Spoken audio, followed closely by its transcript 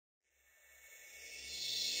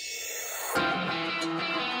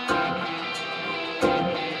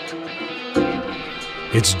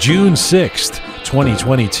It's June 6th,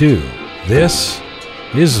 2022. This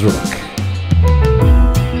is Roqe.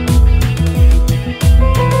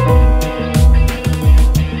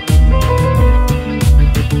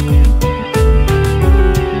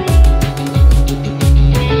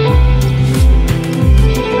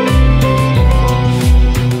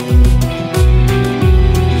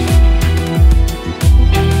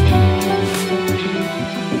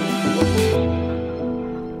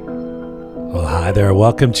 Hi there,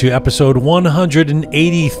 welcome to episode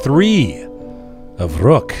 183 of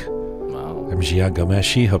Roqe. Wow. I'm Jian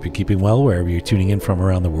Ghomeshi. Hope you're keeping well wherever you're tuning in from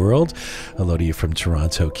around the world. Hello to you from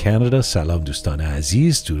Toronto, Canada. Salam Dostan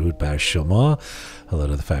Aziz, Durud Bar Shoma. Hello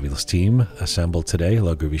to the fabulous team assembled today.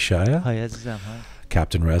 Hello, Groovy Shaya. Hi, Azizam. Hi.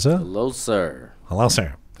 Captain Reza. Hello, sir. Hello,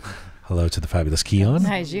 sir. Hello to the fabulous Keon.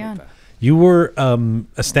 Hi, Jian. You were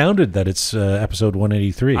astounded that it's episode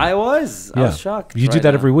 183. I was shocked. You do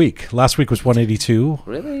that every week. Last week was 182.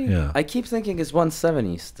 Really? Yeah. I keep thinking it's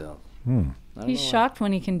 170 still. He's shocked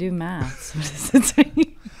when he can do maths. What does it say?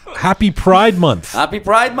 Happy Pride Month. Happy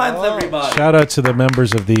Pride Month, everybody. Shout out to the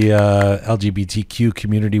members of the LGBTQ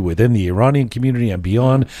community within the Iranian community and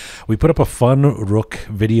beyond. We put up a fun Roqe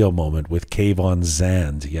video moment with Kayvon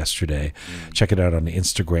Zand yesterday. Check it out on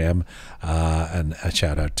Instagram. And a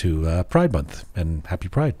shout out to Pride Month and Happy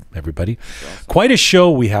Pride, everybody. Awesome. Quite a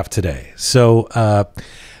show we have today. So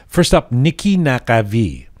first up, Nikki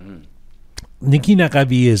Naghavi. Nikki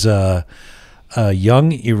Naghavi is a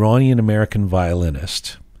young Iranian-American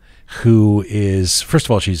violinist who is, first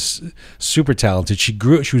of all, she's super talented. She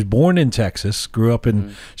was born in Texas, grew up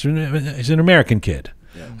in, she's an American kid,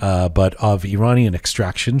 but of Iranian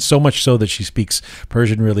extraction, so much so that she speaks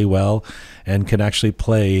Persian really well and can actually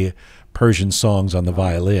play Persian songs on the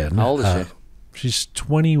violin. How old is she? She's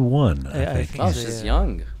 21, I think. Oh, she's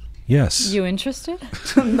young. Yes. You interested?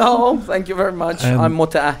 No, thank you very much. And I'm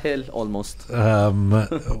muta'ahil almost.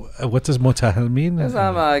 What does mutahal mean?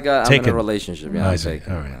 I'm in a relationship. Yeah, I see.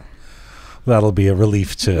 All right. That'll be a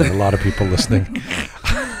relief to a lot of people listening.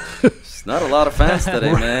 It's not a lot of fans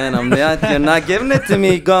today, man. You're not giving it to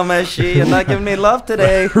me, Ghomeshi. You're not giving me love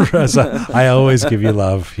today. Reza, I always give you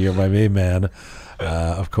love. You're my main man.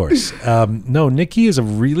 Of course. No, Nikki is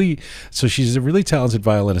she's a really talented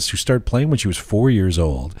violinist who started playing when she was 4 years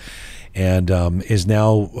old and is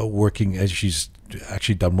now working as she's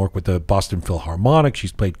actually done work with the Boston Philharmonic.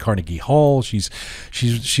 She's played Carnegie Hall. She's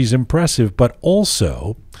impressive, but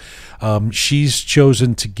also she's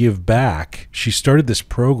chosen to give back. She started this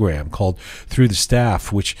program called Through the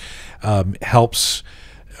Staff, which helps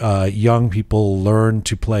young people learn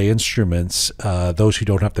to play instruments, those who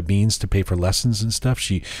don't have the means to pay for lessons and stuff.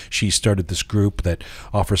 She started this group that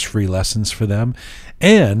offers free lessons for them,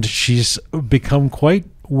 and she's become quite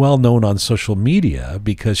well known on social media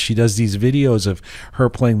because she does these videos of her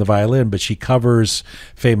playing the violin, but she covers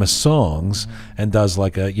famous songs and does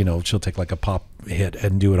like she'll take like a pop hit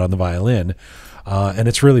and do it on the violin, and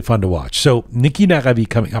it's really fun to watch. So Nikki Naghavi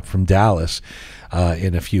coming up from Dallas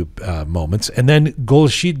in a few moments, and then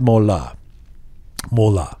Golshid Mola.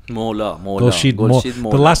 Golshid Mola.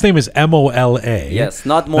 The last name is M-O-L-A. Yes,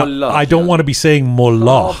 not Mola. Now, I don't want to be saying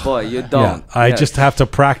Mola. Oh boy, you don't. Yeah, I just have to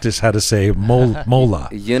practice how to say Mola.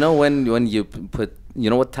 You know when you put,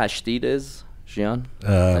 you know what tashdid is, Jian?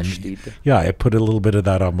 Tashdid. Yeah, I put a little bit of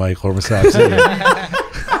that on my Khormasab.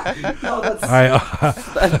 No, I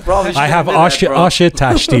have Ashe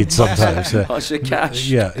Tashdid sometimes. Ashe cash.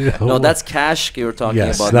 Yeah. No, that's cash you're talking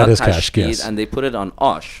yes, about. That not is tashdid, cash, yes. And they put it on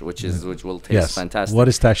Ash, which will taste fantastic. What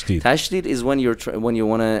is Tashdid? Tashdid is when you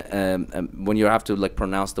want to when you have to like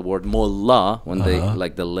pronounce the word Mullah when they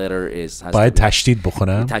like the letter is. باید تشدید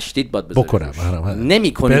بکنم. تشدید باید بکنم.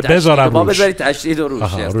 نمی‌کنی تشدید. با بذاری تشدید روش.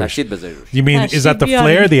 تشدید بذاری روش. You mean is that the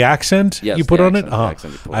flair, the accent you put on it? I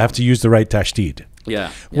have to use the right tashdid.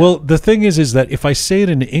 Yeah. Well, the thing is that if I say it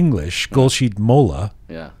in English, Golshid Mola,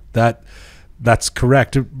 that's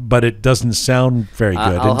correct, but it doesn't sound very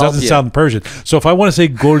good. It doesn't sound Persian. So if I want to say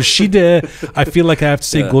Golshide, I feel like I have to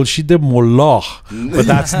say Golshide Mola, but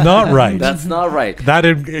that's not right. That's not right. That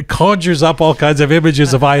it conjures up all kinds of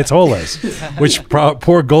images of Ayatollahs, which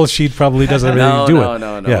poor Golshid probably doesn't have anything to do with.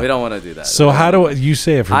 No. We don't want to do that. So how do you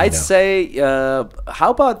say it for me I'd now? say,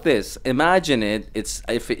 how about this? Imagine it's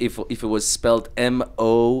if it was spelled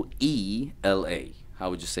M-O-E-L-A. How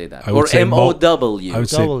would you say that? Or M-O-W. I would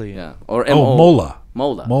say Or Mola.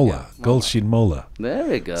 Mola. Yeah, Golshid Mola. There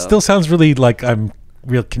we go. Still sounds really like I'm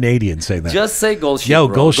real Canadian saying that. Just say Golshid. Yo,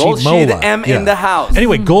 Golshid Mola. M in the house.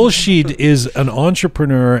 Anyway, Golshid is an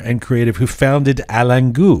entrepreneur and creative who founded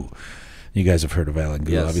Alangoo. You guys have heard of Alangoo,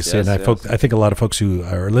 Yes, obviously, yes, and yes. I think a lot of folks who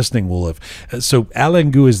are listening will have. So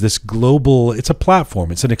Alangoo is this global. It's a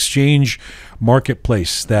platform. It's an exchange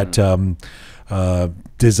marketplace that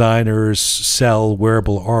designers sell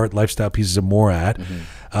wearable art, lifestyle pieces, and more at.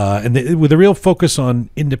 With a real focus on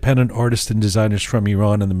independent artists and designers from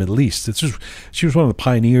Iran and the Middle East. She was one of the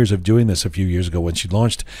pioneers of doing this a few years ago when she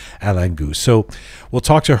launched Alangoo. So we'll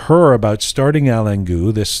talk to her about starting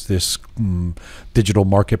Alangoo, this digital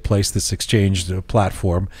marketplace, this exchange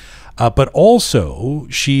platform. But also,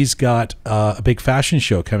 she's got a big fashion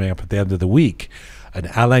show coming up at the end of the week. An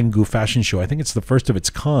Alangoo fashion show. I think it's the first of its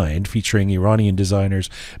kind, featuring Iranian designers,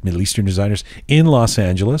 Middle Eastern designers in Los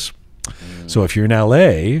Angeles. So if you're in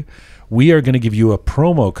LA, we are going to give you a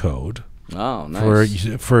promo code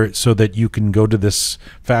for so that you can go to this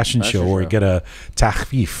fashion show or get a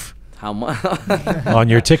takhfif. How much? On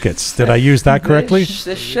your tickets. Did I use that correctly?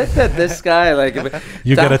 The shit that this guy like.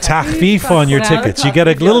 You get a takhfif on your tickets. You get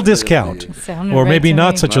a little discount, or maybe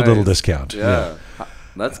not such a little discount. Yeah,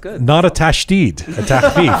 that's good. Not a tashdid, a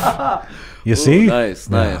takhfif. You see? Nice.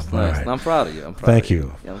 Right. I'm proud of you. Thank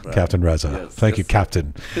you, Captain Reza. Yes, Thank you,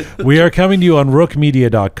 Captain. We are coming to you on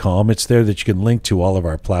roqemedia.com. It's there that you can link to all of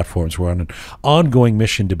our platforms. We're on an ongoing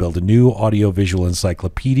mission to build a new audiovisual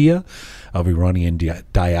encyclopedia of Iranian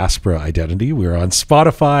diaspora identity. We're on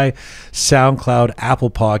Spotify, SoundCloud, Apple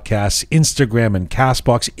Podcasts, Instagram, and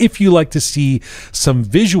CastBox. If you like to see some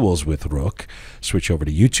visuals with Roqe, switch over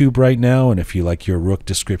to YouTube right now. And if you like your Roqe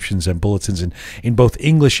descriptions and bulletins in both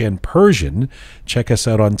English and Persian, check us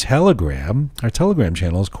out on Telegram. Our Telegram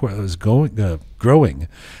channel is growing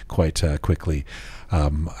quite quickly.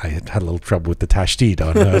 I had a little trouble with the tashdid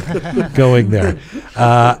on going there.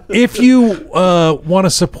 If you want to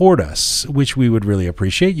support us, which we would really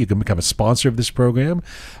appreciate, you can become a sponsor of this program.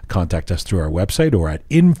 Contact us through our website or at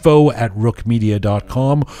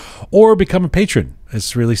info@roqemedia.com, or become a patron.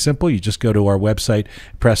 It's really simple. You just go to our website,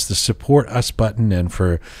 press the support us button, and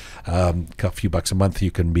for a few bucks a month,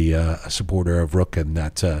 you can be a supporter of Roqe, and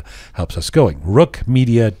that helps us going.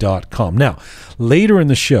 roqemedia.com. Now, later in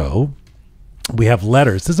the show, we have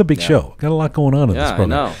letters. This is a big show. Got a lot going on in this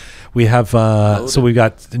program. I know. We have so we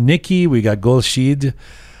got Nikki, we got Golshid,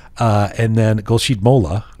 and then Golshid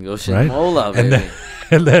Mola. Golshid Mola, baby.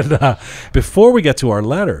 And then before we get to our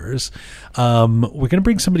letters, we're going to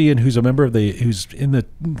bring somebody in who's a member of who's in the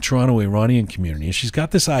Toronto Iranian community. And she's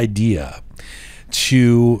got this idea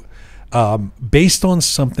to, based on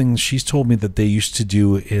something she's told me that they used to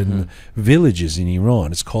do in villages in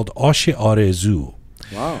Iran. It's called Arezooha.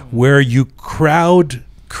 Wow. Where you crowd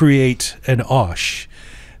create an osh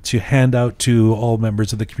to hand out to all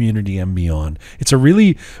members of the community and beyond. It's a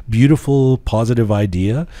really beautiful, positive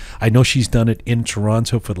idea. I know she's done it in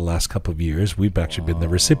Toronto for the last couple of years. We've actually been the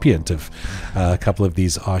recipient of a couple of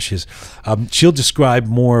these oshes. She'll describe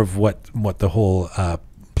more of what the whole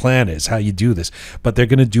plan is, how you do this. But they're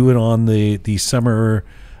going to do it on the summer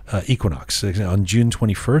equinox on June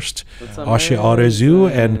 21st, Roqe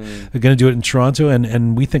Arezooha, and they're going to do it in Toronto,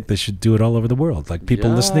 and we think they should do it all over the world. Like people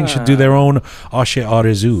listening should do their own Roqe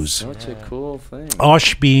Arezoohas. Such a cool thing.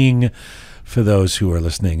 Osh being, for those who are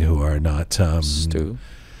listening who are not stew.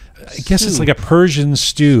 I guess it's like a Persian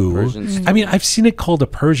stew. I mean, I've seen it called a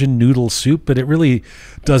Persian noodle soup, but it really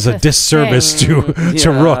does a disservice to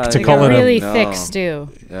Roqe to call it a really thick stew.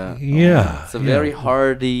 Yeah. It's a very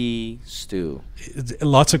hearty stew.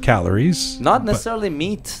 Lots of calories. Not necessarily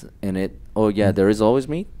meat in it. Oh, yeah, there is always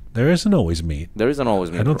meat. There isn't always meat. There isn't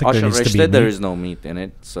always meat. I don't think there needs to be meat. There is no meat in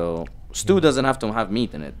it. So stew doesn't have to have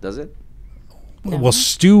meat in it, does it? No. Well,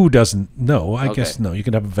 stew doesn't. No, I guess no. You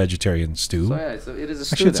can have a vegetarian stew. So yeah, so it is a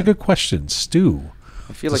stew. Actually, it's a good question. Stew.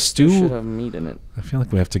 I feel like stew should have meat in it. I feel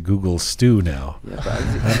like we have to Google stew now. Yeah,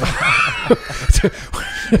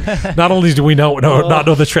 not only do we not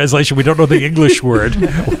know the translation, we don't know the English word.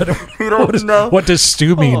 What does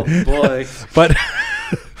stew mean? Oh boy! But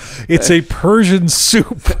it's a Persian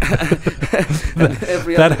soup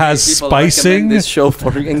that has spicing. This show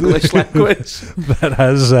for English language. That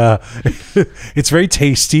has it's very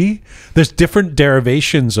tasty. There's different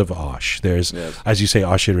derivations of osh. There's, as you say,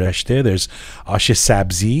 osh reshte. There's osh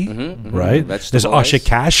sabzi, right? There's osh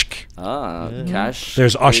kashk. Cash.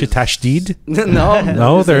 There's osh tashdid.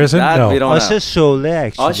 No, there isn't. No. Osh shole,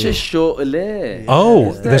 actually. Osh shole.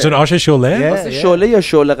 Oh, there's an osh shole. Shole or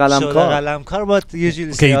shole qalamkar, but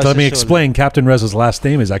usually. Okay, let me explain. Captain Reza's last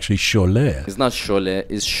name is actually Shole. It's not shole.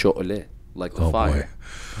 It's shole, like the fire. Boy.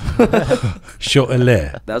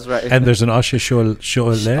 Sho'eleh. That's right. And there's an Asha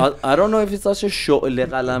Sho'eleh. I don't know if it's also Sho'eleh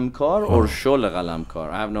Qalamkar or Sho'le Qalamkar.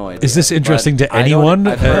 I have no idea. Is this interesting But to anyone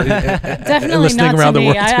Definitely listening not around to the me.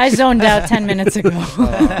 world? I zoned out 10 minutes ago.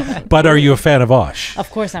 But are you a fan of Osh?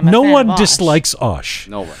 Of course I'm a No fan one of Osh. dislikes Osh.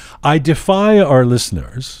 No way. I defy our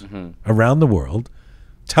listeners around the world.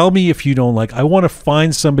 Tell me if you don't like. I want to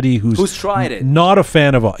find somebody who's tried it. not a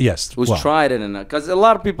fan of. Yes, Who's tried it, and because a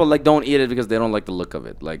lot of people like don't eat it because they don't like the look of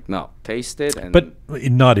it. Like, no, taste it. And but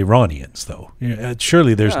not Iranians though.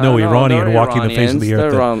 Surely there's no Iranian they're walking the face of the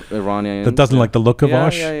earth They're Iranians that doesn't like the look of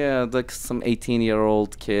Osh. Yeah. Like some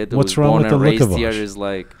 18-year-old kid who What's was wrong born with the and look raised of here Osh? is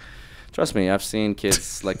like. Trust me, I've seen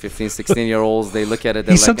kids like 15, 16-year-olds. They look at it.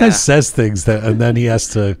 He sometimes says things that, and then he has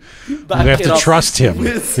to. We have to trust him.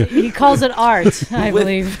 He calls it art, I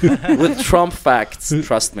believe. With Trump facts,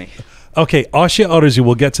 trust me. Okay, Asha Arezooha,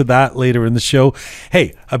 we'll get to that later in the show.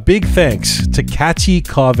 Hey, a big thanks to Kati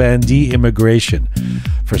Kavandi Immigration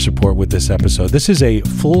for support with this episode. This is a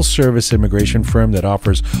full-service immigration firm that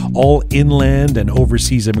offers all inland and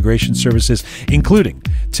overseas immigration services, including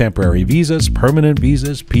temporary visas, permanent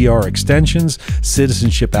visas, PR extensions,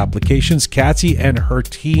 citizenship applications. Kati and her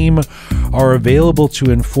team are available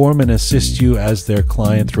to inform and assist you as their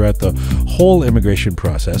client throughout the whole immigration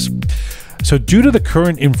process. So due to the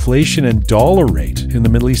current inflation and dollar rate in the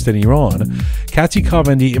Middle East and Iran, Kati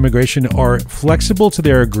Kavandi Immigration are flexible to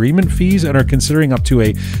their agreement fees and are considering up to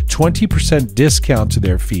a 20% discount to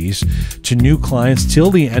their fees to new clients till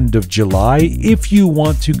the end of July. If you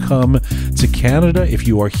want to come to Canada, if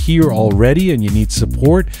you are here already and you need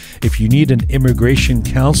support, if you need an immigration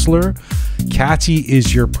counselor, Kati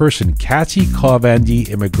is your person. Kati Kavandi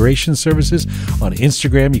Immigration Services on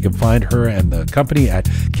Instagram. You can find her and the company at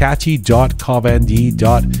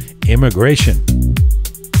kati.kavandi.immigration.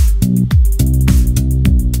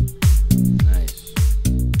 Nice.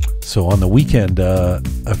 So on the weekend, a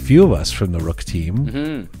few of us from the Roqe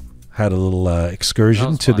Team had a little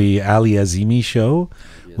excursion to the Ali Azimi show,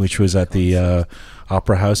 which was at the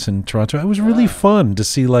Opera House in Toronto. It was really fun to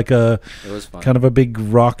see like it was fun. Kind of a big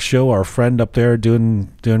rock show. Our friend up there doing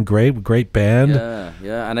great band.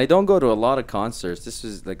 Yeah, and I don't go to a lot of concerts. This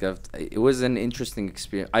was like it was an interesting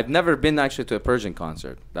experience. I've never been actually to a Persian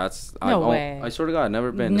concert. No way. I swear to God, I've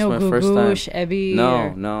never been. No This is my first time. Ebi.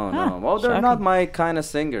 No. Well, they're not my kind of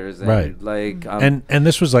singers. And right. Like and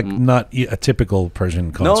this was like not a typical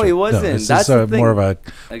Persian concert. No, it wasn't. No, this That's is the thing. more of a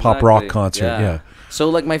pop rock concert. Yeah. So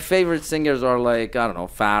like my favorite singers are like, I don't know,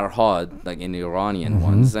 Farhad, like in the Iranian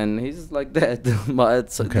ones, and he's like that.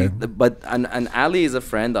 But and Ali is a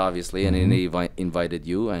friend obviously, and he invited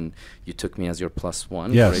you, and you took me as your plus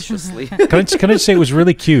one graciously. Can I say it was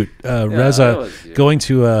really cute, Reza cute. going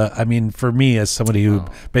to I mean, for me as somebody who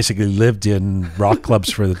basically lived in rock clubs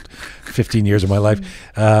for 15 years of my life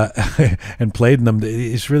and played in them.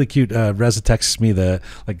 It's really cute. Reza texts me a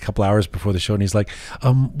couple hours before the show, and he's like,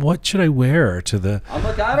 what should I wear to the... I'm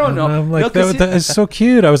like, I don't know. I'm like, that is so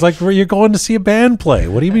cute. I was like, you're going to see a band play.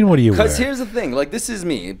 What do you mean, what do you wear? Because here's the thing. Like, this is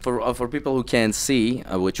me. For people who can't see,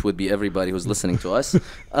 which would be everybody who's listening to us,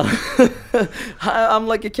 I'm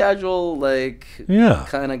like a casual,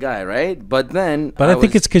 kind of guy, right? But then... But I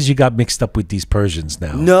think it's because you got mixed up with these Persians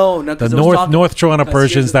now. No. The North Toronto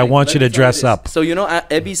Persians that want you to dress up. So,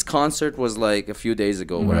 Ebi's concert was like a few days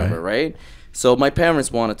ago, whatever, right? So my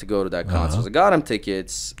parents wanted to go to that concert. So I got them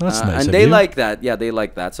tickets. That's nice. And they like that. Yeah, they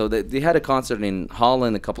like that. So they had a concert in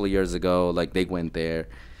Holland a couple of years ago. Like, they went there.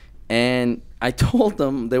 And I told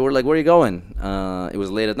them, they were like, where are you going? It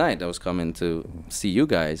was late at night. I was coming to see you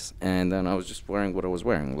guys. And then I was just wearing what I was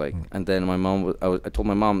wearing. And then I told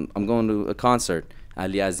my mom, I'm going to a concert.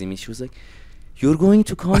 Ali Azimi. She was like, you're going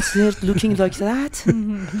to concert looking like that?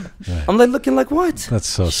 I'm like, looking like what? That's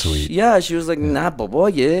so sweet. Yeah, she was like, nah, baba,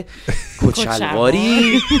 yeah.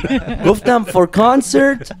 کچلواری. گفتم for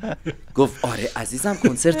concert. گفت آره عزیزم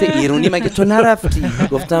کنسرت ایرانی مگه تو نرفتی؟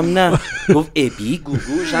 گفتم نه. گفت ابی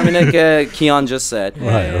گوگوش همینه که Kian just said.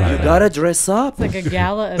 Right. You gotta dress up. It's like a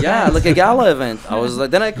gala event. Yeah, like a gala event. I was like,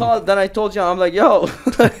 then I told you, I'm like, yo,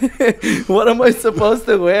 what am I supposed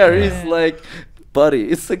to wear? He's like, buddy,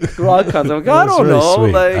 it's like rock concert. I'm like, I don't know.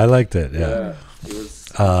 Sweet. Like, I liked it. Yeah. It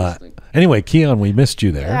was interesting. Anyway, Kian, we missed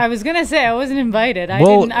you there. I was gonna say I wasn't invited. I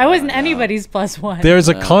wasn't anybody's plus one. There's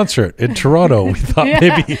a concert in Toronto. We thought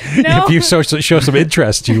maybe if you show some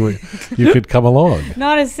interest, you could come along.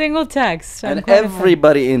 Not a single text. And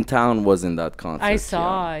everybody in town was in that concert. I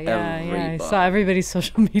saw, I saw everybody's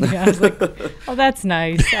social media. I was like, oh, that's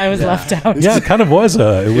nice. I was left out. Yeah, it kind of was.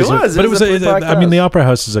 But it was. I mean, the Opera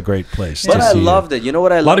House is a great place. But I loved it. You know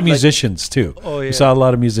what I loved? A lot of musicians too. Oh yeah. We saw a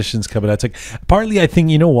lot of musicians coming out. It's like, partly, I think,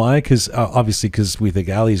 you know why? Because because obviously because we think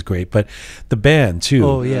Ali's great, but the band too.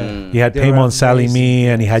 Oh yeah. He had They were Peyman Salimi, amazing,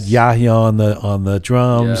 and he had Yahya on the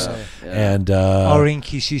drums, and Orin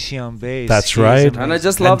Kishishi on bass. that's He's right. And I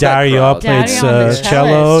just And love that Dario crowd. plays Dario on the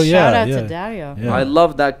cello. cellist. Yeah, Shout out yeah. to Dario. Yeah. I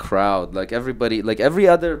love that crowd. Like everybody, like every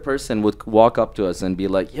other person would walk up to us and be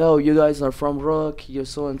like, "Yo, you guys are from Roqe. You're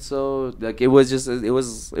so and so." Like it was just, it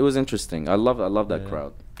was interesting. I love that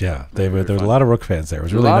crowd. Yeah, there was a lot of Roqe fans there. It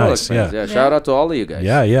was A really lot of nice. Roqe fans, Yeah. Shout out to all of you guys.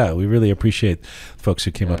 Yeah, we really appreciate folks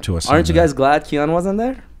who came up to us. Aren't you and, guys glad Kian wasn't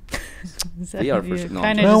there? So We are for you sure. No,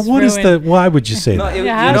 kinda Well, just what is ruined- Why would you say No, that? it,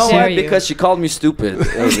 Yeah, you how know dare what? you. Because she called me stupid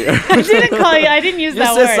earlier. I didn't call you. I didn't use You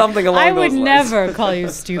that said word. something along I those would lines. never call you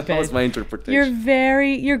stupid. That was my interpretation.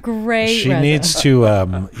 You're great. She Reza. needs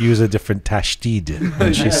to use a different tashdid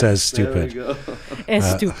when she says stupid. It's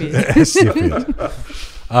stupid. Stupid.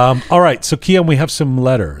 All right, so Kian, we have some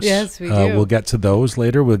letters. Yes, we do. We'll get to those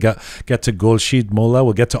later. We'll get to Golshid Mola.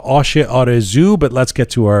 We'll get to Oshe Arezooha, but let's get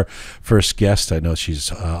to our first guest. I know she's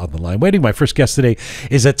on the line waiting. My first guest today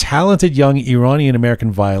is a talented young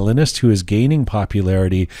Iranian-American violinist who is gaining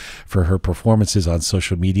popularity for her performances on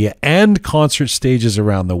social media and concert stages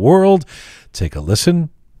around the world. Take a listen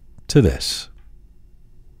to this.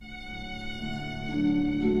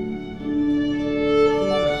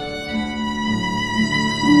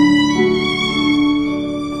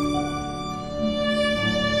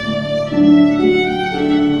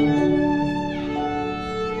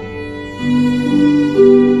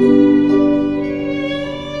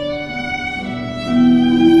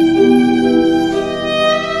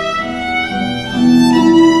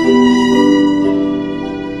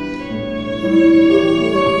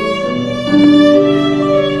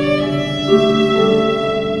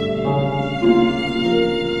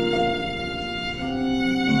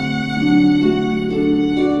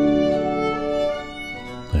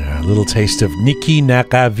 A little taste of Nikki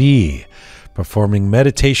Naghavi performing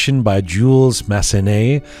Meditation by Jules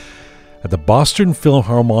Massenet at the Boston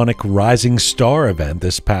Philharmonic Rising Star event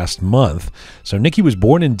this past month. So Nikki was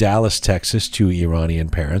born in Dallas, Texas, to Iranian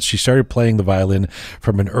parents. She started playing the violin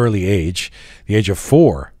from an early age, the age of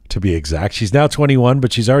 4 to be exact. She's now 21,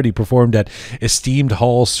 but she's already performed at esteemed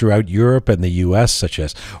halls throughout Europe and the U.S., such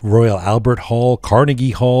as Royal Albert Hall,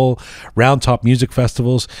 Carnegie Hall, Round Top music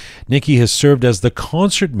festivals. Nikki has served as the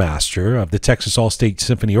concertmaster of the Texas All-State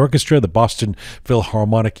Symphony Orchestra, the Boston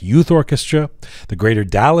Philharmonic Youth Orchestra, the Greater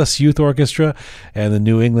Dallas Youth Orchestra, and the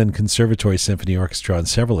New England Conservatory Symphony Orchestra on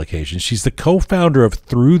several occasions. She's the co-founder of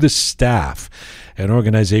Through the Staff, an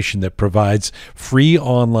organization that provides free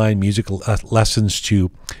online musical lessons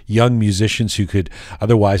to young musicians who could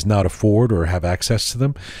otherwise not afford or have access to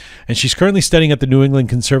them. And she's currently studying at the New England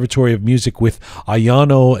Conservatory of Music with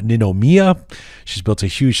Ayano Ninomiya. She's built a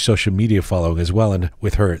huge social media following as well, and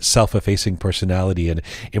with her self-effacing personality and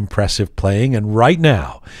impressive playing. And right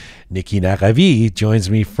now, Nikki Naghavi joins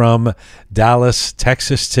me from Dallas,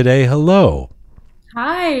 Texas today. Hello.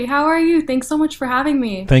 Hi, how are you? Thanks so much for having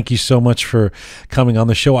me. Thank you so much for coming on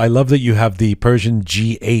the show. I love that you have the Persian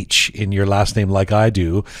GH in your last name like I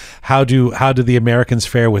do. How do the Americans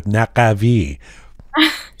fare with Naghavi?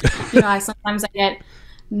 Sometimes I get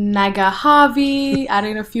Naghavi,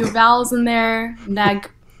 adding a few vowels in there.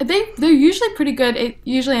 They're usually pretty good. It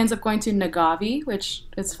usually ends up going to Naghavi, which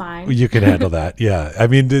is fine. You can handle that, yeah. I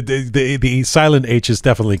mean, the silent H is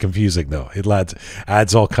definitely confusing, though. It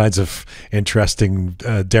adds all kinds of interesting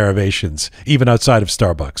derivations, even outside of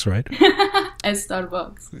Starbucks, right? At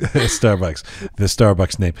Starbucks. Starbucks, the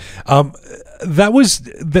Starbucks name.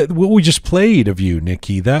 What we just played of you,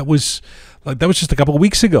 Nikki. That was just a couple of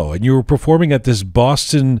weeks ago, and you were performing at this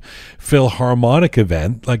Boston Philharmonic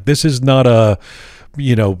event. Like, this is not a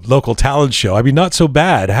local talent show. I mean, not so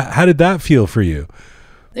bad. How did that feel for you?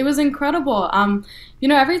 It was incredible.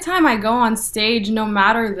 Every time I go on stage, no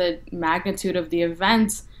matter the magnitude of the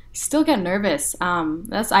event, I still get nervous.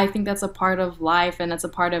 I think that's a part of life, and that's a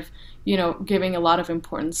part of, giving a lot of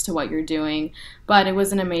importance to what you're doing. But it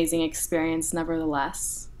was an amazing experience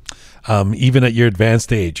nevertheless. Even at your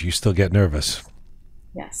advanced age, you still get nervous.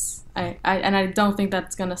 Yes. I don't think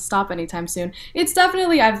that's going to stop anytime soon. It's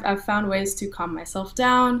definitely, I've found ways to calm myself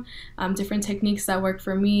down, different techniques that work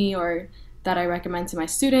for me or that I recommend to my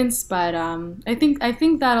students. But I think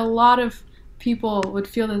that a lot of people would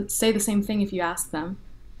say the same thing if you ask them.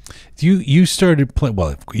 You started playing,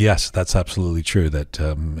 well, yes, that's absolutely true. That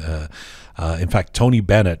in fact, Tony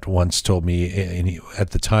Bennett once told me,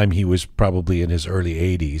 at the time he was probably in his early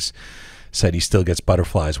 80s, said he still gets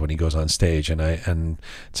butterflies when he goes on stage, and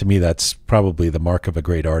to me that's probably the mark of a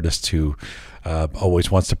great artist who always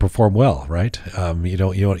wants to perform well, right? You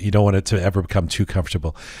don't want it to ever become too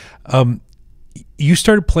comfortable. you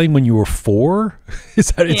started playing when you were 4?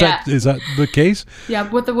 Is that the case? Yeah,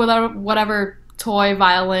 with whatever toy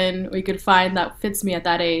violin we could find that fits me at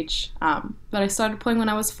that age. But I started playing when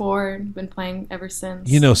I was 4 and been playing ever since.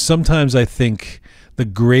 You know, sometimes I think the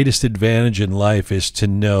greatest advantage in life is to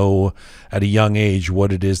know at a young age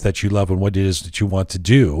what it is that you love and what it is that you want to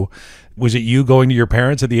do. Was it you going to your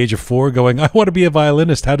parents at the age of 4 going, I want to be a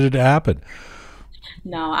violinist? How did it happen?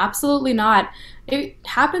 No, absolutely not. It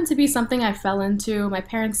happened to be something I fell into. My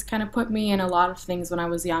parents kind of put me in a lot of things when I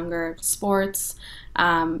was younger. Sports,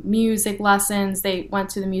 music lessons. They went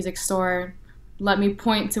to the music store, let me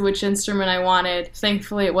point to which instrument I wanted.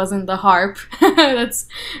 Thankfully, it wasn't the harp. That's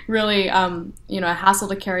really, a hassle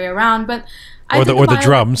to carry around. But or the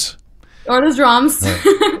drums. Or the drums.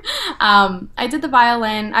 Right. I did the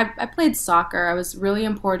violin. I played soccer. I was really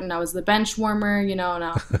important. I was the bench warmer,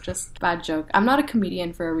 no, just bad joke. I'm not a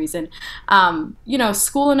comedian for a reason.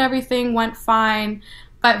 School and everything went fine,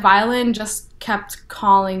 but violin just kept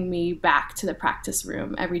calling me back to the practice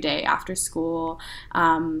room every day after school,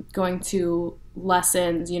 going to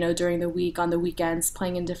lessons, during the week, on the weekends,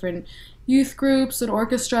 playing in different youth groups and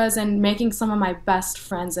orchestras, and making some of my best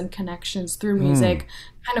friends and connections through music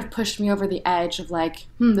kind of pushed me over the edge of like,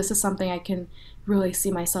 this is something I can really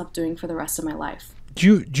see myself doing for the rest of my life.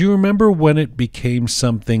 Do you remember when it became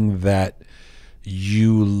something that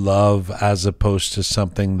you love as opposed to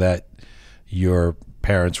something that your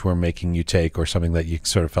parents were making you take, or something that you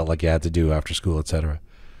sort of felt like you had to do after school, etc.?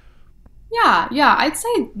 Yeah. I'd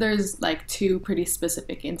say there's like 2 pretty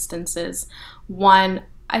specific instances. One,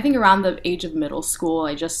 I think around the age of middle school,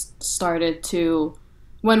 I just started to,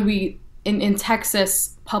 when we, in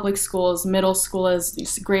Texas public schools, middle school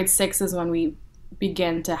is grade 6 is when we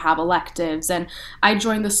begin to have electives. And I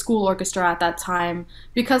joined the school orchestra at that time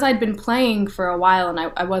because I'd been playing for a while and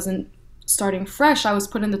I wasn't starting fresh. I was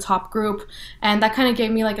put in the top group, and that kind of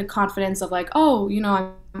gave me like a confidence of like,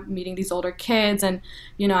 I'm meeting these older kids, and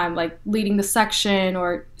I'm like leading the section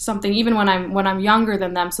or something, even when I'm younger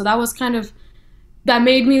than them. So that was kind of, that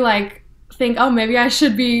made me like think, maybe I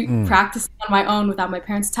should be practicing on my own without my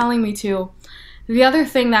parents telling me to. The other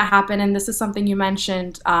thing that happened, and this is something you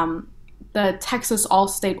mentioned, the Texas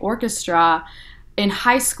All-State Orchestra, in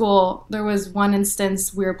high school, there was one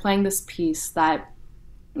instance we were playing this piece that,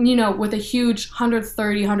 with a huge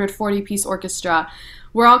 130, 140 piece orchestra,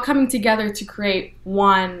 we're all coming together to create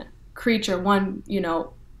one creature, one,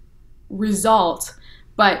 result.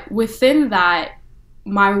 But within that,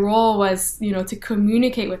 my role was, to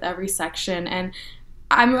communicate with every section. And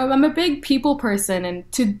I'm a big people person, and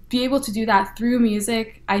to be able to do that through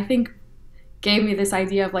music, I think gave me this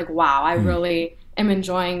idea of like, wow, I really am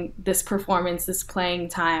enjoying this performance, this playing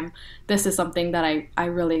time. This is something that I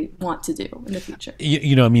really want to do in the future.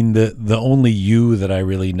 The only you that I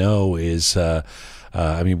really know is,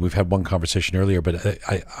 we've had one conversation earlier, but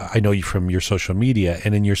I know you from your social media,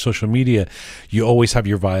 and in your social media, you always have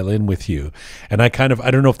your violin with you. And I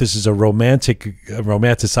don't know if this is a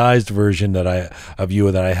romanticized version of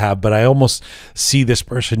you that I have, but I almost see this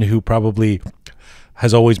person who probably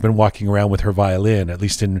has always been walking around with her violin, at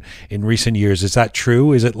least in recent years. Is that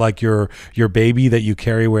true? Is it like your baby that you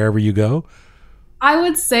carry wherever you go? I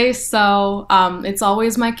would say so. It's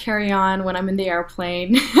always my carry-on when I'm in the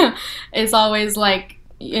airplane. It's always like,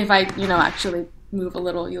 if I, actually move a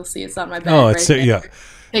little, you'll see it's on my bed. Oh, it's yeah.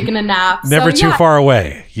 Taking a nap. Never too far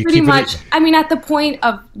away. You pretty keep much. At the point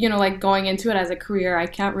of, like going into it as a career, I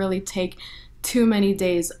can't really take too many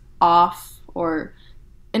days off,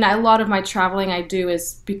 and a lot of my traveling I do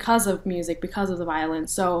is because of music, because of the violin.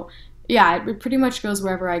 So yeah, it pretty much goes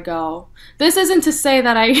wherever I go. This isn't to say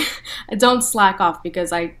that I don't slack off,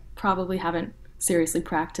 because I probably haven't seriously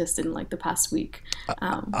practiced in like the past week.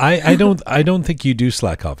 I don't think you do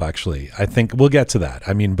slack off, actually. I think we'll get to that.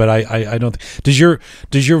 But I don't. Does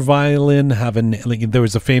your violin have there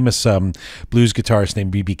was a famous blues guitarist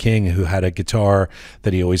named B.B. King who had a guitar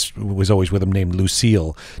that he was always with him named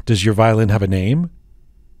Lucille. Does your violin have a name?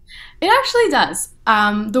 It actually does.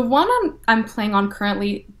 The one I'm playing on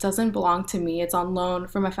currently doesn't belong to me. It's on loan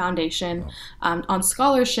from a foundation on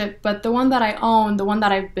scholarship. But the one that I own, the one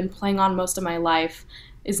that I've been playing on most of my life,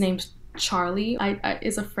 is named Charlie.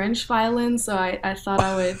 It's a French violin, so I thought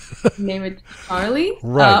I would name it Charlie.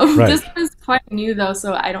 Right. This is quite new though,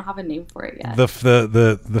 so I don't have a name for it yet.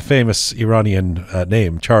 The famous Iranian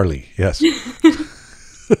name, Charlie. Yes.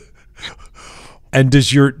 And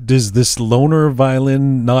does this loner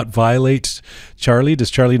violin not violate Charlie?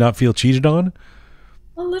 Does Charlie not feel cheated on?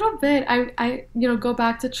 A little bit. I go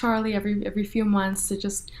back to Charlie every few months to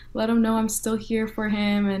just let him know I'm still here for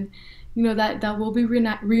him, and that we'll be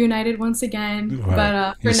reunited once again. Right.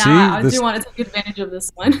 But for You see, now, I this- do want to take advantage of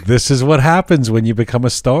this one. This is what happens when you become a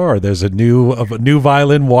star. There's a new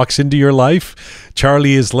violin walks into your life.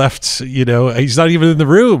 Charlie is left, he's not even in the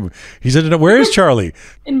room. Where is Charlie?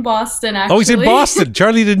 In Boston, actually. Oh, he's in Boston.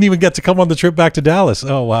 Charlie didn't even get to come on the trip back to Dallas.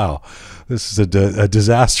 Oh, wow. This is a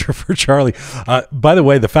disaster for Charlie. By the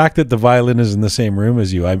way, the fact that the violin is in the same room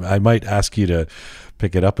as you, I might ask you to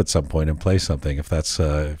pick it up at some point and play something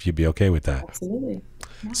if you'd be okay with that. Absolutely.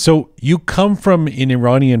 Yeah. So you come from an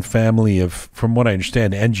Iranian family of, from what I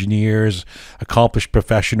understand, engineers, accomplished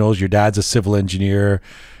professionals. Your dad's a civil engineer.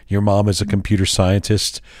 Your mom is a computer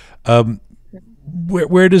scientist.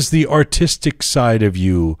 Where does the artistic side of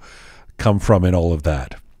you come from in all of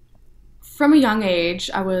that? From a young age,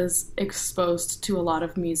 I was exposed to a lot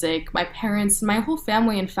of music. My parents, my whole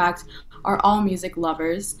family, in fact, are all music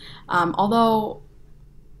lovers. Although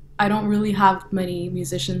I don't really have many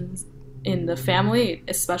musicians in the family,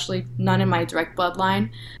 especially none in my direct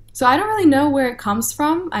bloodline. So I don't really know where it comes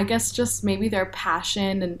from. I guess just maybe their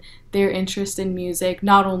passion and their interest in music,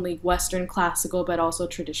 not only Western classical, but also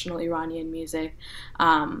traditional Iranian music.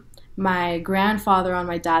 My grandfather on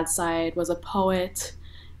my dad's side was a poet.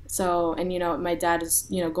 So, and my dad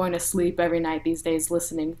is, going to sleep every night these days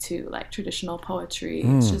listening to like traditional poetry.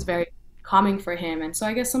 It's just very calming for him. And so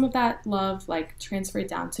I guess some of that love like transferred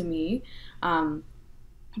down to me.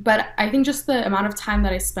 But I think just the amount of time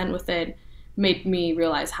that I spent with it made me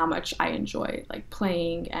realize how much I enjoy like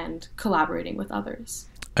playing and collaborating with others.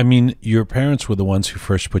 I mean, your parents were the ones who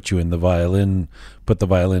first put the violin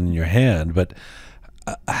in your hand, but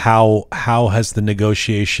how has the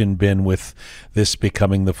negotiation been with this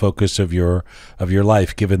becoming the focus of your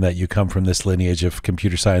life, given that you come from this lineage of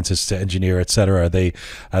computer scientists to engineer, etc.?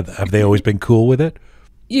 Have they always been cool with it?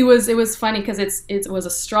 It was funny because it was a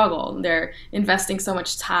struggle. They're investing so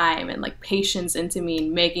much time and like patience into me,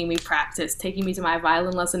 making me practice, taking me to my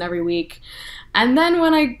violin lesson every week. And then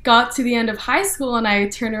when I got to the end of high school and I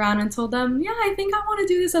turned around and told them, yeah, I think I want to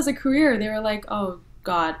do this as a career, they were like, oh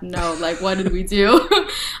God, no, like what did we do?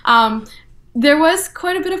 There was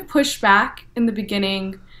quite a bit of pushback in the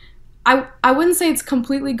beginning. I wouldn't say it's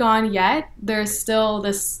completely gone yet. There's still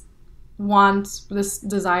this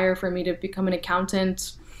desire for me to become an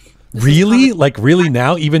accountant. Really? Like really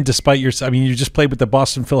now, even despite you just played with the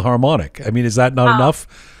Boston Philharmonic. I mean, is that not enough?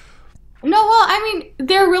 No, well, I mean,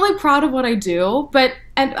 they're really proud of what I do,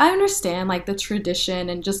 and I understand like the tradition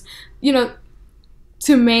and just,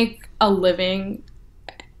 to make a living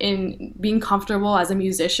in being comfortable as a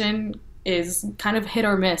musician is kind of hit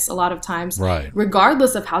or miss a lot of times, right?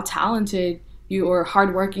 Regardless of how talented you or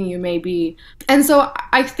hardworking you may be. And so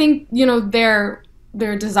I think, their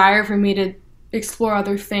desire for me to explore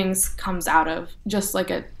other things comes out of just like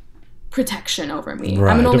a protection over me.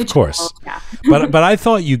 Right, I'm an only of course. child, yeah. but I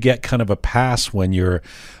thought you get kind of a pass when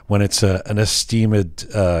it's an esteemed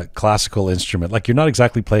classical instrument. Like you're not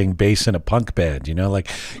exactly playing bass in a punk band, like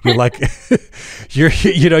you're like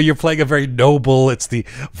you're playing a very noble. It's the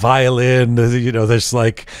violin, there's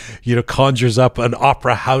like conjures up an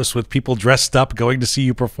opera house with people dressed up going to see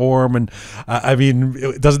you perform, and I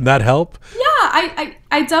mean, doesn't that help? Yeah,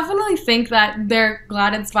 I definitely think that they're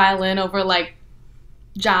glad it's violin over like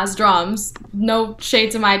jazz drums. No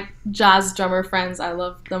shade to my jazz drummer friends, I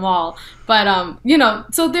love them all, but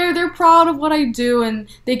so they're proud of what I do and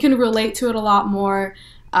they can relate to it a lot more.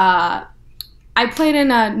 I played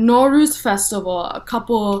in a Nowruz festival a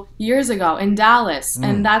couple years ago in Dallas,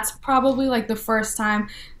 and that's probably like the first time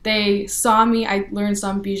they saw me. I learned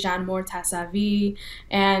some Bijan Mortasavi,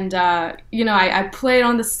 and I played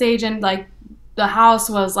on the stage, and like the house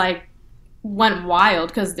was like went wild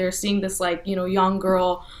because they're seeing this like young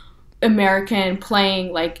girl American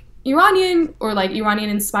playing like Iranian or like Iranian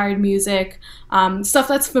inspired music, stuff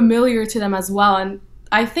that's familiar to them as well. And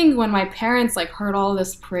I think when my parents like heard all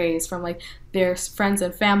this praise from like their friends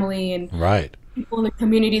and family and right people in the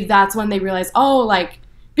community, that's when they realized,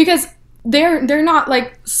 because they're not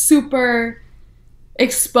like super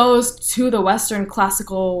exposed to the Western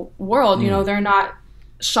classical world. They're not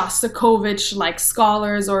Shostakovich like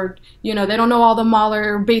scholars, or they don't know all the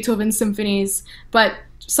Mahler or Beethoven symphonies, but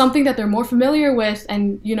something that they're more familiar with,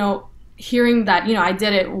 and hearing that I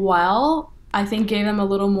did it well, I think gave them a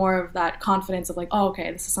little more of that confidence of like, oh,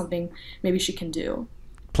 okay, this is something maybe she can do.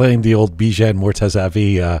 Playing the old Bijan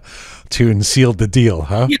Mortazavi tune sealed the deal,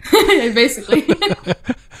 huh? Basically.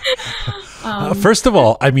 First of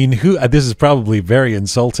all, I mean, who? This is probably very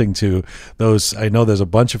insulting to those. I know there's a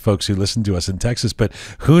bunch of folks who listen to us in Texas, but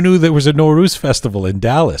who knew there was a Nowruz festival in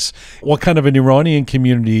Dallas? What kind of an Iranian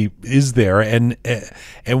community is there, and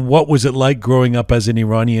what was it like growing up as an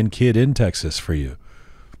Iranian kid in Texas for you?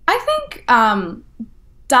 I think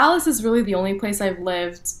Dallas is really the only place I've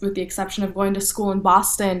lived, with the exception of going to school in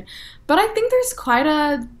Boston. But I think there's quite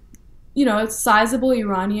a sizable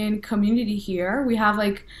Iranian community here. We have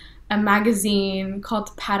like a magazine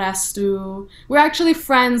called Parastu. We're actually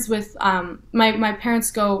friends with my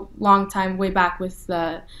parents go long time way back with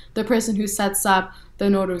the person who sets up the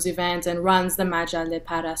Nowruz event and runs the Majale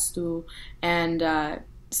Parastu, and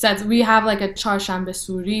says we have like a Charshanbe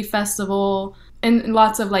Suri festival and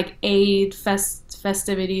lots of like Eid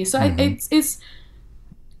festivities. So it's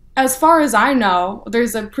as far as I know,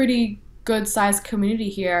 there's a pretty good sized community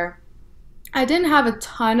here. I didn't have a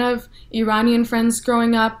ton of Iranian friends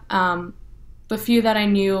growing up. The few that I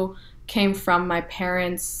knew came from my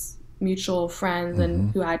parents' mutual friends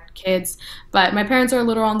and who had kids. But my parents are a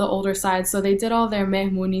little on the older side, so they did all their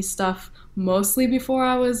mehmooni stuff mostly before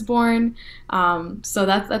I was born. So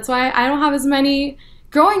that's why I don't have as many.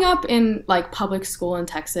 Growing up in like public school in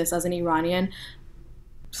Texas as an Iranian,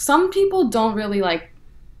 some people don't really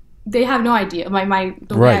they have no idea.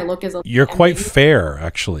 The way I look is you're quite fair,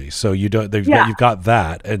 actually. So you don't. You've got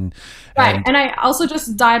that, and I also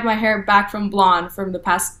just dyed my hair back from blonde from the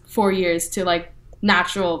past 4 years to like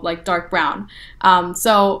natural, like dark brown.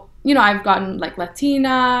 So I've gotten like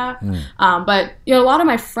Latina, but a lot of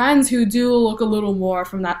my friends who do look a little more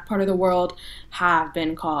from that part of the world have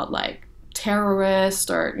been called like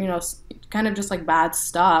terrorist or kind of just like bad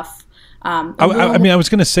stuff. I was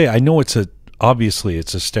going to say, I know obviously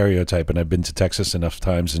it's a stereotype, and I've been to Texas enough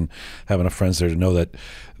times and have enough friends there to know that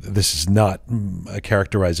this is not a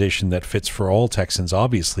characterization that fits for all Texans,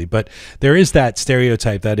 obviously, but there is that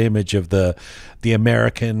stereotype, that image of the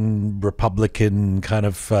American Republican kind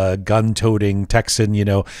of gun-toting Texan,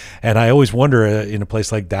 and I always wonder in a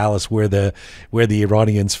place like Dallas where the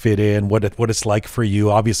Iranians fit in, what it's like for you.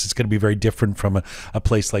 Obviously, it's going to be very different from a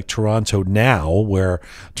place like Toronto now, where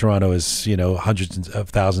Toronto is hundreds of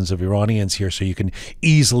thousands of Iranians here, so you can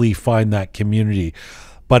easily find that community.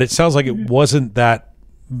 But it sounds like it wasn't that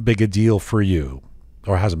big a deal for you,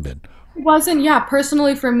 or hasn't been. It wasn't,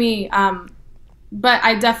 personally for me. But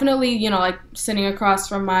I definitely, like sitting across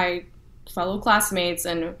from my fellow classmates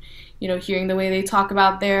and, hearing the way they talk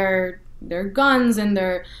about their guns in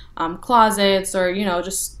their closets, or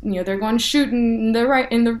they're going shooting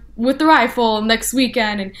with the rifle next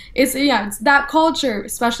weekend, and it's that culture,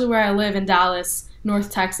 especially where I live in Dallas,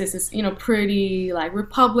 North Texas, is pretty like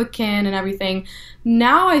Republican and everything.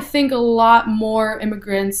 Now I think a lot more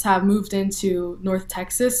immigrants have moved into North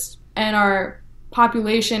Texas, and our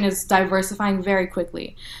population is diversifying very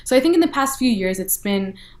quickly. So I think in the past few years it's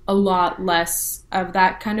been a lot less of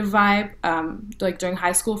that kind of vibe, like during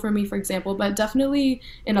high school for me, for example, but definitely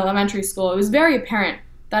in elementary school it was very apparent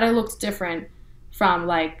that I looked different from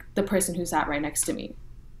like the person who sat right next to me.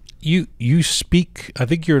 You speak, I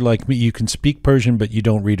think you're like me, you can speak Persian, but you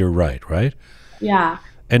don't read or write, right? Yeah.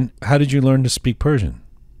 And how did you learn to speak Persian?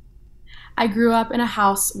 I grew up in a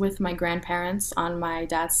house with my grandparents on my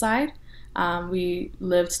dad's side. We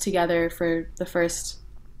lived together for the first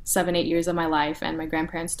 7-8 years of my life, and my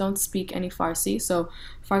grandparents don't speak any Farsi, so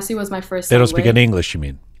Farsi was my first language. They don't speak any English, you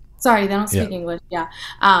mean? Sorry, they don't speak English, yeah.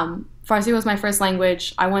 Farsi was my first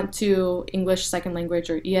language. I went to English second language,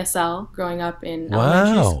 or ESL, growing up in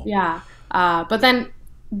elementary school. Yeah. But then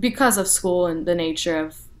because of school and the nature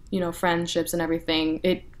of, friendships and everything,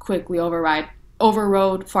 it quickly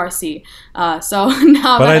overrode Farsi. So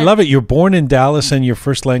now But I love it. You're born in Dallas and your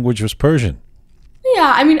first language was Persian.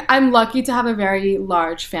 Yeah, I mean, I'm lucky to have a very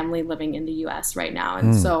large family living in the U.S. right now.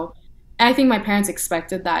 And so I think my parents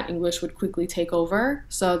expected that English would quickly take over.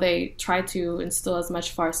 So they tried to instill as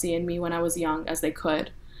much Farsi in me when I was young as they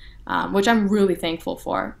could, which I'm really thankful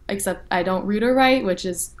for. Except I don't read or write, which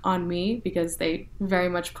is on me because they very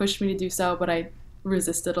much pushed me to do so, but I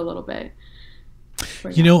resisted a little bit.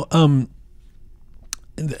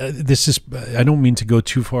 This is, I don't mean to go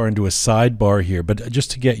too far into a sidebar here, but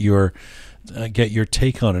just to get your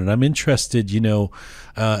take on it. And I'm interested,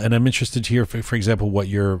 and I'm interested to hear, for example, what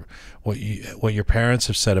your parents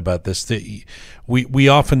have said about this. We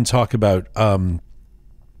often talk about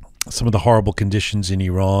some of the horrible conditions in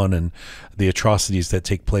Iran and the atrocities that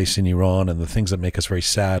take place in Iran and the things that make us very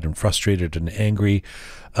sad and frustrated and angry.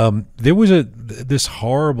 There was this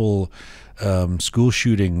horrible school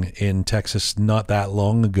shooting in Texas not that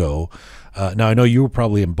long ago. Now, I know you were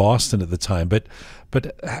probably in Boston at the time, but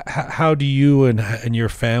how do you and your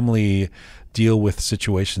family deal with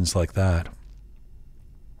situations like that?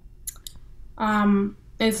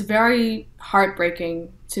 It's very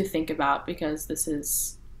heartbreaking to think about because this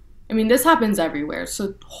happens everywhere.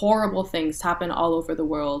 So horrible things happen all over the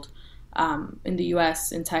world, in the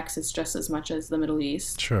U.S., in Texas, just as much as the Middle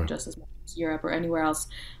East, sure, just as much as Europe or anywhere else.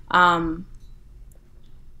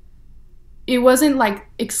 It wasn't like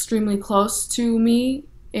extremely close to me,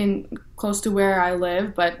 close to where I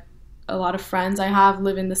live, but a lot of friends I have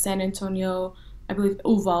live in the San Antonio, I believe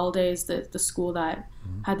Uvalde is the school that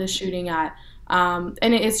had the shooting at. And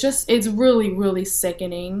it's really, really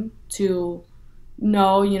sickening to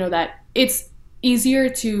know, that it's easier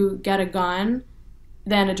to get a gun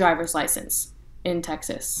than a driver's license in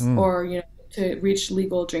Texas or, to reach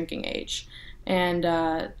legal drinking age. And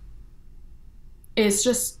it's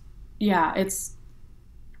just,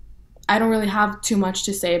 I don't really have too much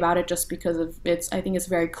to say about it just because I think it's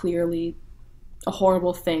very clearly a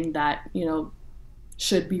horrible thing that,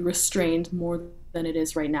 should be restrained more than it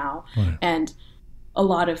is right now. Right. And a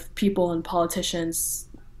lot of people and politicians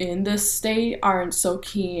in this state aren't so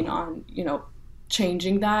keen on,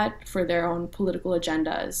 changing that for their own political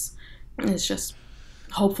agendas. And it's just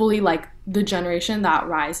hopefully like the generation that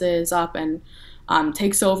rises up and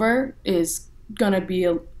takes over is going to be,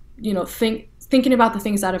 thinking about the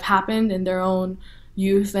things that have happened in their own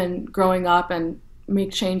youth and growing up and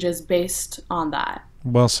make changes based on that.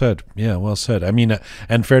 Well said. Yeah, well said. I mean,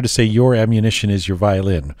 and fair to say your ammunition is your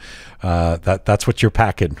violin. That's what you're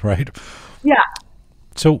packing, right? Yeah.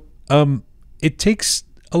 So it takes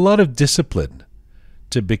a lot of discipline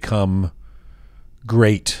to become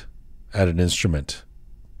great at an instrument.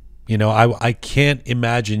 I can't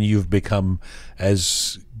imagine you've become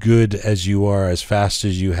as good as you are, as fast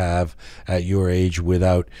as you have at your age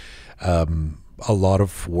without a lot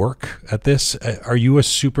of work at this. Are you a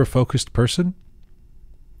super focused person?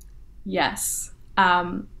 Yes.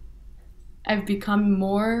 I've become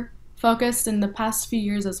more focused in the past few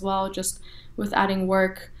years as well, just with adding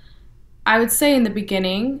work. I would say in the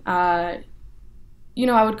beginning, I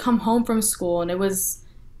would come home from school and it was,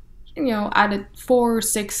 at 4,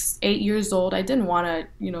 6, 8 years old, I didn't want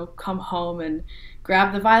to, come home and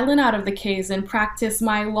grab the violin out of the case and practice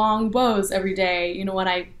my long bows every day, when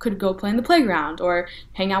I could go play in the playground or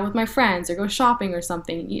hang out with my friends or go shopping or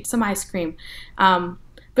something, eat some ice cream.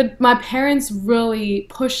 But my parents really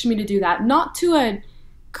pushed me to do that, not to a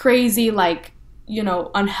crazy,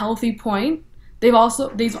 unhealthy point. They've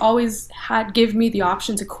always give me the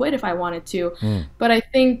option to quit if I wanted to. But I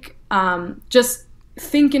think just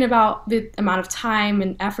thinking about the amount of time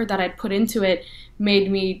and effort that I'd put into it made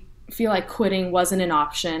me feel like quitting wasn't an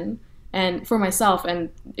option and for myself, and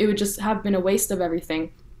it would just have been a waste of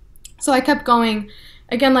everything. So I kept going.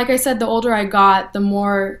 Again, like I said, the older I got, the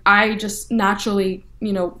more I just naturally,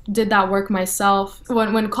 did that work myself.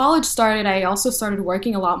 When college started, I also started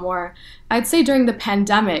working a lot more. I'd say during the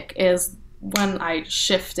pandemic is when I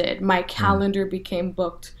shifted. My calendar became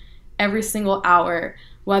booked every single hour,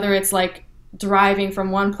 whether it's like driving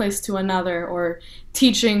from one place to another or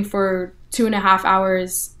teaching for 2.5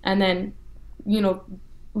 hours and then,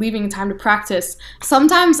 leaving time to practice.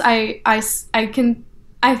 Sometimes I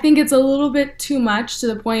think it's a little bit too much to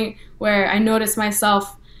the point where I notice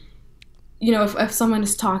myself, if someone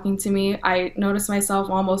is talking to me, I notice myself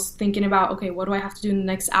almost thinking about, okay, what do I have to do in the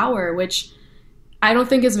next hour? Which I don't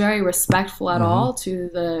think is very respectful at all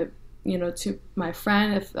to to my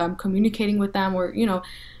friend if I'm communicating with them or,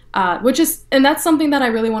 and that's something that I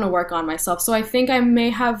really want to work on myself. So I think I may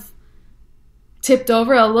have tipped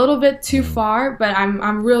over a little bit too far, but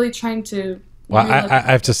I'm really trying to. Well, I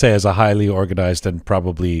have to say, as a highly organized and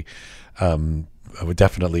probably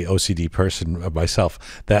definitely OCD person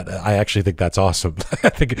myself, that I actually think that's awesome. I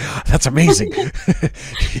think that's amazing.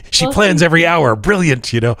 She plans every hour.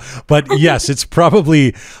 Brilliant, But yes, it's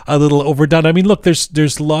probably a little overdone. I mean, look,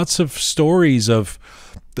 there's lots of stories of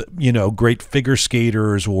great figure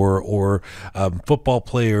skaters or football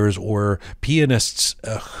players or pianists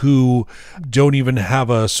who don't even have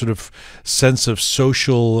a sort of sense of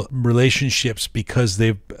social relationships because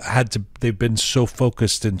they've been so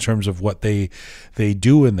focused in terms of what they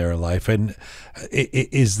do in their life. And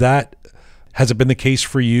is that Has it been the case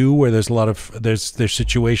for you where there's a lot of there's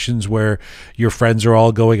situations where your friends are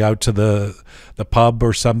all going out to the pub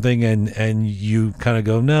or something and you kind of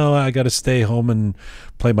go, no, I got to stay home and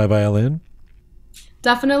play my violin?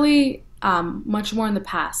 Definitely much more in the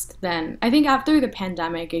past than I think after the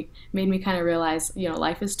pandemic. It made me kind of realize,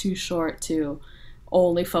 life is too short to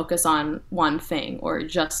only focus on one thing or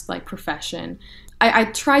just like profession. I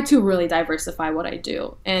try to really diversify what I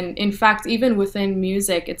do. And in fact, even within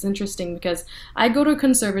music, it's interesting because I go to a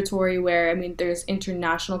conservatory where, there's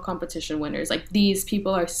international competition winners. Like, these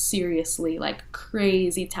people are seriously, like,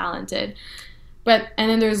 crazy talented. And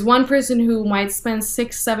then there's one person who might spend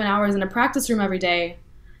 6-7 hours in a practice room every day.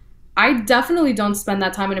 I definitely don't spend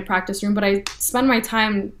that time in a practice room, but I spend my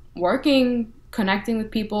time working, connecting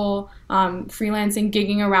with people, freelancing,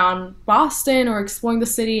 gigging around Boston or exploring the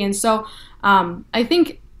city. And so I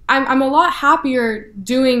think I'm a lot happier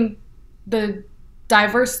doing the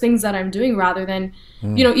diverse things that I'm doing rather than,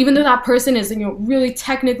 even though that person is, really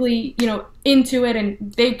technically, into it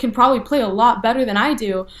and they can probably play a lot better than I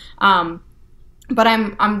do. But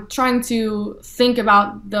I'm trying to think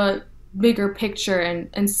about the bigger picture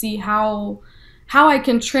and see how I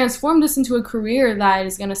can transform this into a career that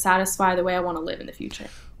is going to satisfy the way I want to live in the future.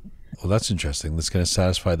 Well, that's interesting. That's going to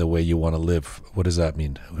satisfy the way you want to live. What does that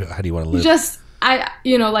mean? How do you want to live?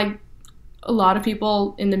 Like a lot of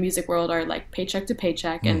people in the music world are like paycheck to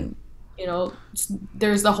paycheck. And,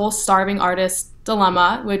 there's the whole starving artist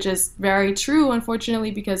dilemma, which is very true, unfortunately,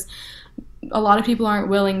 because a lot of people aren't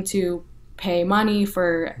willing to pay money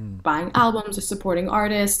for buying albums or supporting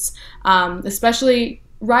artists, especially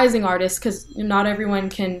rising artists, because not everyone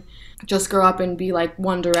can just grow up and be like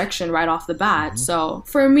One Direction right off the bat. So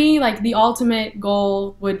for me, like, the ultimate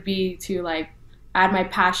goal would be to like add my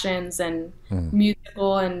passions and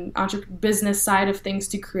musical and business side of things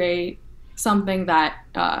to create something that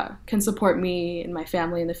can support me and my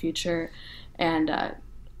family in the future and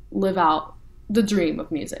live out the dream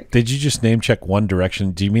of music. Did you just name check One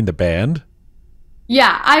Direction? Do you mean the band?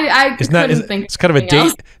 Yeah, I couldn't think. It's kind of a date.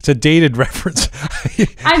 Else. It's a dated reference.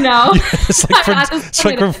 I know. It's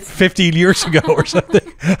like from 15 years ago or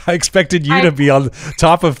something. I expected you to be on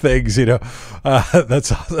top of things.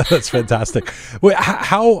 That's fantastic. Wait,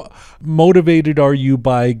 how motivated are you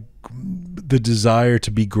by the desire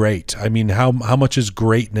to be great? I mean, how much is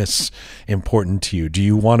greatness important to you? Do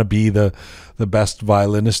you want to be the best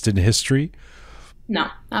violinist in history? No,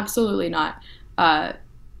 absolutely not.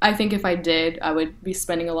 I think if I did, I would be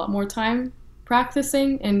spending a lot more time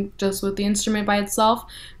practicing and just with the instrument by itself.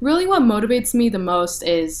 Really what motivates me the most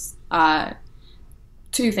is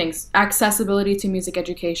two things: accessibility to music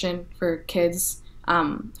education for kids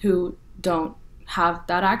who don't have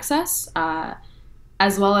that access,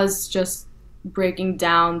 as well as just breaking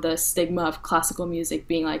down the stigma of classical music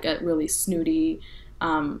being like a really snooty,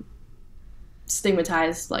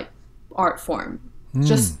 stigmatized like art form,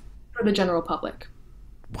 just for the general public.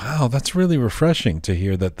 Wow, that's really refreshing to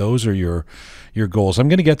hear that those are your goals. I'm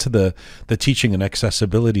going to get to the teaching and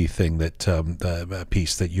accessibility thing that the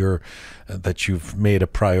piece that you've made a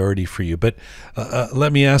priority for you. But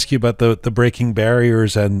let me ask you about the breaking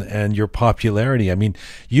barriers and your popularity. I mean,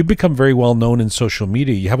 you've become very well known in social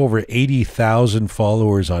media. You have over 80,000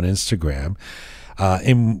 followers on Instagram,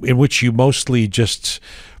 in which you mostly just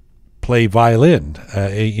play violin.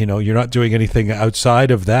 You're not doing anything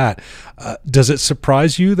outside of that. Does it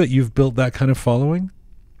surprise you that you've built that kind of following?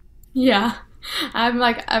 Yeah, I'm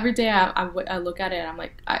like, every day I look at it and I'm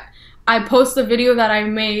like, I post a video that I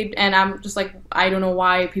made and I'm just like, I don't know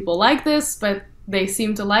why people like this, but they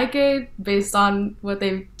seem to like it based on what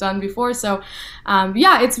they've done before. So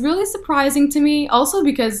yeah, it's really surprising to me also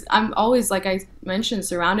because I'm always, like I mentioned,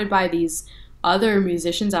 surrounded by these other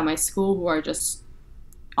musicians at my school who are just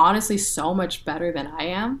honestly so much better than I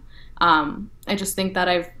am. I just think that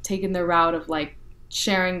I've taken the route of like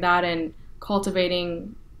sharing that and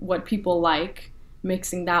cultivating what people like,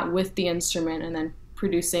 mixing that with the instrument, and then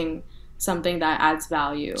producing something that adds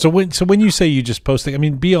value. So when you say you just posting, I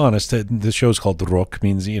mean, be honest. The show's called Roqe,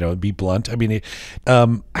 means be blunt. I mean,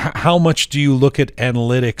 how much do you look at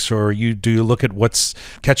analytics, or do you look at what's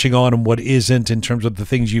catching on and what isn't in terms of the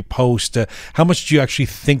things you post? How much do you actually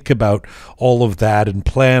think about all of that and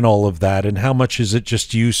plan all of that, and how much is it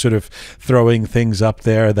just you sort of throwing things up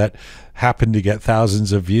there that happen to get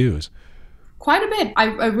thousands of views? Quite a bit.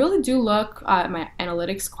 I really do look at my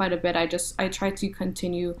analytics quite a bit. I try to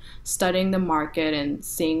continue studying the market and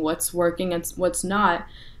seeing what's working and what's not.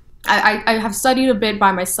 I have studied a bit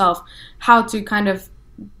by myself how to kind of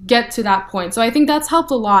get to that point. So I think that's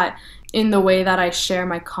helped a lot. in the way that I share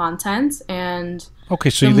my content. And okay,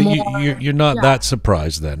 so you're not that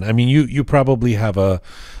surprised then. I mean, you probably have a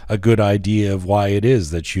good idea of why it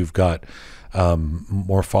is that you've got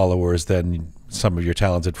more followers than some of your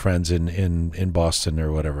talented friends in Boston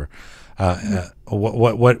or whatever.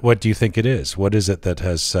 What do you think it is? What is it that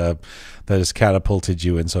has catapulted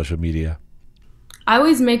you in social media? I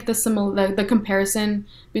always make the comparison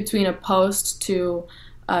between a post to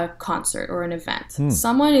a concert or an event.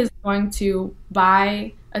 Someone is going to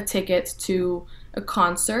buy a ticket to a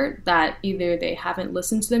concert that either they haven't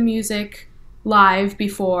listened to the music live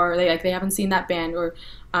before, they haven't seen that band, or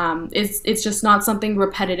it's just not something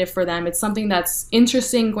repetitive for them. It's something that's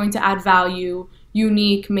interesting, going to add value,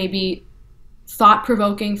 unique, maybe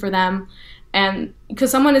thought-provoking for them. And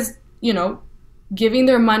because someone is, giving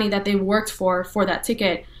their money that they worked for that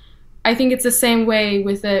ticket, I think it's the same way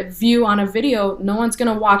with a view on a video. No one's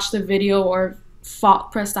going to watch the video or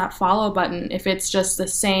press that follow button if it's just the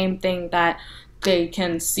same thing that they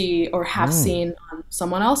can see or have seen on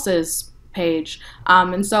someone else's page.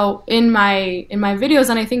 And so in my videos,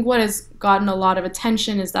 and I think what has gotten a lot of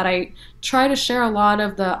attention is that I try to share a lot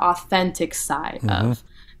of the authentic side of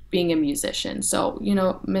being a musician. So,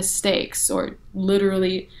 mistakes, or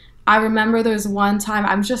literally, I remember there was one time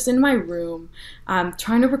I'm just in my room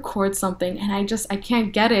trying to record something, and I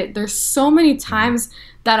can't get it. There's so many times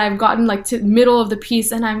that I've gotten like to middle of the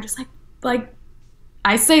piece, and I'm just like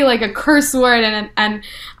I say like a curse word, and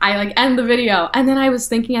I like end the video. And then I was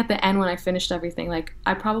thinking at the end when I finished everything, like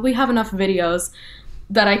I probably have enough videos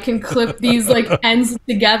that I can clip these like ends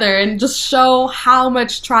together and just show how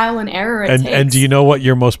much trial and error it takes. And do you know what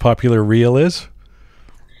your most popular reel is?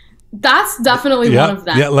 That's definitely one of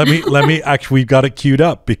them. Yeah, let me actually, we've got it queued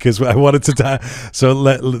up because I wanted to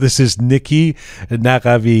this is Nikki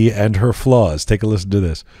Naghavi and her flaws. Take a listen to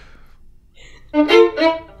this.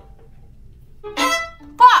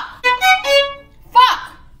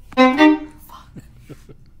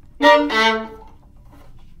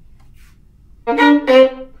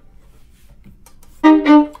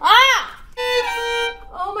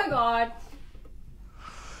 Oh my god.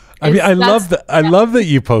 I mean, I love that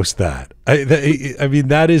you post that. I mean,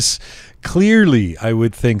 that is clearly, I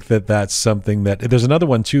would think that's something that there's another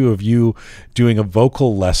one too of you doing a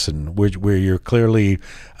vocal lesson where you're clearly,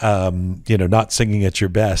 not singing at your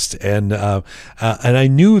best. And I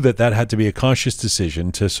knew that had to be a conscious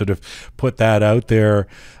decision to sort of put that out there,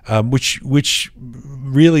 which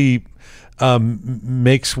really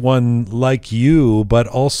makes one like you, but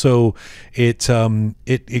also it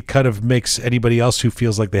kind of makes anybody else who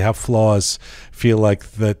feels like they have flaws feel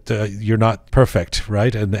like that you're not perfect,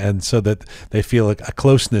 right? And so that they feel like a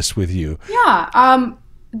closeness with you. Yeah,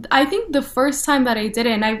 I think the first time that I did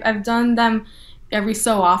it, and I've done them every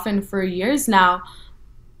so often for years now,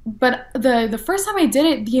 but the first time I did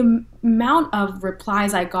it, the amount of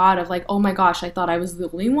replies I got of like, oh my gosh, I thought I was the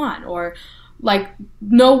only one, or like,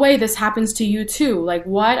 no way this happens to you too. Like,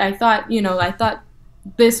 what? I thought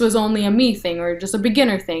this was only a me thing or just a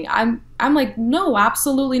beginner thing. I'm like, no,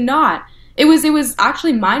 absolutely not. It was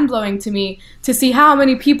actually mind-blowing to me to see how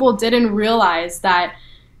many people didn't realize that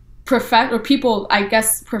people, I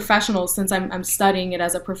guess professionals, since I'm studying it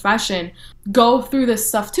as a profession, go through this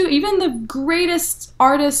stuff too. Even the greatest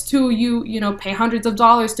artists who you pay hundreds of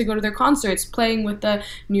dollars to go to their concerts, playing with the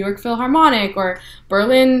New York Philharmonic or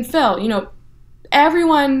Berlin Phil,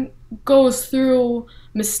 everyone goes through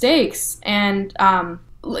mistakes. And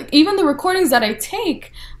like even the recordings that I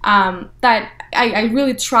take, that I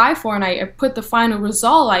really try for, and I put the final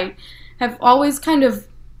result, I have always kind of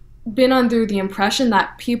been under the impression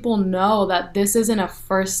that people know that this isn't a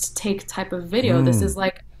first take type of video. This is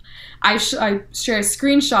like, I share a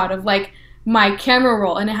screenshot of like my camera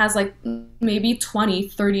roll, and it has like maybe 20,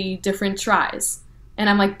 30 different tries. And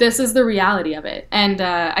I'm like, this is the reality of it. And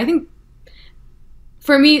I think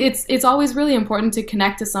for me, it's always really important to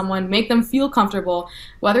connect to someone, make them feel comfortable,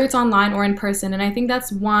 whether it's online or in person. And I think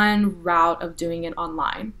that's one route of doing it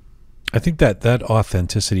online. I think that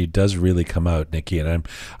authenticity does really come out, Nikki, and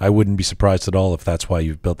I wouldn't be surprised at all if that's why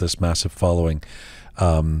you've built this massive following.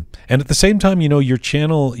 And at the same time, your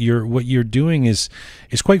channel, what you're doing is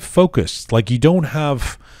quite focused. Like, you don't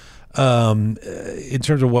have, in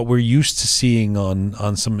terms of what we're used to seeing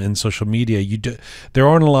on some in social media, there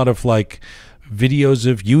aren't a lot of like videos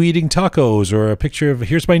of you eating tacos or a picture of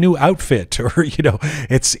here's my new outfit, or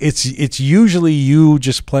it's usually you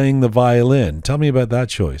just playing the violin. Tell me about that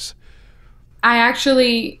choice. And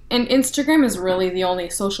Instagram is really the only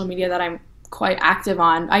social media that I'm quite active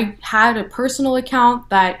on. I had a personal account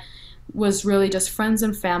that was really just friends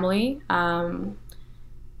and family.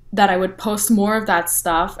 that I would post more of that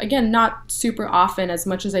stuff. Again, not super often as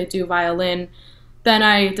much as I do violin. Then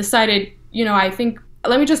I decided, I think,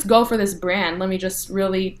 let me just go for this brand. Let me just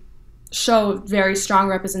really show very strong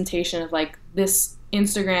representation of like this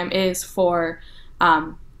Instagram is for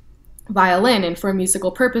violin and for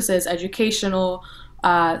musical purposes, educational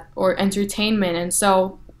or entertainment. And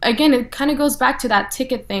so again, it kind of goes back to that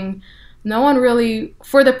ticket thing. No one really,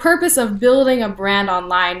 for the purpose of building a brand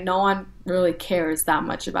online, no one really cares that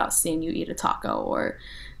much about seeing you eat a taco or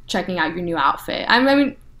checking out your new outfit. I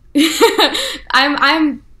mean,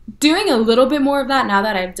 I'm doing a little bit more of that now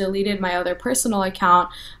that I've deleted my other personal account.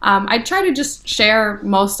 I try to just share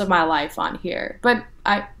most of my life on here, but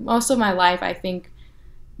most of my life, I think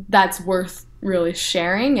that's worth really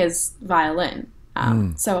sharing is violin.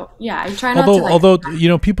 So yeah, I try not to. Although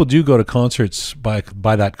people do go to concerts buy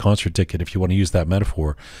that concert ticket, if you want to use that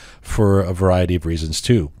metaphor, for a variety of reasons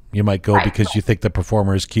too. You might go because you think the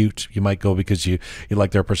performer is cute. You might go because you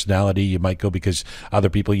like their personality. You might go because other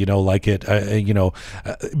people like it. I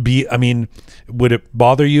mean, would it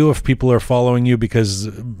bother you if people are following you because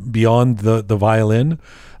beyond the violin,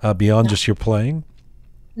 beyond just your playing?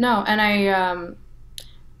 No, and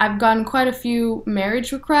I've gotten quite a few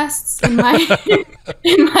marriage requests in my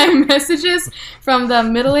in my messages from the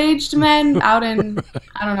middle-aged men out in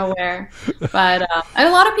I don't know where, but and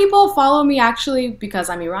a lot of people follow me actually because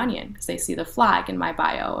I'm Iranian, because they see the flag in my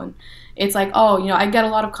bio, and it's like, I get a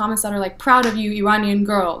lot of comments that are like, proud of you, Iranian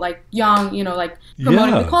girl, like young, like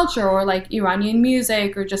promoting the culture, or like Iranian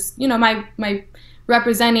music, or just my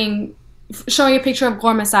representing, showing a picture of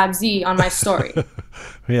Ghormeh Sabzi on my story.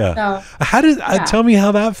 Yeah. So, tell me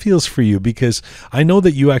how that feels for you, because I know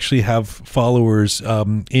that you actually have followers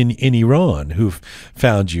in Iran who've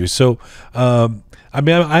found you. So, I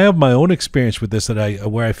mean, I have my own experience with this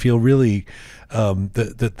where I feel really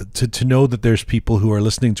to know that there's people who are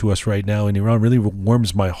listening to us right now in Iran really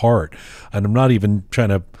warms my heart. And I'm not even trying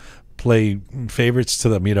to play favorites to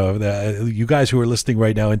them, you guys who are listening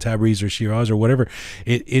right now in Tabriz or Shiraz or whatever,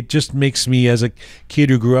 it just makes me, as a kid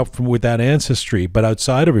who grew up with that ancestry but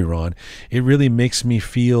outside of Iran, it really makes me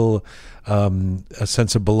feel a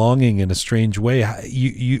sense of belonging in a strange way.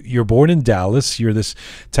 You're born in Dallas, you're this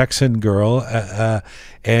Texan girl,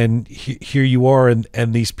 and here you are,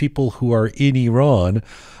 and these people who are in Iran,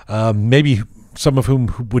 maybe some of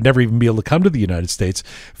whom would never even be able to come to the United States,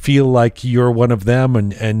 feel like you're one of them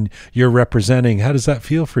and you're representing. How does that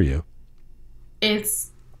feel for you?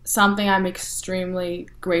 It's something I'm extremely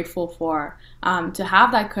grateful for, to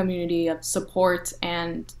have that community of support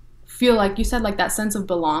and feel, like you said, like that sense of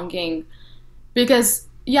belonging. Because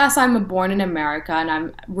yes, I'm born in America and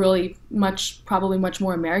I'm really probably much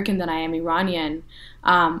more American than I am Iranian.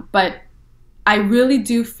 But I really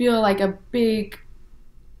do feel like a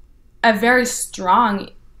very strong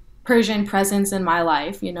Persian presence in my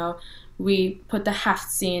life. We put the haft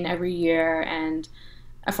scene every year, and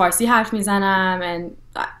Farsi harf mizanam, and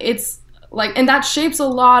it's like, and that shapes a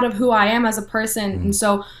lot of who I am as a person. And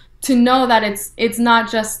so to know that it's not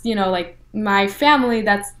just like my family,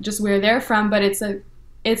 that's just where they're from, but it's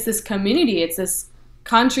this community, it's this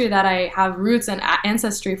country that I have roots and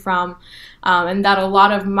ancestry from, and that a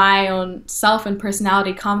lot of my own self and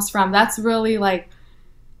personality comes from. That's really like,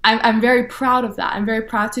 I'm very proud of that. I'm very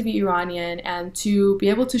proud to be Iranian and to be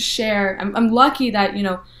able to share. I'm lucky that,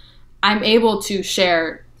 I'm able to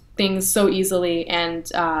share things so easily.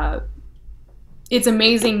 And it's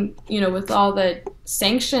amazing, with all the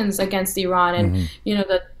sanctions against Iran and,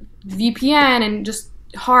 the VPN and just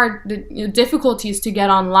difficulties to get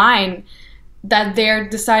online, that they're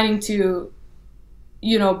deciding to,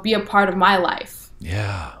 be a part of my life.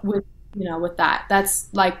 Yeah. With that, that's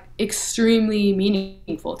like extremely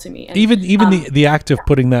meaningful to me. And, even the act of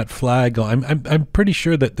putting that flag on, I'm pretty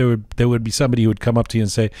sure that there would be somebody who would come up to you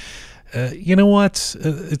and say, you know what,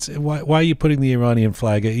 it's why are you putting the Iranian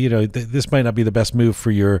flag? This might not be the best move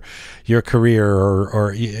for your career,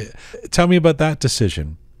 or tell me about that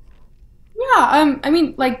decision. Yeah, I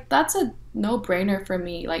mean, like, that's a no-brainer for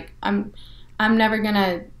me. Like, I'm never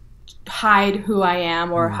gonna hide who I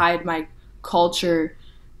am or hide my culture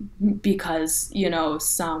because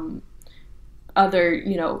some other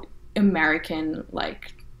American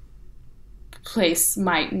like place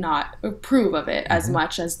might not approve of it as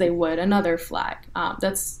much as they would another flag.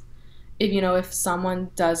 That's if someone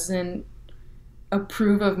doesn't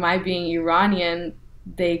approve of my being Iranian,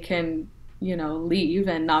 they can leave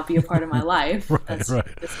and not be a part of my life.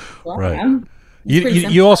 Right.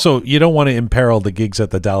 You also, you don't want to imperil the gigs at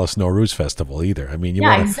the Dallas Nowruz Festival either. I mean, you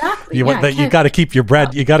got to keep your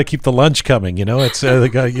bread. You got to keep the lunch coming. It's a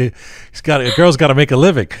girl's got to make a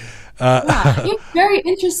living. Yeah, it's very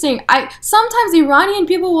interesting. I sometimes Iranian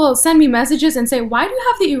people will send me messages and say, "Why do you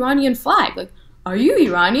have the Iranian flag? Like, are you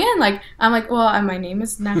Iranian?" Like, I'm like, "Well, my name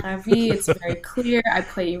is Naghavi. It's very clear. I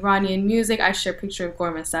play Iranian music. I share a picture of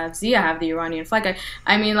Ghormeh Sabzi. I have the Iranian flag."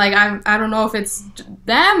 I mean, like, I don't know if it's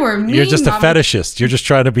them or me. You're just a fetishist. You're just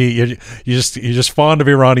trying to be. You're just fond of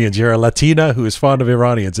Iranians. You're a Latina who is fond of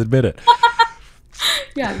Iranians. Admit it.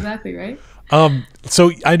 Yeah, exactly right.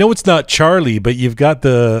 So I know it's not Charlie, but you've got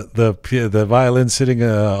the violin sitting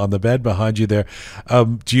on the bed behind you there.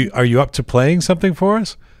 Are you up to playing something for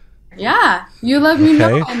us? Yeah, you let me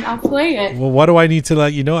know and I'll play it. Well, what do I need to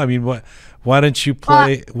let you know? I mean, why don't you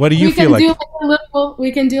play? What do you feel like?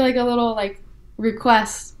 We can do like a little like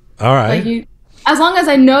request. All right. Like as long as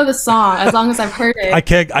I know the song, as long as I've heard it. I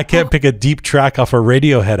can't pick a deep track off a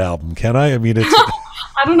Radiohead album, can I? I mean, it's.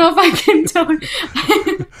 I don't know if I can tell you.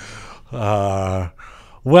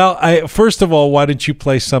 Well, first of all, why don't you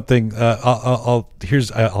play something? I'll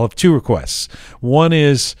have two requests. One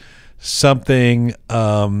is something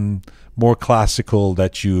more classical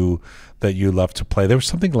that you love to play. There was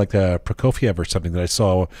something like Prokofiev or something that I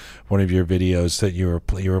saw one of your videos that you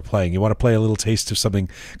were playing. You want to play a little taste of something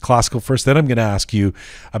classical first? Then I'm going to ask you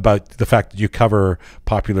about the fact that you cover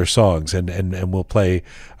popular songs, and we'll play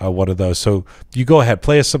one of those. So you go ahead,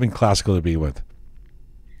 play us something classical to be with.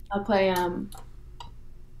 I'll play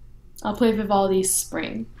Vivaldi's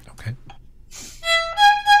Spring. Okay.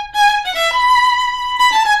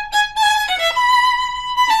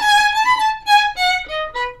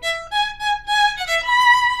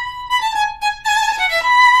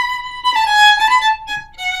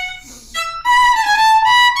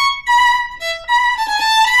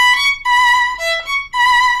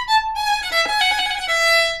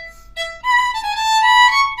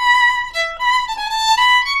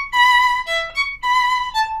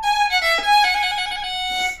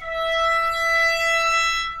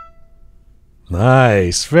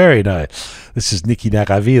 Nice, very nice. This is Nikki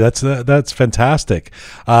Naghavi. That's fantastic.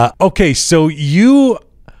 Okay, so you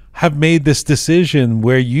have made this decision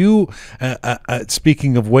where you,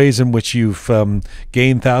 speaking of ways in which you've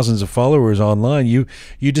gained thousands of followers online, you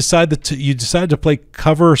decided to play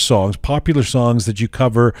cover songs, popular songs that you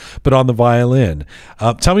cover, but on the violin.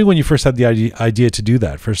 Tell me when you first had the idea to do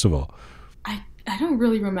that. First of all, I don't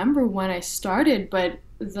really remember when I started, but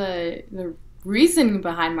the reasoning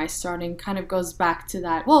behind my starting kind of goes back to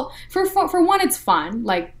that. Well, for one, it's fun.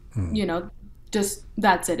 Like, you know, just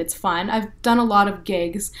that's it. It's fun. I've done a lot of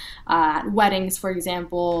gigs at weddings, for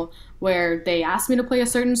example, where they ask me to play a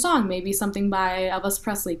certain song, maybe something by Elvis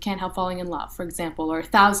Presley, Can't Help Falling in Love, for example, or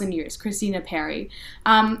 1,000 Years, Christina Perri.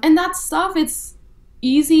 And that stuff, it's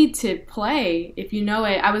easy to play if you know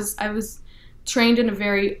it. I was trained in a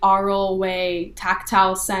very oral way,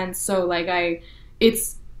 tactile sense, so like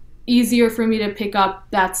it's easier for me to pick up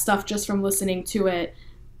that stuff just from listening to it,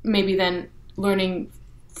 maybe than learning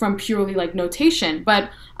from purely like notation.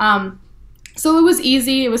 But so it was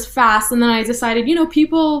easy, it was fast, and then I decided, you know,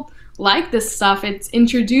 people like this stuff. It's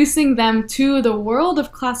introducing them to the world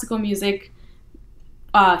of classical music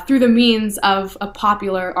through the means of a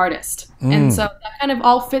popular artist. And so that kind of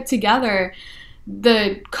all fit together.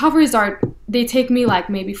 The covers they take me like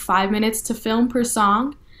maybe 5 minutes to film per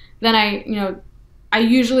song. Then I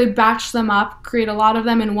usually batch them up, create a lot of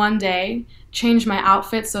them in one day, change my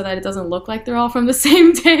outfit so that it doesn't look like they're all from the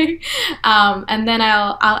same day. And then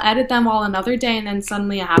I'll edit them all another day, and then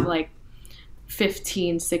suddenly I have like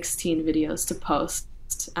 15, 16 videos to post.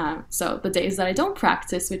 So the days that I don't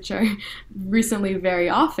practice, which are recently very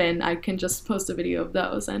often, I can just post a video of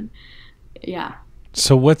those. And yeah.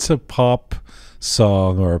 So what's a pop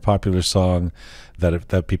song or a popular song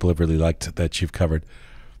that people have really liked that you've covered?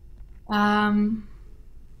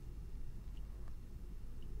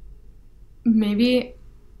 Maybe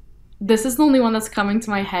this is the only one that's coming to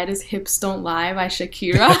my head is Hips Don't Lie by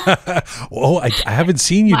Shakira. Oh, I haven't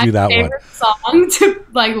seen you do that one. My favorite song to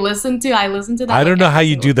like listen to. I listen to that. I don't know how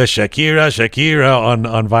you do the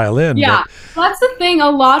Shakira on violin. Yeah, that's the thing. A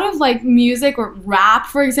lot of like music or rap,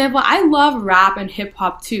 for example. I love rap and hip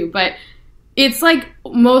hop too, but it's like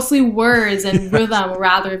mostly words and rhythm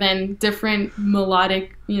rather than different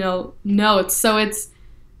melodic, notes. So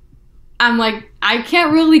I'm like, I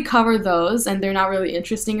can't really cover those, and they're not really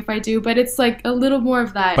interesting if I do, but it's like a little more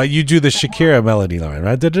of that. But you do the Shakira melody line,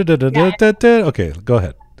 right? Okay, go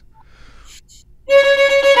ahead.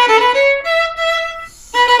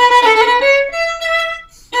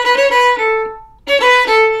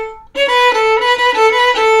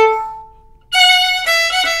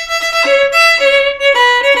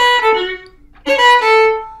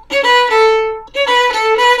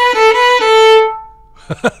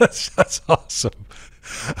 That's awesome.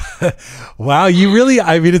 Wow, you really,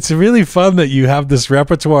 I mean, it's really fun that you have this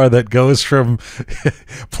repertoire that goes from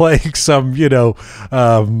playing some,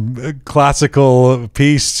 classical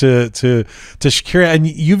piece to Shakira. And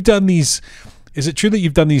you've done these, is it true that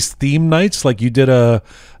you've done these theme nights? Like you did a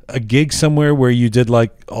gig somewhere where you did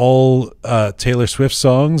like all Taylor Swift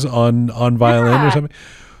songs on violin or something?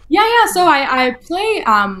 Yeah. So I play,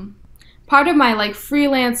 part of my like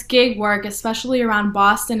freelance gig work, especially around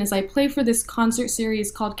Boston, is I play for this concert series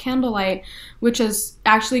called Candlelight, which has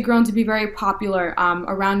actually grown to be very popular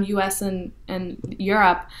around US and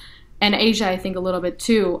Europe and Asia, I think a little bit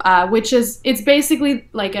too, it's basically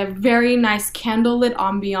like a very nice candlelit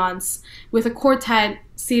ambiance with a quartet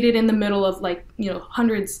seated in the middle of like,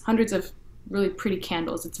 hundreds of really pretty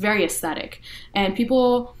candles. It's very aesthetic. And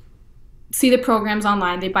people see the programs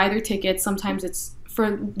online, they buy their tickets. Sometimes it's,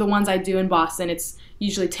 for the ones I do in Boston, it's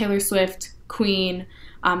usually Taylor Swift, Queen,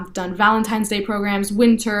 done Valentine's Day programs,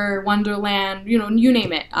 Winter, Wonderland, you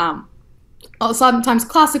name it. Sometimes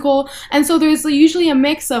classical. And so there's usually a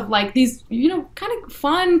mix of like these, kind of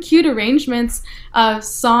fun, cute arrangements of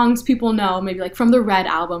songs people know, maybe like from the Red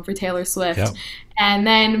album for Taylor Swift. Yeah. And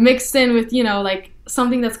then mixed in with, like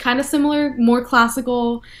something that's kind of similar, more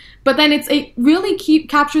classical. But then it really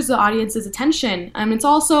captures the audience's attention. It's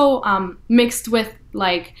also mixed with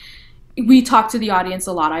like, we talk to the audience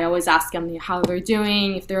a lot. I always ask them how they're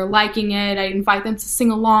doing, if they're liking it. I invite them to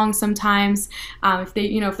sing along sometimes, if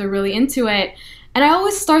they're really into it. And I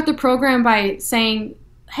always start the program by saying,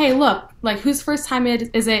 hey, look, like whose first time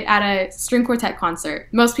is it at a string quartet concert?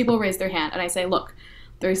 Most people raise their hand. And I say, look,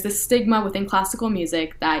 there's this stigma within classical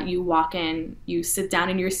music that you walk in, you sit down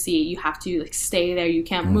in your seat, you have to like stay there, you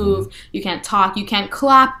can't move, you can't talk, you can't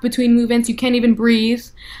clap between movements, you can't even breathe.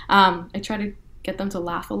 I try to get them to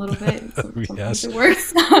laugh a little bit. Sometimes it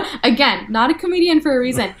works. Again, not a comedian for a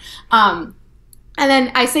reason. And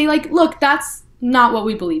then I say like, look, that's not what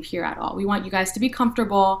we believe here at all. We want you guys to be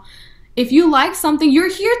comfortable. If you like something, you're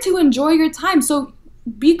here to enjoy your time. So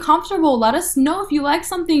be comfortable. Let us know if you like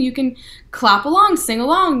something. You can clap along, sing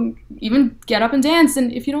along, even get up and dance.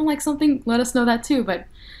 And if you don't like something, let us know that too. But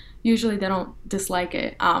usually they don't dislike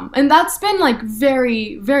it. And that's been like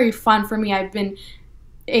very, very fun for me. I've been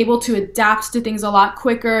able to adapt to things a lot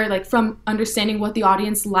quicker, like from understanding what the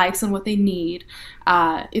audience likes and what they need.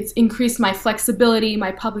 It's increased my flexibility,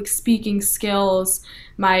 my public speaking skills,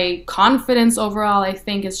 my confidence overall, I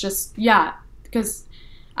think is just, because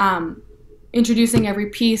introducing every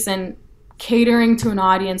piece and catering to an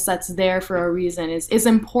audience that's there for a reason is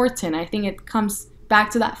important. I think it comes back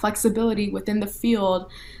to that flexibility within the field,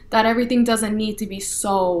 that everything doesn't need to be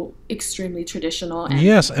so extremely traditional. And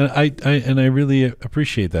yes, and I really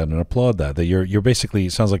appreciate that and applaud that. That you're basically,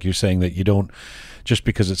 it sounds like you're saying that you don't, just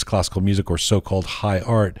because it's classical music or so-called high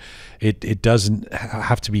art, it doesn't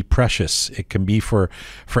have to be precious. It can be for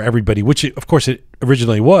everybody, which of course it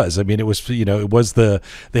originally was. I mean, it was it was the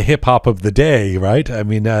hip hop of the day, right? I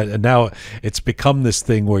mean, and now it's become this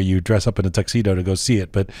thing where you dress up in a tuxedo to go see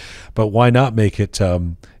it. But why not make it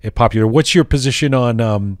popular? What's your position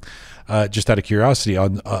on just out of curiosity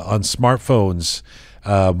on smartphones?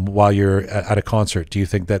 While you're at a concert, do you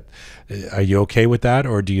think that, are you okay with that,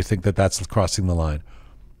 or do you think that that's crossing the line?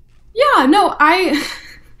 Yeah, no,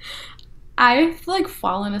 I've like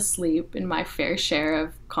fallen asleep in my fair share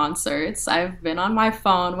of concerts. I've been on my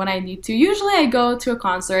phone when I need to. Usually I go to a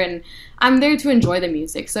concert and I'm there to enjoy the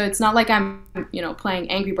music. So it's not like I'm, playing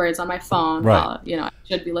Angry Birds on my phone while, I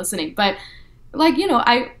should be listening. But like,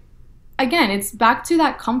 again, it's back to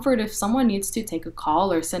that comfort. If someone needs to take a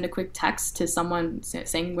call or send a quick text to someone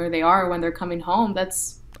saying where they are when they're coming home,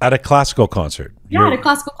 that's... At a classical concert. At a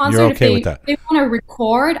classical concert. You're okay with that. If they want to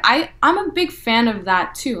record, I'm a big fan of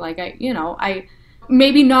that too. Like, I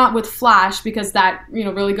maybe not with flash because that,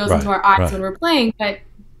 really goes into our eyes when we're playing. But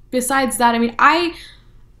besides that, I mean, I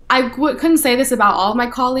couldn't say this about all of my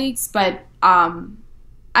colleagues, but I'm,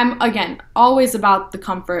 again, always about the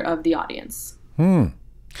comfort of the audience.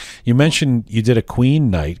 You mentioned you did a Queen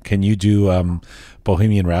night. Can you do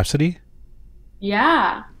Bohemian Rhapsody?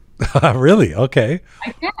 Yeah. Really? Okay.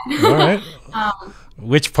 I can. All right.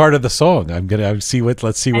 Which part of the song? Let's see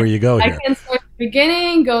where you go here. I can start at the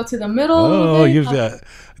beginning, go to the middle. Oh, you got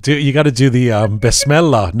to do the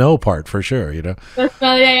Besmella no part for sure.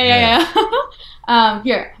 Besmella, yeah.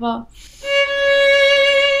 Here, well.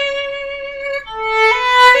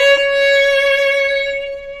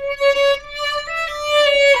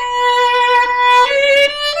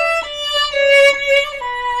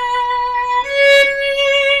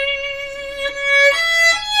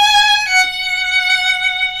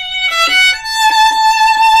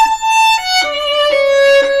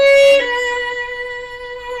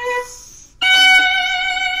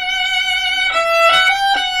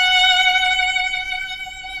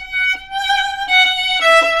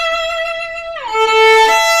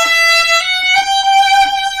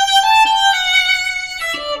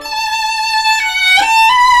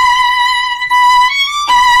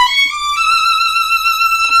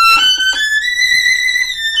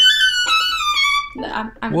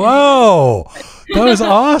 Whoa, that was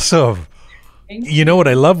awesome. You know what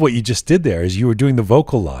I love what you just did there is you were doing the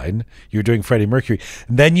vocal line, you were doing Freddie Mercury,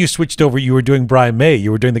 and then you switched over, you were doing Brian May, you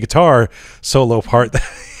were doing the guitar solo part.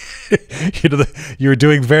 You were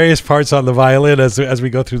doing various parts on the violin as we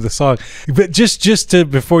go through the song. But just to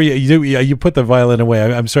before you put the violin away,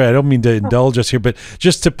 I'm sorry, I don't mean to indulge us here, but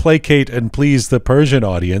just to placate and please the Persian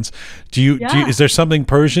audience, is there something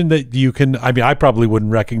Persian that you can? I mean, I probably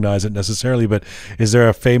wouldn't recognize it necessarily, but is there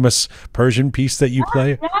a famous Persian piece that you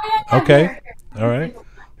play? Okay, here. All right.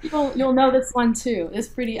 You'll know this one too. It's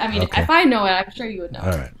pretty. I mean, if I know it, I'm sure you would know.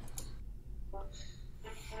 All right.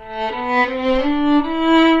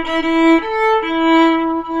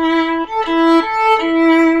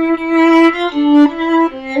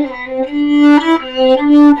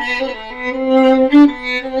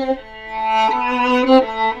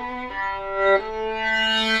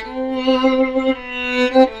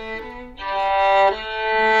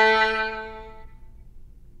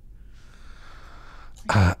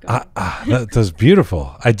 That was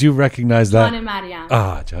beautiful. I do recognize that. John and Marianne.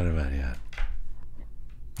 John and Marianne.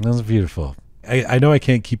 That was beautiful. I know I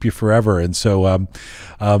can't keep you forever, and so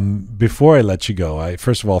before I let you go,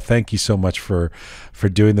 first of all thank you so much for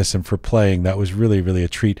doing this and for playing. That was really, really a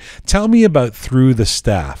treat. Tell me about Through the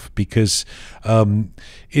Staff, because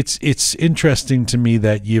it's interesting to me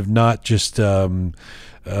that you've not just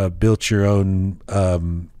built your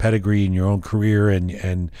own pedigree and your own career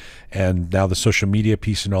and now the social media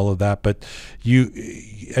piece and all of that, but you,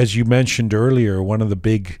 as you mentioned earlier, one of the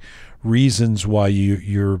big reasons why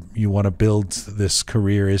you want to build this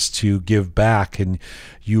career is to give back, and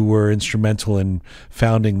you were instrumental in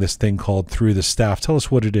founding this thing called Through the Staff. Tell us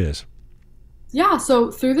what it is. Yeah, so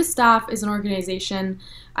Through the Staff is an organization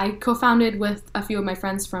I co-founded with a few of my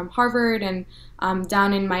friends from Harvard and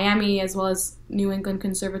down in Miami, as well as New England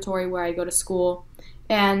Conservatory where I go to school.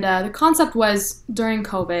 And the concept was during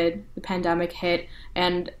COVID, the pandemic hit,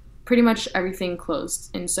 and pretty much everything closed.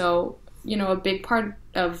 And so, you know, a big part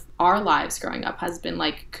of our lives growing up has been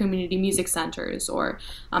like community music centers or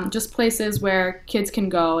just places where kids can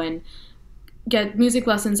go and get music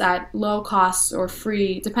lessons at low costs or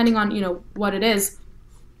free, depending on, you know, what it is.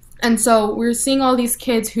 And so we're seeing all these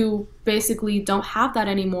kids who basically don't have that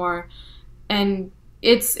anymore. And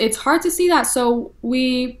it's hard to see that. So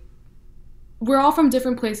we're all from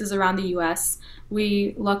different places around the US.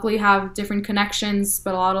 We luckily have different connections,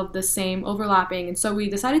 but a lot of the same overlapping. And so we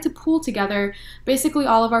decided to pool together basically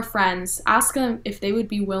all of our friends, ask them if they would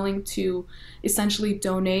be willing to essentially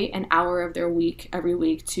donate an hour of their week every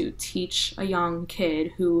week to teach a young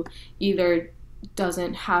kid who either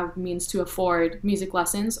doesn't have means to afford music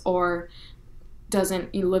lessons or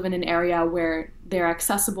doesn't live in an area where they're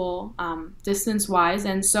accessible distance-wise.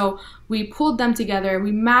 And so we pulled them together.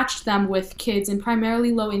 We matched them with kids in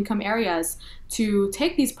primarily low-income areas to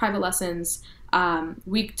take these private lessons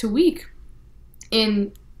week to week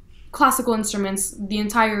in classical instruments, the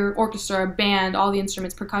entire orchestra, band, all the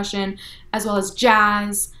instruments, percussion, as well as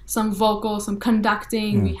jazz, some vocal, some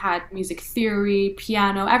conducting. We had music theory,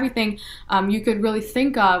 piano, everything you could really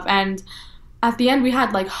think of. And at the end, we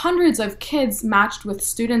had like hundreds of kids matched with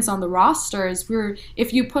students on the rosters.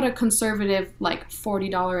 If you put a conservative like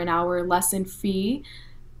 $40 an hour lesson fee,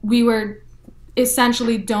 we were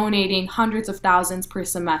essentially donating hundreds of thousands per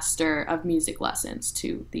semester of music lessons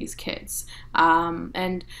to these kids.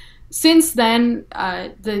 And since then,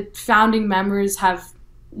 the founding members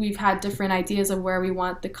we've had different ideas of where we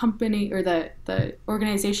want the company or the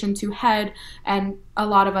organization to head, and a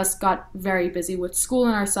lot of us got very busy with school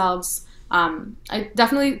and ourselves. I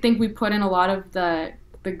definitely think we put in a lot of the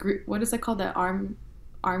what is it called, the arm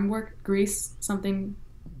work, grease, something.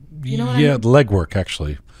 You know what I mean? The leg work,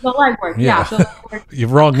 actually. The leg work, yeah. The leg work. You're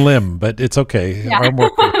wrong limb, but it's okay. Yeah. Arm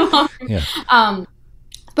work. Yeah.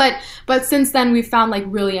 But since then, we've found like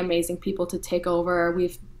really amazing people to take over.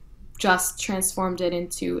 We've just transformed it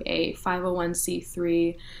into a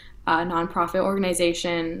 501c3 nonprofit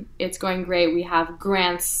organization. It's going great. We have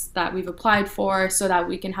grants that we've applied for so that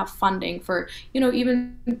we can have funding for,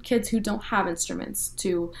 even kids who don't have instruments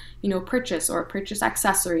to, purchase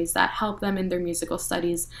accessories that help them in their musical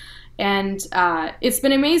studies. And it's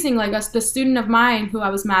been amazing. Like the student of mine who I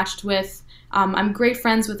was matched with, I'm great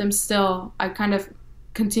friends with him still. I kind of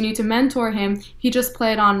continue to mentor him. He just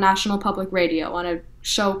played on National Public Radio on a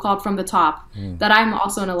show called From the Top that I'm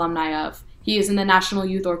also an alumni of. He is in the National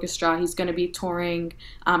Youth Orchestra. He's going to be touring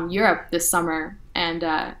Europe this summer. And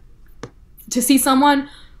to see someone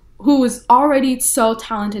who was already so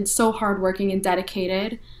talented, so hardworking and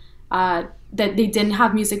dedicated, that they didn't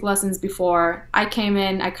have music lessons before. I came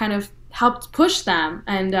in, I kind of helped push them,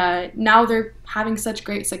 and now they're having such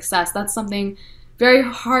great success. That's something very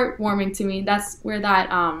heartwarming to me. That's where that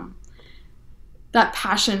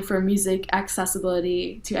passion for music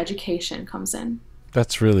accessibility to education comes in.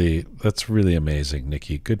 That's really amazing,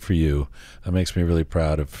 Nikki. Good for you. That makes me really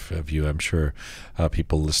proud of you. I'm sure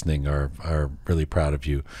people listening are really proud of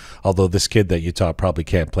you. Although this kid that you taught probably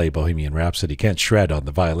can't play Bohemian Rhapsody, can't shred on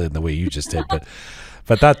the violin the way you just did,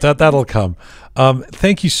 but that'll come.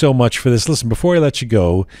 Thank you so much for this. Listen, before I let you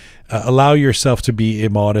go, allow yourself to be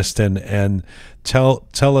immodest and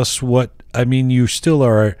tell us what, I mean, you still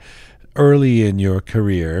are early in your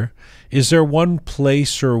career. Is there one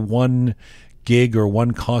place or one gig or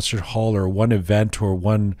one concert hall or one event or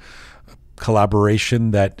one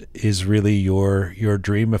collaboration that is really your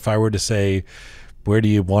dream? If I were to say, where do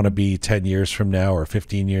you want to be 10 years from now or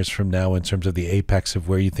 15 years from now in terms of the apex of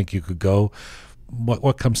where you think you could go,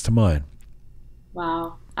 what comes to mind?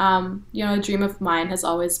 Wow. A dream of mine has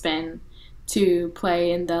always been to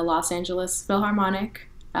play in the Los Angeles Philharmonic,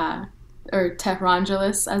 or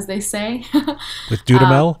Tehrangeles, as they say. With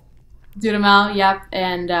Dudamel? Dudamel, yep.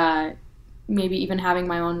 And maybe even having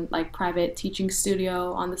my own private teaching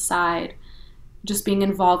studio on the side, just being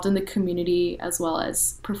involved in the community as well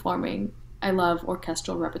as performing. I love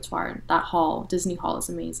orchestral repertoire. That hall, Disney Hall, is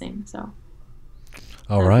amazing. So.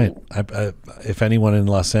 All right. If anyone in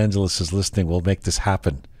Los Angeles is listening, we'll make this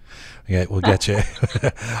happen. Yeah, we'll get you.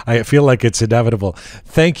 I feel like it's inevitable.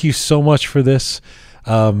 Thank you so much for this.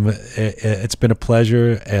 It's been a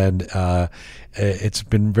pleasure, and it's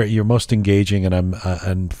been you're most engaging, and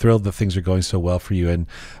I'm thrilled that things are going so well for you, and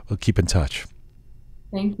we'll keep in touch.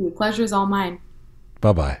 Thank you. Pleasure's all mine.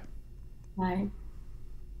 Bye-bye. Bye.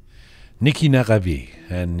 Nikki Naghavi,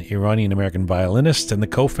 an Iranian-American violinist and the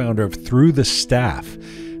co-founder of Through the Staff,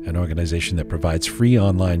 an organization that provides free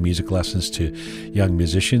online music lessons to young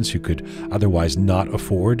musicians who could otherwise not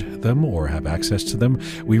afford them or have access to them.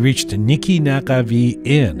 We reached Nikki Naghavi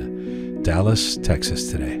in Dallas,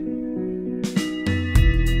 Texas today.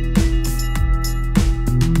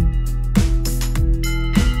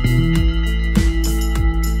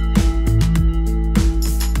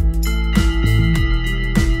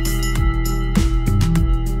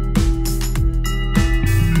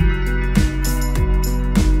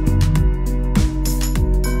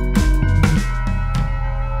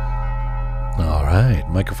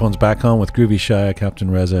 Microphone's back on with Groovy Shia,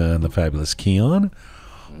 Captain Reza, and the fabulous Keon.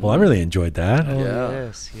 Well, I really enjoyed that. Oh,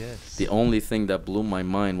 yeah. Yes. The only thing that blew my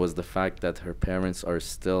mind was the fact that her parents are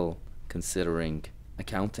still considering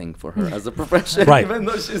accounting for her as a profession. Right. Even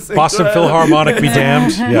though she's Boston Philharmonic be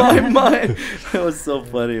damned. My mind. That was so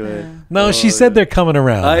funny, man. No, she said they're coming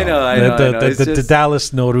around. I know. The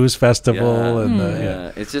Dallas Nowruz Festival.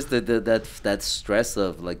 It's just that stress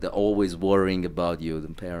of the always worrying about you, the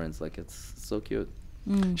parents. It's so cute.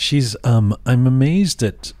 She's I'm amazed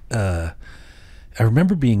at I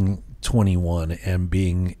remember being 21 and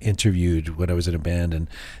being interviewed when I was in a band,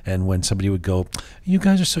 and when somebody would go,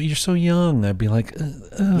 you're so young, I'd be like,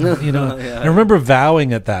 I remember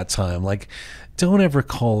vowing at that time, don't ever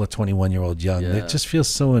call a 21-year-old young. It just feels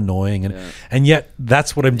so annoying, and yet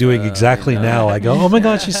that's what I'm doing exactly now. I go, oh my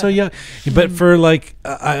God, she's so young. But for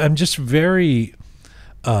I'm just very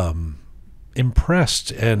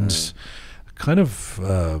impressed and kind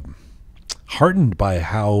of heartened by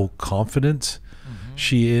how confident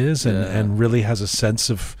she is, and really has a sense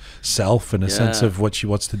of self and a sense of what she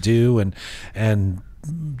wants to do, and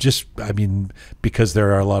just, I mean, because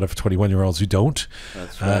there are a lot of 21-year-olds who don't.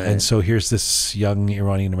 That's right. And so here's this young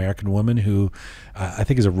Iranian-American woman who I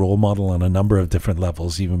think is a role model on a number of different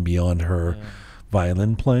levels, even beyond her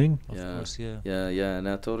violin playing. Of course, and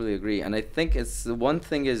I totally agree. And I think it's the one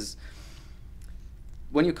thing is,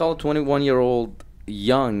 when you call a 21-year-old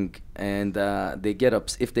young and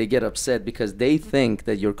if they get upset because they think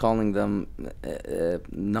that you're calling them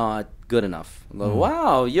not good enough.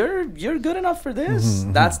 Wow, you're good enough for this.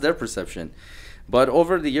 That's their perception. But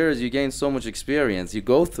over the years, you gain so much experience. You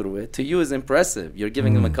go through it. To you is impressive. You're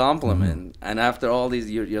giving them a compliment. And after all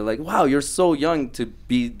these years, you're like, wow, you're so young to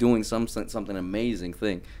be doing something amazing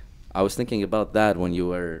thing. I was thinking about that when you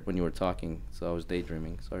were talking, so I was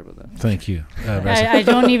daydreaming. Sorry about that. Thank you. I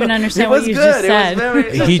don't even understand what you just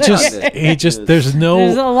said. He just there's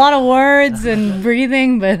a lot of words and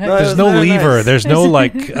breathing, but there's no lever. Nice. There's no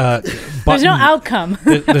there's no outcome.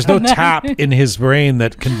 There's no tap in his brain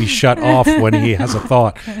that can be shut off when he has a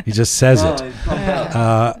thought. He just says it.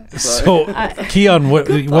 Keon, what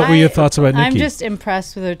were your thoughts about Nikki? I'm just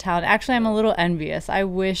impressed with her talent. Actually, I'm a little envious. I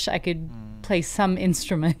wish I could play some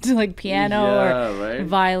instrument, like piano or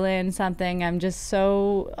violin, something. I'm just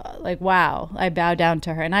so like, wow, I bow down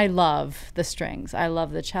to her. And I love the strings. I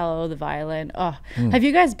love the cello, the violin. Oh, have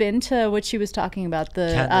you guys been to what she was talking about,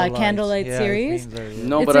 the Candlelight series?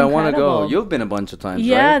 No, but I want to go. You've been a bunch of times,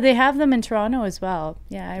 yeah, right? they have them in Toronto as well.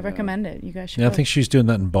 Yeah, I recommend it. You guys should. Yeah, go. I think she's doing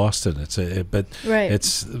that in Boston. It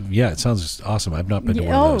sounds awesome. I've not been to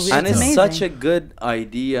one of those. And it's amazing. Such a good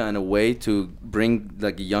idea and a way to bring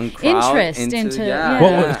like a young crowd into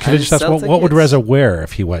Can I just ask, what would Reza wear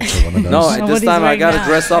if he went to one of those? No, this time I got to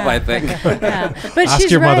dress up, I think. But ask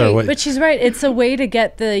she's your right. mother. But she's right. It's a way to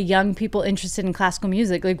get the young people interested in classical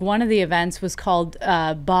music. Like one of the events was called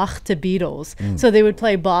Bach to Beatles. So they would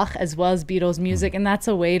play Bach as well as Beatles music, and that's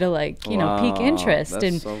a way to pique interest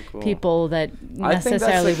in people that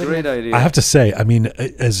necessarily would. Great idea. I have to say, I mean,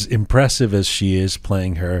 as impressive as she is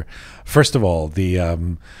playing her, first of all, the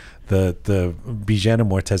Bijan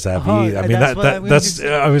Mortazavi. I mean,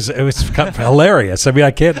 it was kind of hilarious. I mean,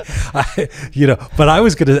 but I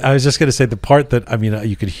was just gonna say the part that, I mean,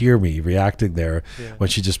 you could hear me reacting there when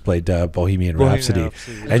she just played Bohemian Rhapsody,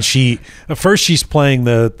 and at first she's playing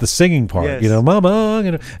the singing part,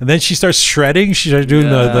 Mama, and then she starts shredding. She started doing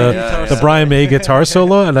the Brian May guitar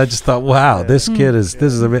solo, and I just thought, wow, this kid is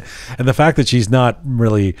and the fact that she's not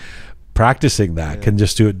really practicing that, can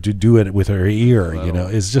just do it with her ear,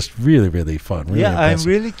 is just really, really fun. Really impressive.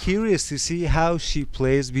 I'm really curious to see how she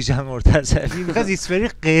plays Bijan Mortazavi because it's very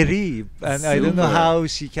qereeb, and I don't know how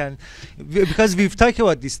she can, because we've talked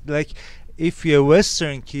about this, like if you're a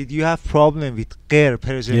Western kid, you have problem with qer,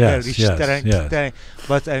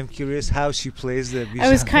 but I'm curious how she plays the Bijan.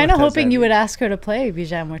 I was kind of hoping you would ask her to play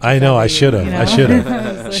Bijan Mortazavi. I know, I should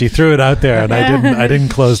have. She threw it out there, and I didn't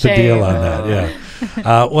close the deal on that. Yeah.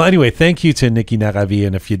 Well, anyway, thank you to Nikki Naghavi,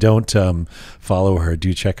 and if you don't follow her,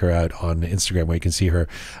 do check her out on Instagram, where you can see her.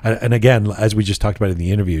 And again, as we just talked about in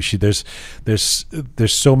the interview, there's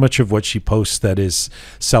so much of what she posts that is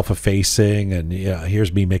self-effacing, and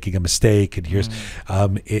here's me making a mistake, and here's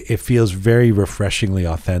it feels very refreshingly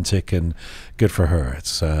authentic and good for her.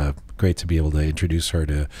 It's great to be able to introduce her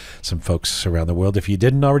to some folks around the world if you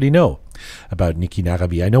didn't already know about Nikki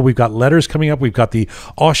Naghavi. I know we've got letters coming up. We've got the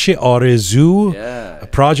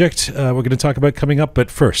Arezooha project we're going to talk about coming up. But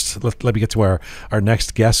first, let me get to our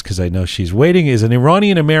next guest, because I know she's waiting, is an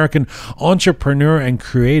Iranian-American entrepreneur and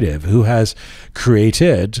creative who has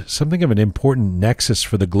created something of an important nexus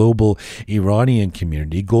for the global Iranian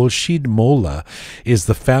community. Golshid Mola is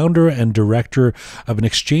the founder and director of an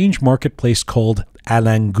exchange marketplace called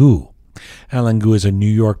Alangoo. Alangoo is a New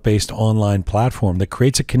York-based online platform that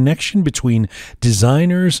creates a connection between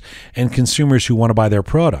designers and consumers who want to buy their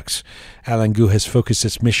products. Alangoo has focused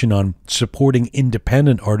its mission on supporting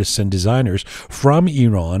independent artists and designers from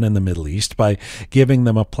Iran and the Middle East by giving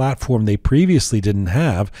them a platform they previously didn't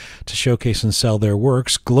have to showcase and sell their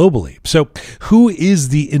works globally. So, who is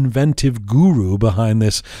the inventive guru behind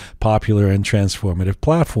this popular and transformative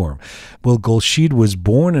platform? Well, Golshid was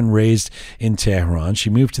born and raised in Tehran.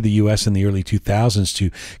 She moved to the U.S. in the early 2000s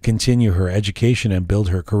to continue her education and build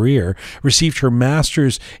her career, received her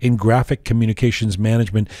master's in graphic communications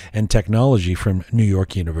management and technology from New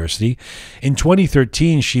York University. In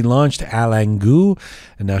 2013, she launched Alangoo,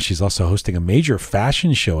 and now she's also hosting a major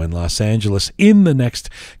fashion show in Los Angeles in the next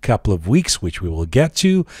couple of weeks, which we will get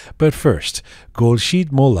to. But first,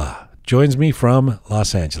 Golshid Mola joins me from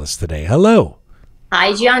Los Angeles today. Hello.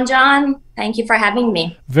 Hi, John. Thank you for having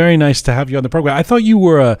me. Very nice to have you on the program. I thought you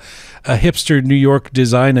were a hipster New York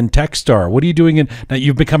design and tech star. What are you doing now?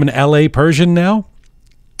 You've become an LA Persian now?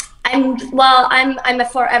 I'm a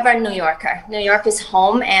forever New Yorker. New York is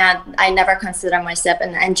home, and I never consider myself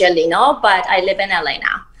an Angelino, but I live in LA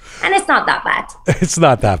now. And it's not that bad. It's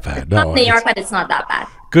not that bad. No, not New York, but it's not that bad.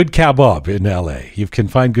 Good kebab in LA. You can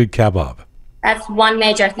find good kebab. That's one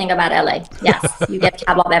major thing about LA. Yes, you get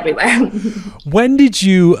kebab everywhere. When did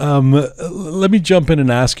you, let me jump in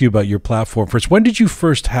and ask you about your platform first. When did you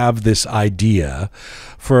first have this idea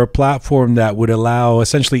for a platform that would allow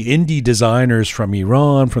essentially indie designers from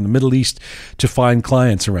Iran, from the Middle East, to find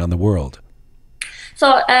clients around the world?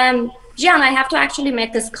 So, Jian, I have to actually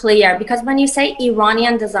make this clear, because when you say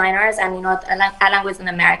Iranian designers, and Alangoo is an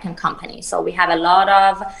American company, so we have a lot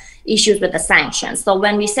of issues with the sanctions. So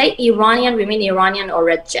when we say Iranian, we mean Iranian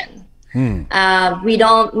origin. We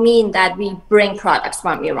don't mean that we bring products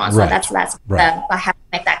from Iran. So that's I have to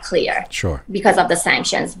make that clear. Sure. Because of the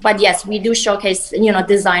sanctions. But yes, we do showcase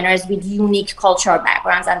designers with unique cultural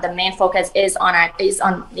backgrounds, and the main focus is on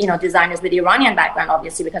designers with Iranian background,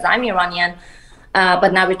 obviously, because I'm Iranian.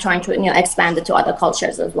 But now we're trying to expand it to other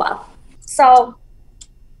cultures as well. So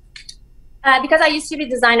Because I used to be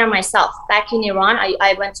designer myself back in Iran.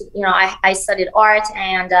 I went to, I studied art,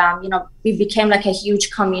 and, we became like a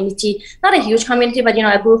huge community, not a huge community, but,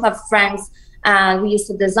 a group of friends. We used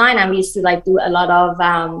to design, and we used to like do a lot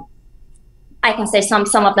of, I can say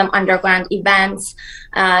some of them underground events,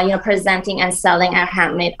 presenting and selling our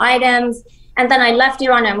handmade items. And then I left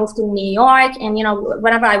Iran and moved to New York. And,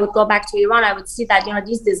 whenever I would go back to Iran, I would see that,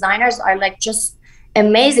 these designers are like just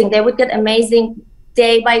amazing. They would get amazing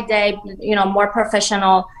day by day, more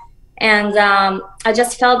professional. And I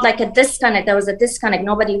just felt like a disconnect. There was a disconnect.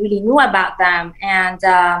 Nobody really knew about them. And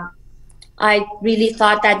I really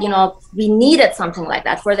thought that, we needed something like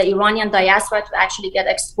that for the Iranian diaspora to actually get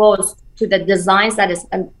exposed to the designs that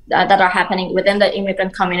are happening within the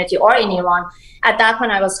immigrant community or in Iran. At that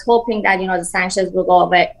point, I was hoping that, the sanctions will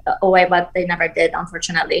go away, but they never did,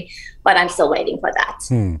 unfortunately. But I'm still waiting for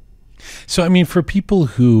that. So, I mean, for people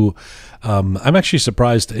who, I'm actually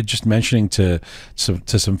surprised at just mentioning to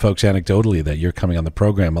some folks anecdotally that you're coming on the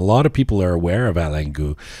program. A lot of people are aware of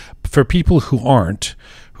Alangoo. For people who aren't,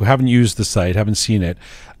 who haven't used the site, haven't seen it,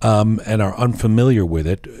 and are unfamiliar with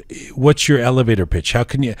it, what's your elevator pitch? How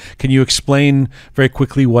can you explain very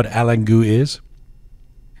quickly what Alangoo is?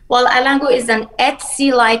 Well, Alangoo is an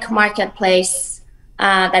Etsy-like marketplace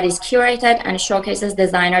that is curated and showcases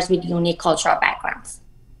designers with unique cultural backgrounds.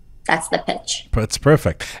 That's the pitch. That's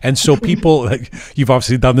perfect. And so people, you've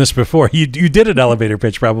obviously done this before. You did an elevator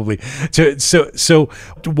pitch probably. So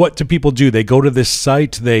what do people do? They go to this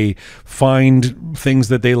site, they find things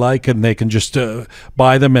that they like, and they can just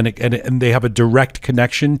buy them, and they have a direct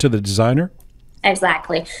connection to the designer?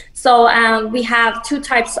 Exactly. So we have two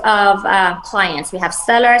types of clients. We have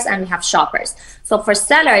sellers and we have shoppers. So for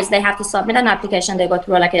sellers, they have to submit an application. They go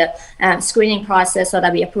through like a screening process so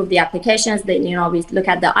that we approve the applications. We look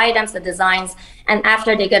at the items, the designs, and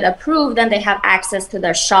after they get approved, then they have access to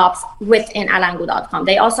their shops within alangoo.com.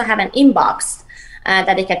 They also have an inbox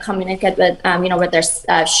that they can communicate with, with their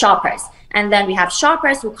shoppers. And then we have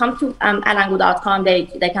shoppers who come to alangoo.com.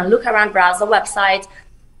 They can look around, browse the website,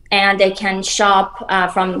 and they can shop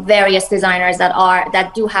from various designers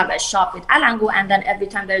that do have a shop with Alangoo. And then every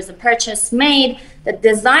time there's a purchase made, the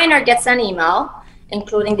designer gets an email,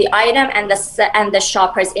 including the item and the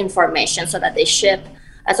shopper's information, so that they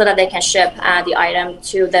can ship the item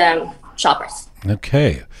to the shoppers.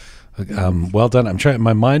 Okay. Well done. I'm trying.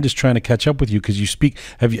 My mind is trying to catch up with you because you speak.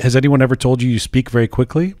 Has anyone ever told you speak very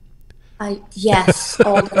quickly? Yes,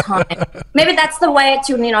 all the time. Maybe that's the way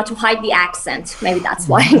to hide the accent. Maybe that's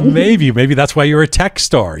why. Maybe that's why you're a tech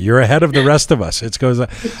star. You're ahead of the rest of us. It goes.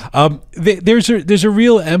 There's a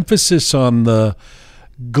real emphasis on the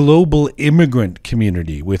global immigrant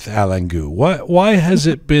community with Alangoo. Why has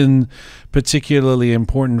it been particularly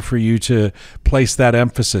important for you to place that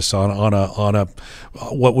emphasis on a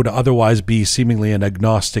what would otherwise be seemingly an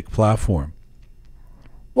agnostic platform?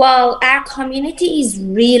 Well, our community is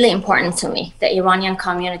really important to me, the Iranian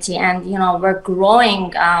community, and we're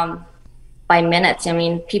growing by minutes. I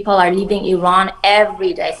mean, people are leaving Iran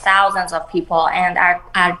every day, thousands of people, and our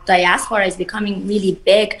diaspora is becoming really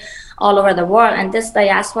big all over the world. And this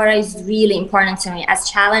diaspora is really important to me. As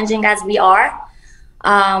challenging as we are,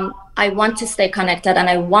 I want to stay connected, and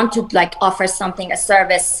I want to offer something, a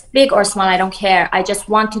service, big or small, I don't care. I just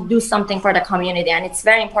want to do something for the community, and it's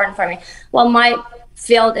very important for me. Well, my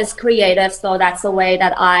field is creative, so that's the way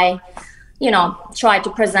that I try to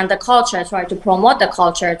present the culture, try to promote the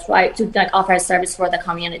culture, try to offer a service for the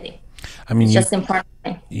community. I mean, it's just important.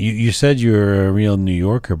 You said you're a real New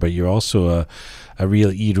Yorker, but you're also a real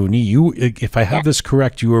Irani. If I have this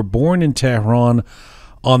correct, you were born in Tehran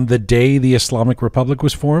on the day the Islamic Republic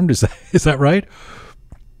was formed. Is that right?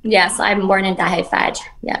 Yes, I'm born in Dahe Fajr.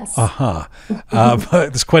 Yes.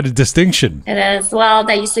 It's quite a distinction. It is. Well,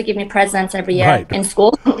 they used to give me presents every year in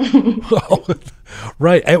school.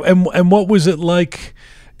 Right. And what was it like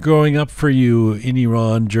growing up for you in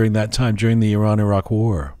Iran during that time, during the Iran-Iraq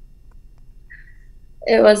War?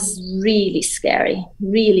 It was really scary,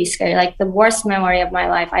 really scary. Like the worst memory of my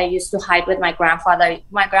life. I used to hide with my grandfather.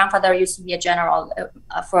 My grandfather used to be a general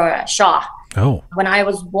for Shah. Oh. When I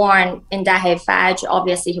was born in Dahe Fajr,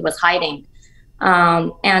 obviously he was hiding.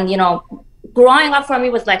 Growing up for me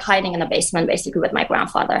was like hiding in a basement, basically, with my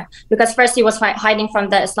grandfather. Because first he was hiding from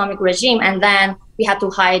the Islamic regime, and then we had to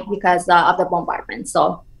hide because of the bombardment.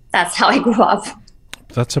 So that's how I grew up.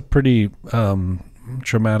 That's a pretty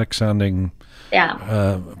traumatic sounding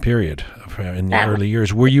period in the early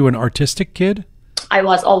years. Were you an artistic kid? I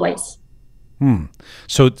was always.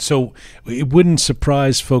 So it wouldn't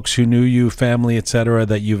surprise folks who knew you, family, etc.,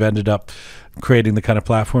 that you've ended up creating the kind of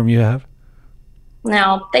platform you have?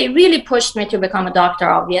 Now, they really pushed me to become a doctor,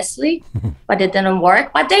 obviously, but it didn't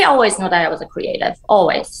work. But they always knew that I was a creative,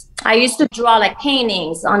 always. I used to draw like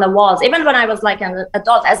paintings on the walls. Even when I was like an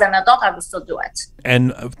adult, as an adult, I would still do it.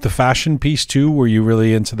 And the fashion piece too, were you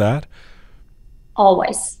really into that?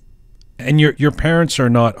 Always. And your parents are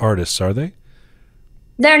not artists, are they?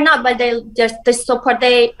 They're not, but they support.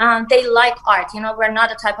 They like art. You know, we're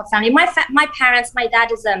not a type of family. My parents, my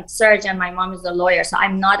dad is a surgeon, my mom is a lawyer, so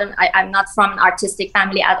I'm not from an artistic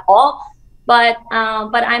family at all. But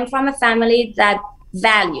I'm from a family that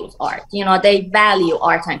values art. You know, they value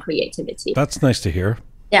art and creativity. That's nice to hear.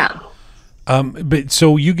 Yeah. But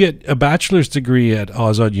so you get a bachelor's degree at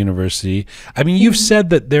Azad University. I mean, you've said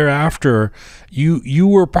that thereafter you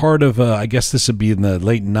were part of I guess this would be in the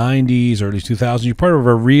late 90s, early 2000s. You're part of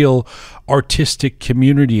a real artistic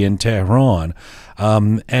community in Tehran,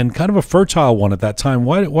 and kind of a fertile one at that time.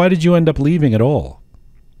 Why did you end up leaving at all?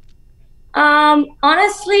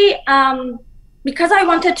 Honestly, because I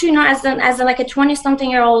wanted to, you know, as like a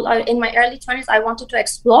 20-something-year-old in my early 20s, I wanted to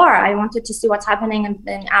explore. I wanted to see what's happening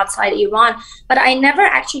in outside Iran. But I never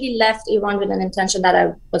actually left Iran with an intention that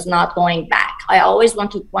I was not going back. I always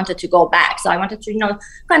wanted to go back. So I wanted to, you know,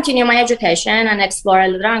 continue my education and explore a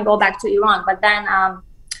little and go back to Iran. But then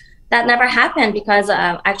that never happened because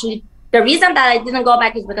actually the reason that I didn't go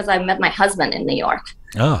back is because I met my husband in New York.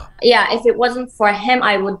 Oh. Yeah, if it wasn't for him,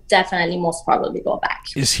 I would definitely most probably go back.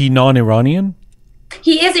 Is he non-Iranian?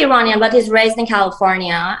 He is Iranian, but he's raised in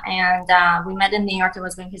California, and we met in New York. He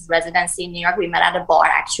was doing his residency in New York. We met at a bar,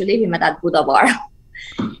 actually. We met at Buddha Bar.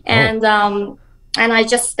 And I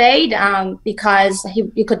just stayed because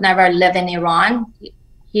he could never live in Iran.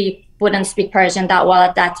 He wouldn't speak Persian that well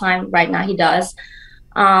at that time. Right now he does.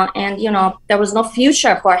 And, you know, there was no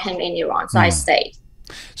future for him in Iran, so I stayed.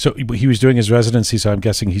 So he was doing his residency, so I'm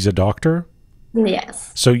guessing he's a doctor?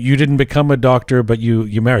 Yes. So you didn't become a doctor, but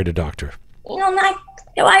you married a doctor? You know,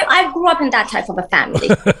 I grew up in that type of a family.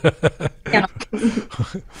 You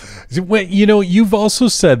know. You know, you've also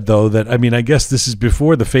said, though, that, I mean, I guess this is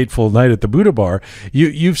before the fateful night at the Buddha Bar.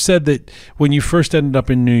 You've said that when you first ended up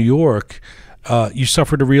in New York, you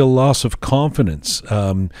suffered a real loss of confidence.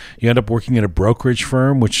 You end up working at a brokerage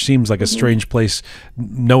firm, which seems like a strange place,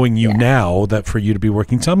 knowing you now, that for you to be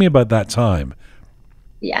working. Tell me about that time.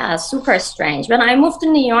 Yeah, super strange. When I moved to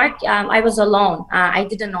New York, I was alone. I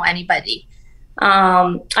didn't know anybody.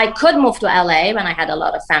 I could move to LA when I had a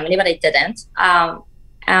lot of family, but I didn't.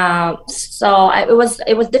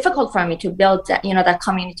 It was difficult for me to build, you know, that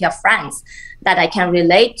community of friends that I can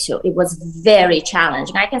relate to. It was very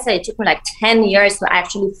challenging. I can say it took me like 10 years to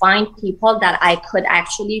actually find people that I could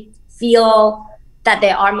actually feel that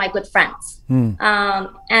they are my good friends. And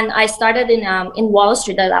I started in Wall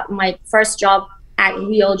Street. My first job,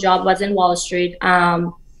 real job, was in Wall Street.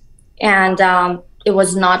 It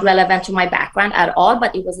was not relevant to my background at all,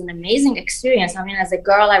 but it was an amazing experience. I mean, as a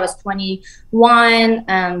girl, I was 21,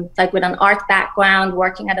 like with an art background,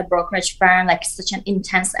 working at a brokerage firm, like such an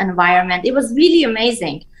intense environment. It was really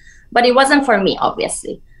amazing, but it wasn't for me,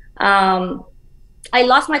 obviously. I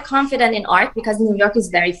lost my confidence in art because New York is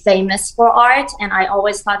very famous for art. And I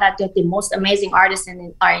always thought that the most amazing artists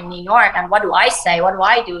are in New York. And what do I say? What do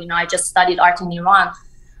I do? You know, I just studied art in Iran.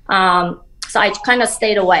 So I kind of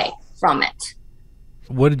stayed away from it.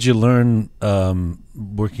 What did you learn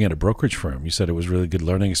working at a brokerage firm? You said it was a really good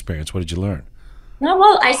learning experience. What did you learn? No,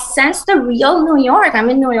 well, I sensed the real New York. I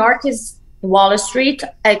mean, New York is Wall Street.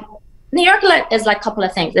 New York is like a couple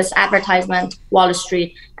of things. There's advertisement, Wall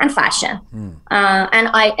Street, and fashion. And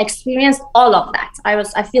I experienced all of that.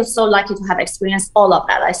 I feel so lucky to have experienced all of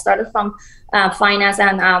that. I started from finance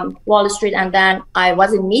and Wall Street, and then I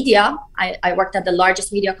was in media. I worked at the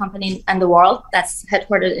largest media company in the world that's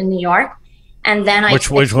headquartered in New York. And then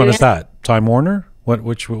which one is that? Time Warner?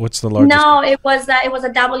 What's the largest? No, it was a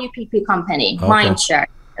WPP company, okay. Mindshare.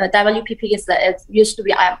 WPP it used to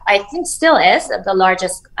be, I think still is, the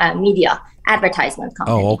largest media advertisement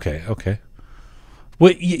company. Oh, okay.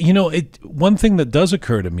 Well, you know, one thing that does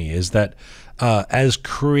occur to me is that as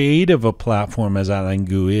creative a platform as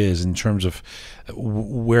Alangoo is, in terms of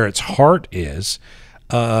where its heart is,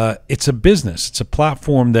 it's a business. It's a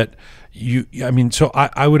platform that so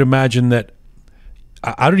I would imagine that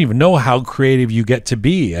I don't even know how creative you get to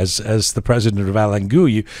be as the president of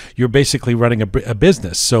Alangoo. You're basically running a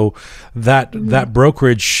business. So that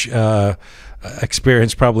brokerage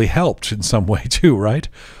experience probably helped in some way too, right?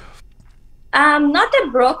 Not the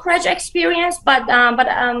brokerage experience, but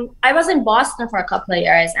I was in Boston for a couple of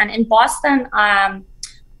years, and in Boston,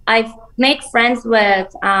 I've made friends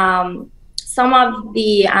with some of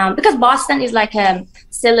the because Boston is like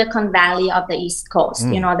Silicon Valley of the East Coast.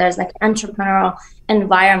 You know, there's like entrepreneurial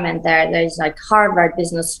environment there. There's like Harvard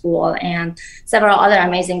Business School and several other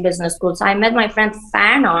amazing business schools. So I met my friend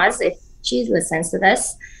Farnaz, if she listens to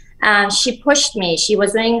this. She pushed me. She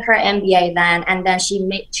was doing her MBA then, and then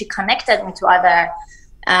she connected me to other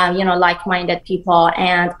you know, like-minded people,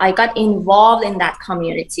 and I got involved in that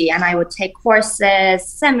community, and I would take courses,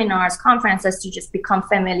 seminars, conferences to just become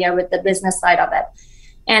familiar with the business side of it.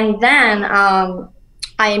 And then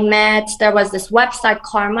there was this website,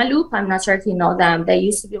 Karma Loop. I'm not sure if you know them. They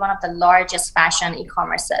used to be one of the largest fashion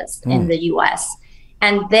e-commerces in the US,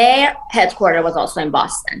 and their headquarters was also in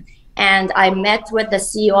Boston. And I met with the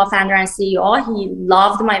CEO, founder and CEO. He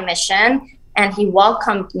loved my mission, and he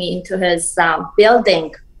welcomed me into his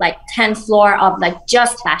building, like 10th floor of like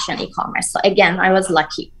just fashion e-commerce. So again, I was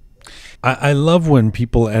lucky. I love when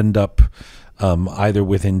people end up either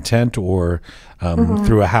with intent or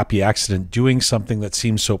through a happy accident doing something that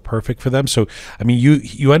seems so perfect for them. So, I mean,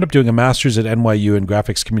 you end up doing a master's at NYU in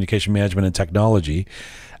graphics, communication management, and technology.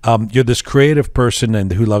 You're this creative person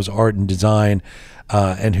and who loves art and design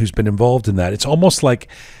and who's been involved in that. It's almost like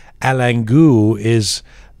Alangoo is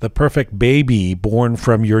the perfect baby born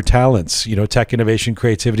from your talents, you know, tech, innovation,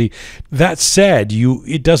 creativity. That said,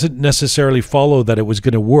 it doesn't necessarily follow that it was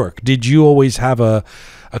going to work. Did you always have a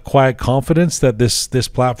quiet confidence that this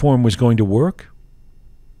platform was going to work?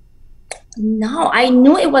 No, I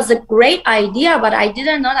knew it was a great idea, but I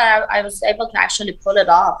didn't know that I was able to actually pull it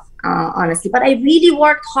off, honestly. But I really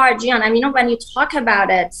worked hard, Jian. I mean, you know, when you talk about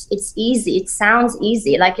it, it's easy. It sounds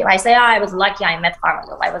easy. Like if I say, oh, I was lucky, I met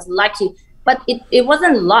Carmelo, I was lucky. But it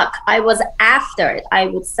wasn't luck. I was after it. I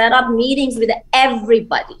would set up meetings with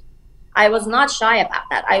everybody. I was not shy about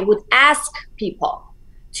that. I would ask people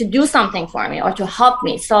to do something for me or to help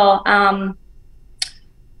me. So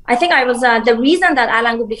I think I was, the reason that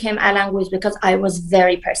Alangoo became Alangoo is because I was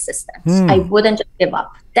very persistent. I wouldn't just give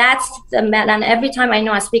up. And every time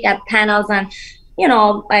I speak at panels and, you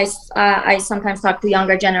know, I sometimes talk to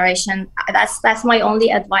younger generation. That's my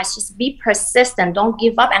only advice. Just be persistent. Don't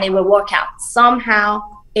give up, and it will work out. Somehow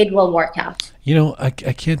it will work out. You know, I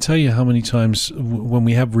can't tell you how many times when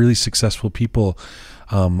we have really successful people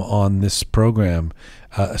on this program,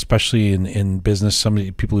 especially in business, some of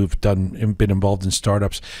the people who've been involved in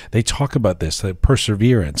startups, they talk about this, the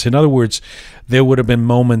perseverance. In other words, there would have been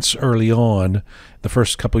moments early on, the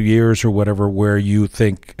first couple of years or whatever, where you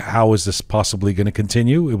think, how is this possibly going to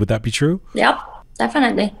continue? Would that be true? Yep,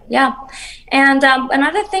 definitely. Yeah. And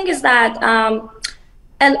another thing is that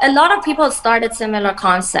a lot of people started similar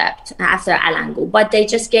concept after Alangoo, but they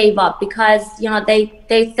just gave up because, you know, they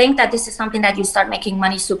think that this is something that you start making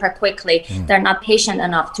money super quickly. They're not patient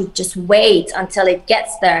enough to just wait until it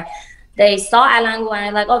gets there. They saw Alangoo and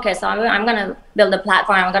they're like, okay, so I'm going to build a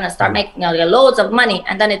platform. I'm going to start making loads of money.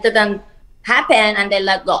 And then it didn't happen and they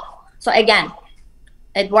let go. So again,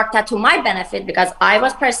 it worked out to my benefit because I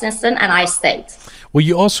was persistent and I stayed. Well,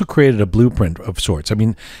 you also created a blueprint of sorts. I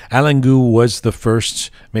mean, Alangoo was the first,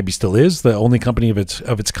 maybe still is, the only company of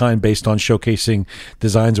its kind based on showcasing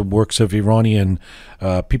designs and works of Iranian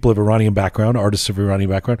people of Iranian background, artists of Iranian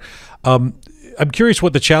background. I'm curious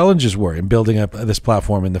what the challenges were in building up this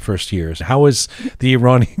platform in the first years. How is the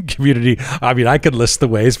Iranian community? I mean, I could list the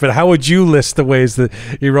ways, but how would you list the ways the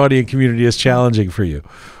Iranian community is challenging for you?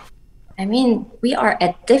 I mean, we are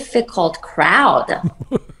a difficult crowd.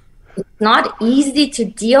 It's not easy to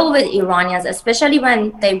deal with Iranians, especially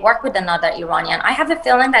when they work with another Iranian. I have a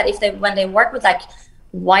feeling that when they work with like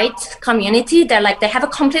white community, they have a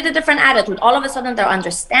completely different attitude. All of a sudden they're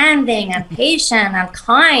understanding and patient and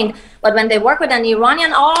kind. But when they work with an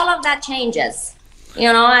Iranian, all of that changes.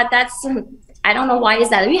 You know, I don't know why is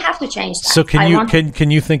that. We have to change that. So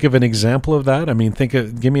can you think of an example of that? I mean,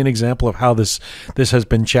 give me an example of how this has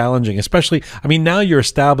been challenging, especially, I mean, now you're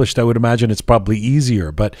established, I would imagine it's probably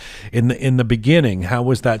easier, but in the beginning, how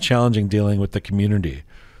was that challenging dealing with the community?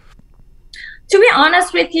 To be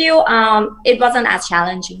honest with you, it wasn't as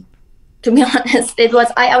challenging. To be honest,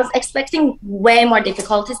 I was expecting way more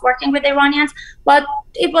difficulties working with Iranians, but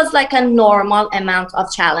it was like a normal amount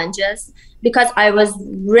of challenges because I was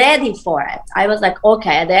ready for it. I was like,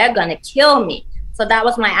 okay, they're gonna kill me. So that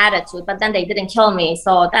was my attitude, but then they didn't kill me.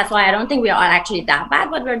 So that's why I don't think we are actually that bad,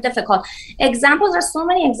 but we're difficult. Examples, there's so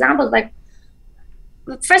many examples. Like,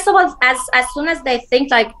 first of all, as soon as they think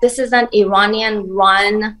like this is an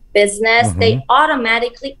Iranian-run business, they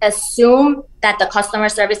automatically assume that the customer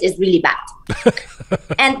service is really bad.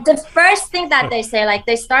 And the first thing that they say, like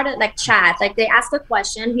they started like chat, like they ask a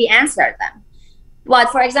question, we answer them.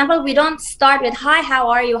 But for example, we don't start with, hi, how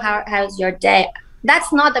are you? How's your day?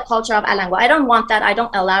 That's not the culture of Alangoo. I don't want that. I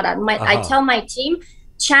don't allow that. I tell my team,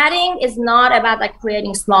 chatting is not about like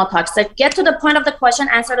creating small talk. So get to the point of the question,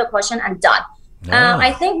 answer the question, and done.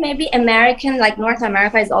 I think maybe American, like North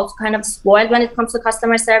America, is also kind of spoiled when it comes to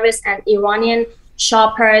customer service, and Iranian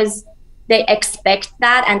shoppers, they expect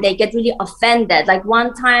that and they get really offended. Like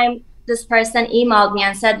one time, this person emailed me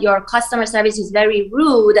and said, your customer service is very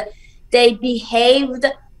rude. They behaved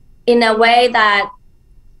in a way that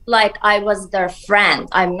like I was their friend.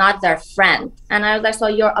 I'm not their friend. And I was like, so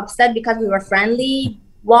you're upset because we were friendly?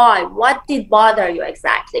 Why? What did bother you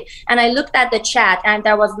exactly? And I looked at the chat and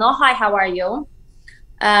there was no hi, how are you?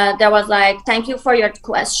 There was like, thank you for your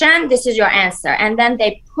question. This is your answer. And then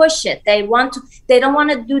they push it. They don't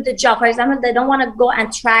want to do the job. For example, they don't want to go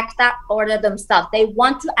and track that order themselves. They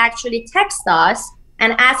want to actually text us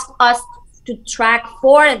and ask us to track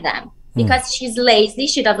for them because she's lazy.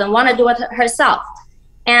 She doesn't want to do it herself.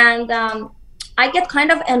 And I get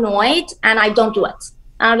kind of annoyed and I don't do it.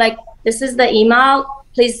 I'm like, this is the email.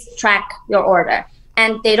 Please track your order.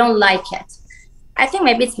 And they don't like it. I think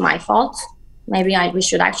maybe it's my fault. Maybe we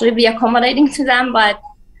should actually be accommodating to them, but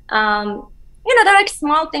you know, there are like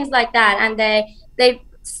small things like that, and they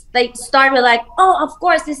start with like, oh, of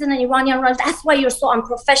course, this is an Iranian role. That's why you're so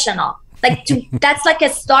unprofessional. Like that's like a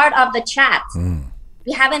start of the chat.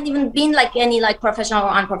 We haven't even been like any like professional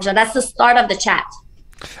or unprofessional. That's the start of the chat.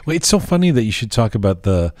 Well, it's so funny that you should talk about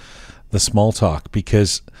the small talk,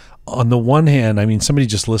 because on the one hand, I mean, somebody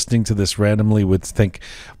just listening to this randomly would think,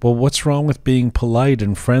 well, what's wrong with being polite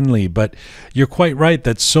and friendly? But you're quite right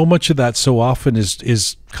that so much of that so often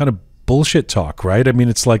is kind of bullshit talk, right? I mean,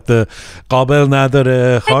 it's like the qabel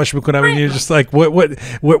nadare khash mikunam. I mean, you're just like,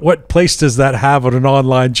 what place does that have on an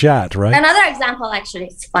online chat, right? Another example, actually,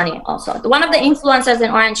 it's funny also. One of the influencers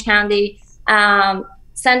in Orange County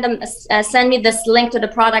sent me this link to the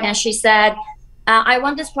product, and she said, I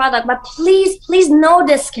want this product, but please, no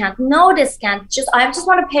discount. I just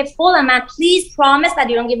want to pay full amount. Please promise that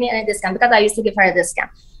you don't give me any discount, because I used to give her a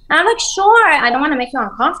discount. And I'm like, sure, I don't want to make you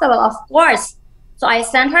uncomfortable, of course. So I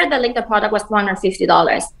sent her the link. The product was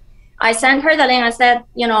 $250. I sent her the link. I said,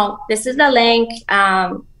 you know, this is the link.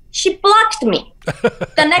 She blocked me.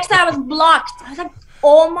 The next day I was blocked. I was like,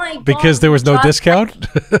 oh my God. Because there was no discount?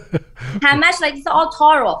 How much? Like, it's all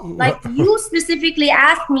Taro. Like, you specifically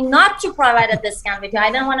asked me not to provide a discount with you.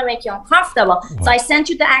 I didn't want to make you uncomfortable. Wow. So I sent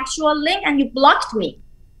you the actual link and you blocked me.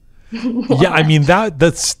 Yeah, I mean,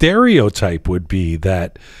 the stereotype would be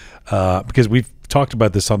that, because we've talked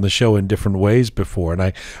about this on the show in different ways before,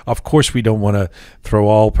 and of course we don't want to throw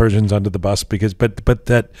all Persians under the bus, because but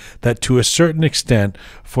that to a certain extent,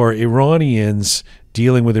 for Iranians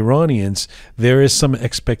dealing with Iranians, there is some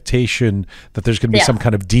expectation that there's going to be some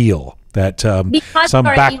kind of deal that because for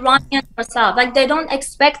Iranians themselves, like they don't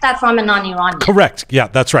expect that from a non-Iranian. Correct. Yeah,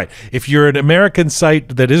 that's right. If you're an American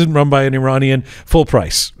site that isn't run by an Iranian, full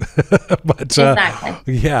price. But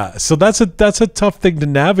exactly. Yeah, so that's a tough thing to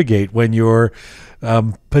navigate when you're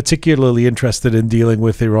particularly interested in dealing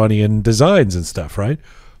with Iranian designs and stuff, right?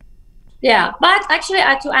 Yeah, but actually,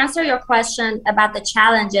 to answer your question about the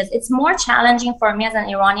challenges, it's more challenging for me as an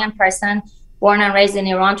Iranian person born and raised in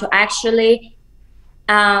Iran to actually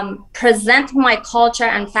present my culture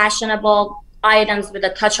and fashionable items with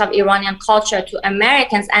a touch of Iranian culture to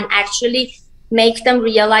Americans and actually make them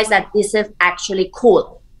realize that this is actually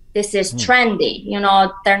cool. This is trendy. You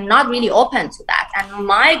know, they're not really open to that. And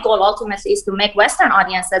my goal ultimately is to make Western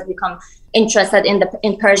audiences become interested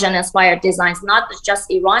in Persian-inspired designs, not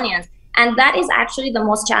just Iranians. And that is actually the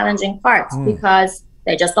most challenging part because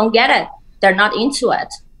they just don't get it. They're not into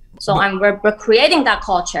it. So we're creating that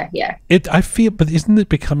culture here. I feel, but isn't it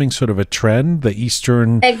becoming sort of a trend, the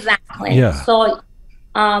Eastern? Exactly. Yeah. So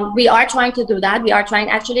we are trying to do that. We are trying,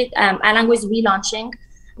 actually, Alangoo is relaunching.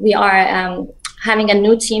 We are having a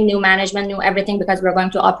new team, new management, new everything, because we're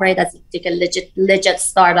going to operate as like a legit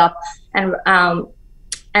startup.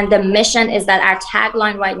 And the mission is that our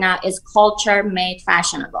tagline right now is culture made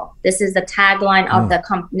fashionable. This is the tagline of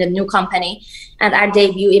the new company. And our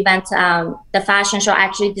debut event, the fashion show,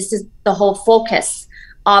 actually, this is the whole focus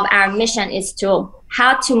of our mission, is to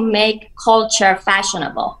how to make culture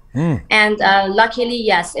fashionable. And luckily,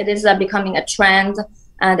 yes, it is becoming a trend.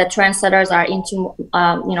 The trendsetters are into,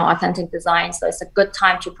 authentic design. So it's a good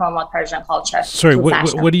time to promote Persian culture. Sorry,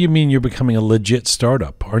 what do you mean you're becoming a legit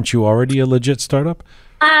startup? Aren't you already a legit startup?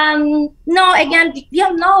 No, again,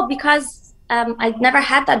 no, because I've never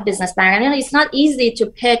had that business background. You know, it's not easy to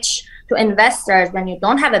pitch to investors when you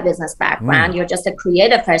don't have a business background. You're just a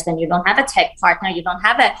creative person. You don't have a tech partner. You don't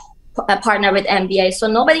have partner with MBA. So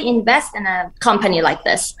nobody invests in a company like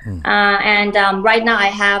this. And right now I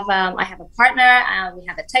have a partner. We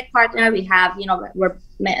have a tech partner. We have, we're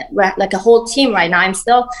like a whole team right now. I'm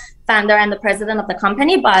still founder and the president of the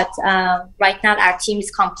company, but right now our team is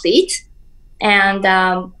complete. And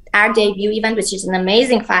our debut event, which is an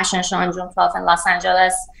amazing fashion show on June 12th in Los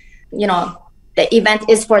Angeles, the event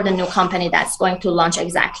is for the new company that's going to launch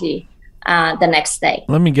exactly the next day.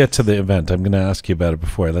 Let me get to the event. I'm going to ask you about it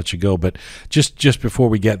before I let you go, but just before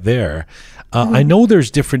we get there, I know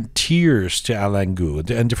there's different tiers to Alangoo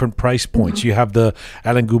and different price points. You have the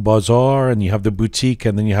Alangoo Bazaar and you have the boutique,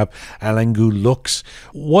 and then you have Alangoo Luxe.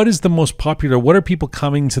 What is the most popular? What are people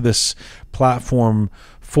coming to this platform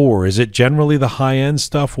for? Is it generally the high-end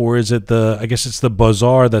stuff, or is it I guess it's the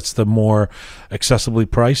Bazaar that's the more accessibly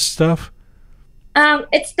priced stuff?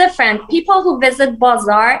 It's different. People who visit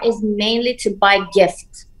Bazaar is mainly to buy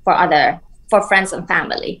gifts for friends and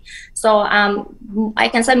family. So I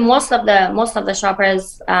can say most of the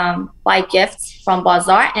shoppers buy gifts from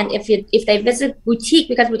Bazaar, and if they visit boutique,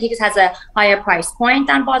 because boutique has a higher price point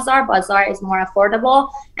than Bazaar is more affordable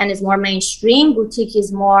and is more mainstream. Boutique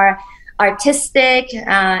is more artistic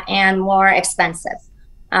and more expensive.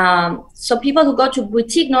 So people who go to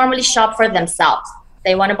boutique normally shop for themselves.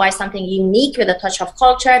 They want to buy something unique with a touch of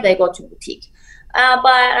culture, they go to boutique. But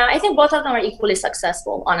I think both of them are equally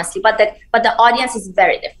successful, honestly. But the audience is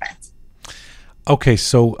very different. Okay,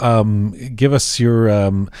 so give us your...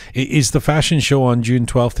 is the fashion show on June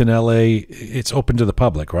 12th in LA, it's open to the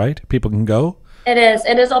public, right? People can go? It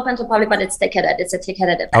is open to public, but it's ticketed. It's a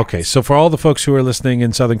ticketed event. Okay, so for all the folks who are listening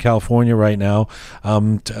in Southern California right now,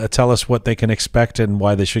 tell us what they can expect and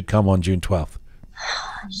why they should come on June 12th.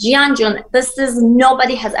 Jian,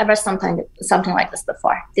 nobody has ever something like this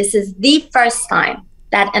before. This is the first time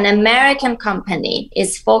that an American company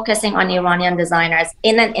is focusing on Iranian designers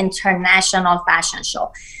in an international fashion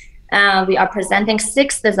show. We are presenting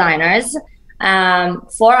 6 designers.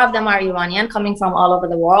 4 of them are Iranian, coming from all over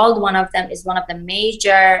the world. One of them is one of the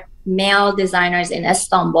major male designers in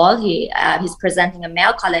Istanbul. He's presenting a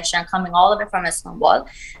male collection coming all the way from Istanbul.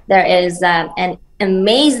 There is an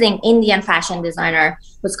amazing Indian fashion designer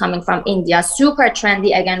who's coming from India, super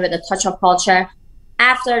trendy, again with a touch of culture.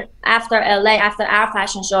 After LA, after our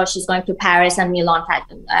fashion show, she's going to Paris and Milan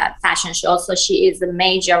fashion show. So she is a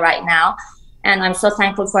major right now. And I'm so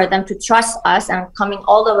thankful for them to trust us and coming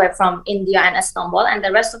all the way from India and Istanbul. And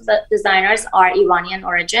the rest of the designers are Iranian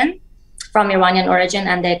origin,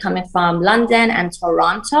 and they're coming from London and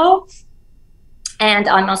Toronto. And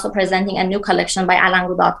I'm also presenting a new collection by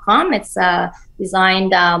Alangoo.com. It's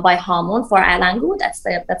designed by Hamoon for Alangoo. That's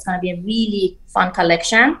going to be a really fun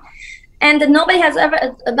collection. And nobody has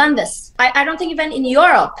ever done this. I don't think even in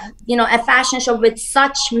Europe, a fashion show with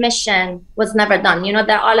such mission was never done.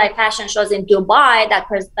 There are like fashion shows in Dubai that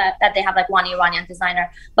they have like one Iranian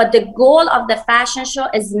designer. But the goal of the fashion show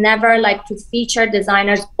is never like to feature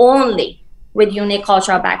designers only with unique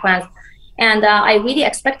cultural backgrounds. And I really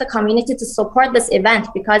expect the community to support this event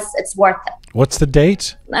because it's worth it. What's the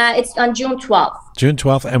date? It's on June 12th. June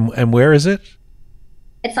 12th. And where is it?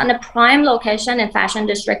 It's on a prime location in Fashion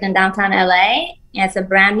District in downtown LA. It's a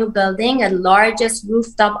brand new building, the largest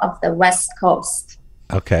rooftop of the West Coast.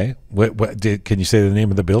 Okay. Can you say the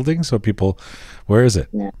name of the building so people, where is it?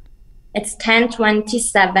 No. It's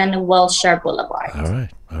 1027 Wilshire Boulevard.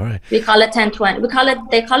 All right. We call it 1020.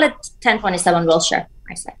 They call it 1027 Wilshire.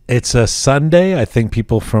 It's a Sunday. I think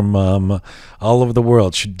people from all over the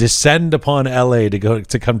world should descend upon LA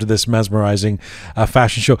to come to this mesmerizing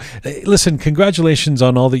fashion show. Listen, congratulations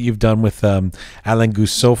on all that you've done with Alangoo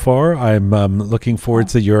so far. I'm looking forward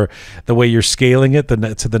to the way you're scaling it to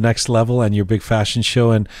the next level and your big fashion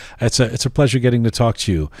show. And it's a pleasure getting to talk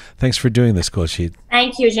to you. Thanks for doing this, Golshid.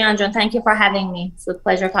 Thank you, Jian. Thank you for having me. It's a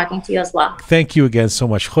pleasure talking to you as well. Thank you again so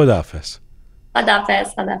much. Khudafez.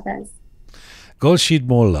 Khudafez. Golshid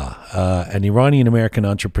Mola, an Iranian-American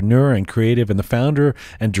entrepreneur and creative and the founder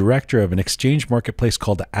and director of an exchange marketplace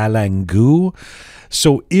called Alangoo.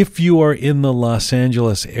 So if you are in the Los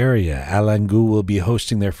Angeles area, Alangoo will be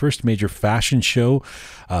hosting their first major fashion show,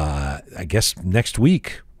 I guess next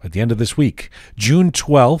week, at the end of this week, June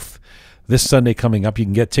 12th. This Sunday coming up. You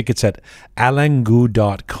can get tickets at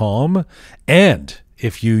alangoo.com. And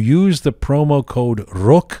if you use the promo code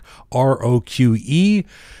ROQE, R-O-Q-E,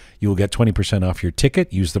 you will get 20% off your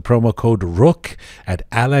ticket. Use the promo code ROQE at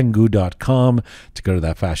alangoo.com to go to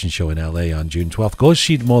that fashion show in LA on June 12th.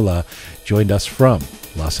 Golshid Mola joined us from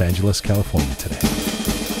Los Angeles, California today.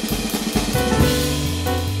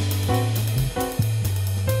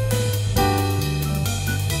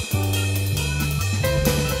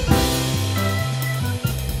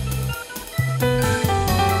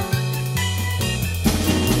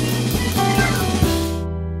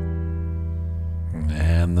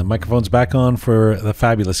 microphone's back on for the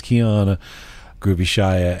fabulous Kian, Groovy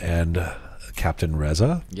Shaya, and Captain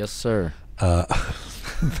Reza. Yes, sir.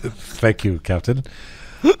 Thank you, Captain.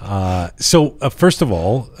 So first of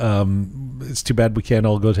all, it's too bad we can't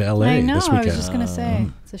all go to LA I know. this weekend. I was just going to say,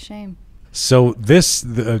 it's a shame. So this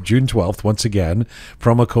June 12th, once again,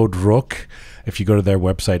 promo code Roqe, if you go to their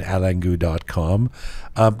website, alangoo.com.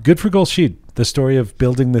 Good for Golshid. The story of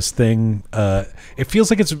building this thing, it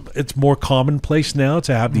feels like it's more commonplace now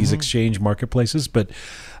to have these exchange marketplaces. But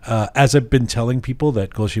as I've been telling people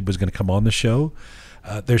that Golshid was going to come on the show,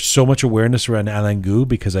 there's so much awareness around Alangoo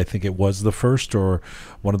because I think it was the first or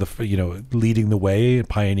one of the, leading the way,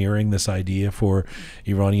 pioneering this idea for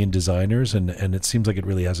Iranian designers. And it seems like it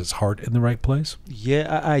really has its heart in the right place.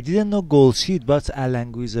 Yeah, I didn't know Golshid, but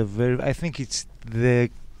Alangoo is I think it's the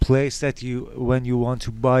place that when you want to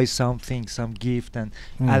buy something, some gift, and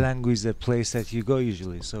Alangoo is the place that you go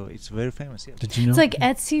usually. So it's very famous. Yeah. Did you know? It's like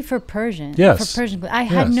Etsy for Persian. Yes. For Persian. I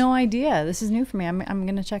had no idea. This is new for me. I'm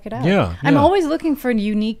going to check it out. Yeah. I'm always looking for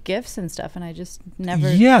unique gifts and stuff, and I just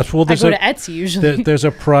never. Yes. Well, I go to Etsy usually. There's a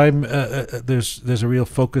prime. There's a real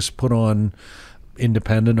focus put on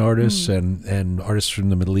independent artists and artists from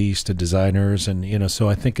the Middle East and designers, and so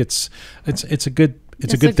I think it's a good.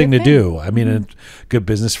 It's a good thing to do. I mean, a good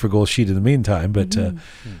business for Golshid in the meantime. But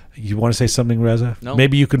you want to say something, Reza? No.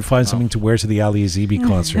 Maybe you can find something to wear to the Ali Azibi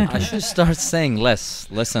concert. I should start saying less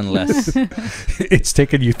and less. It's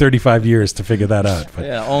taken you 35 years to figure that out. But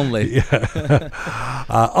Yeah, only.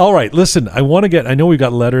 all right, listen, I know we've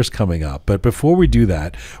got letters coming up, but before we do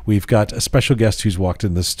that, we've got a special guest who's walked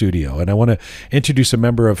in the studio, and I want to introduce a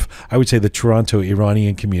member of, I would say, the Toronto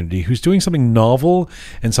Iranian community who's doing something novel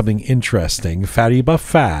and something interesting. Fariba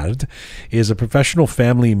Fard is a professional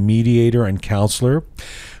family mediator and counselor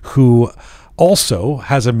who also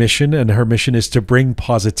has a mission, and her mission is to bring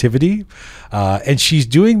positivity, and she's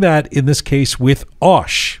doing that in this case with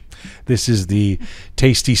osh. This is the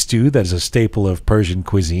tasty stew that is a staple of Persian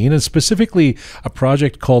cuisine, and specifically a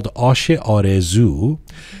project called Osh-e Arezooha,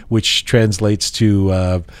 which translates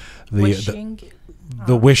to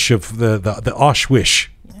the wish of the osh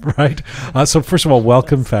wish, right? So first of all,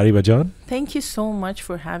 welcome, Fariba Jan. Thank you so much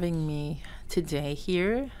for having me today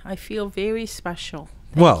here. I feel very special.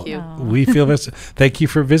 Thank you. We feel this. Thank you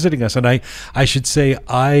for visiting us. And I should say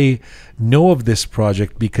I know of this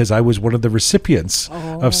project because I was one of the recipients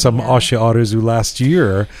of some Osh-e Arezooha last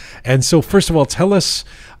year. And so first of all, tell us,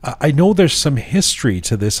 I know there's some history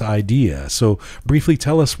to this idea. So briefly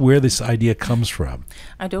tell us where this idea comes from.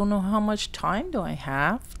 I don't know how much time do I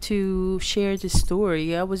have to share the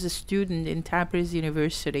story. I was a student in Tabriz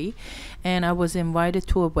University and I was invited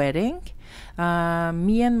to a wedding.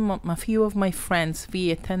 Me and a few of my friends,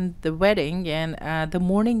 we attended the wedding, and the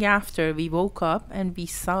morning after we woke up and we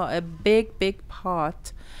saw a big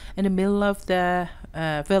pot in the middle of the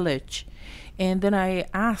village. And then I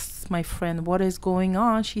asked my friend, what is going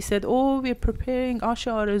on? She said, we're preparing Osh-e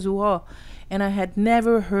Arezooha. And I had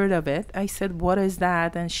never heard of it. I said, what is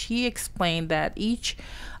that? And she explained that each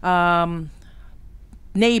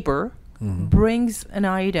neighbor brings an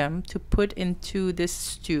item to put into this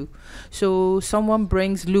stew. So someone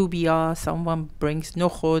brings lubia, someone brings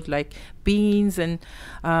nokhod, like beans and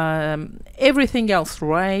everything else,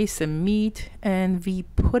 rice and meat, and we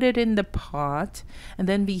put it in the pot and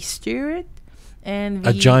then we stir it. And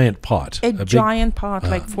a giant pot. A giant pot,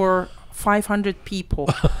 like for 500 people.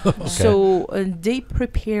 Okay. So they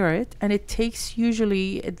prepare it, and it takes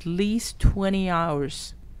usually at least 20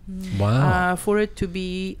 hours. Wow. For it to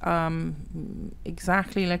be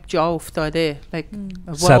exactly like ja uftade, like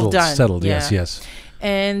well done. Settled, yes.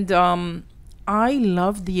 And I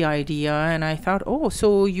loved the idea, and I thought,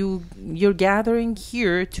 so you're gathering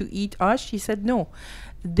here to eat ash? She said, no.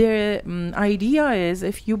 The idea is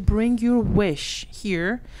if you bring your wish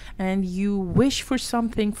here and you wish for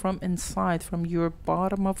something from inside, from your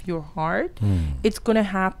bottom of your heart, it's going to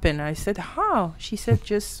happen. I said, how? She said,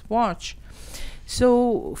 just watch.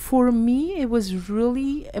 So for me, it was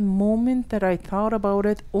really a moment that I thought about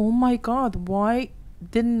it. Oh my God, why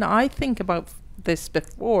didn't I think about this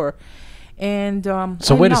before? And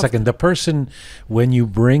so wait a second. The person, when you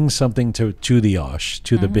bring something to the osh,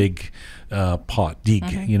 to the big pot, dig,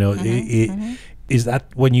 is that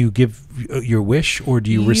when you give your wish, or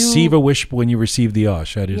do you receive a wish when you receive the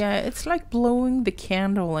osh? Yeah, it's like blowing the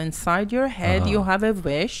candle inside your head. You have a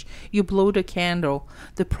wish, you blow the candle.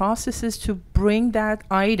 The process is to bring that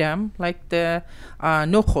item, like the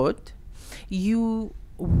nokhod, you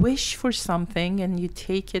wish for something and you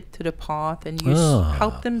take it to the pot and you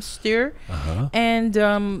help them stir. And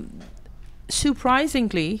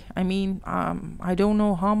surprisingly, I mean, I don't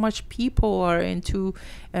know how much people are into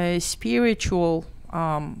spiritual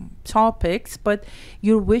topics, but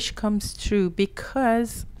your wish comes true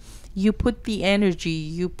because you put the energy,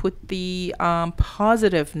 you put the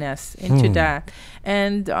positiveness into that.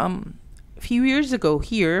 And a few years ago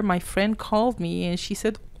here, my friend called me and she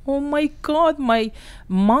said, oh my God, my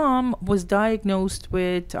mom was diagnosed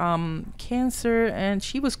with cancer, and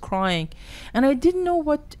she was crying. And I didn't know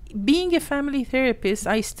what, being a family therapist,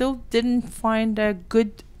 I still didn't find a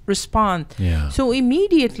good response. Yeah. So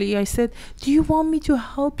immediately I said, do you want me to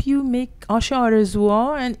help you make ash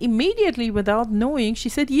Arezooha? And immediately, without knowing, she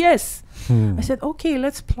said yes. I said, okay,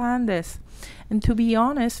 let's plan this. And to be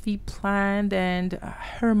honest, we planned, and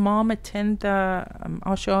her mom attended the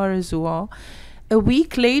ash Arezooha. A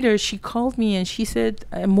week later, she called me and she said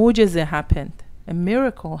a mu'jiza happened, a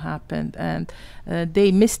miracle happened, and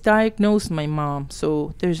they misdiagnosed my mom.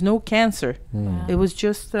 So there's no cancer. Wow. It was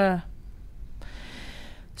just...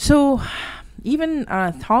 so even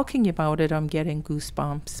talking about it, I'm getting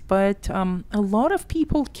goosebumps. But a lot of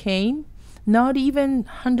people came, not even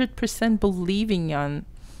 100% believing on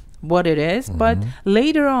what it is, but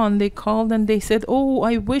later on they called and they said, oh,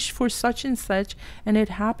 I wish for such and such, and it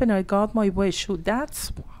happened, I got my wish. So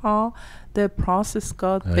that's how the process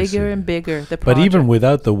got bigger and bigger. But even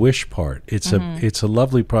without the wish part, it's a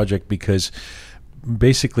lovely project, because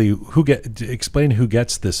basically explain who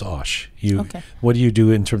gets this ash. What do you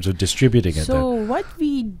do in terms of distributing it? So what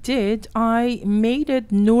we did, I made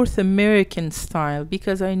it North American style,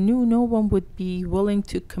 because I knew no one would be willing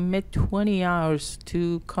to commit 20 hours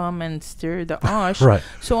to come and stir the ash. Right.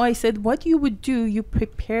 So I said, what you would do, you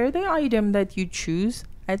prepare the item that you choose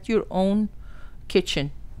at your own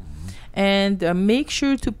kitchen, and make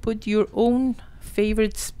sure to put your own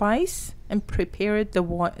favorite spice and prepare it the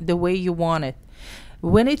way you want it.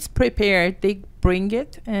 When it's prepared, they bring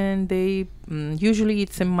it, and they usually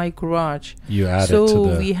it's in my garage. You add so it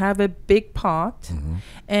to the... we have a big pot,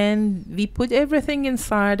 and we put everything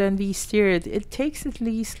inside and we stir it. It takes at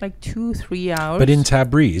least like 2-3 hours. But in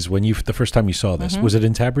Tabriz, when the first time you saw this, was it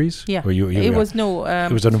in Tabriz? Yeah. Or it was no.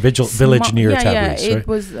 It was in a village near Tabriz, Yeah, right? it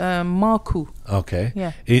was Maku. Okay.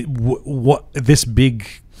 Yeah. What this big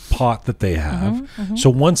pot that they have. So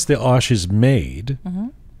once the ash is made.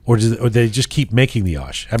 Or they just keep making the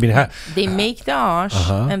ash? I mean, they make the ash,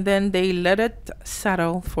 and then they let it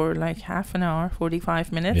settle for like half an hour,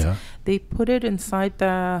 45 minutes. Yeah. They put it inside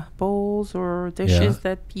the bowls or dishes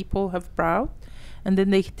that people have brought, and then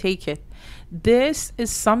they take it. This is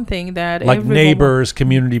something that like neighbors,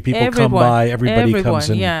 community people come by, everybody comes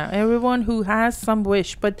in. Yeah, everyone who has some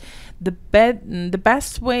wish. But the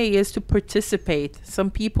best way is to participate. Some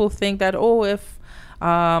people think that, oh, if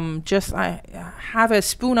just I have a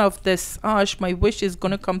spoon of this ash, my wish is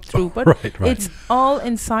going to come true. But it's all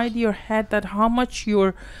inside your head, that how much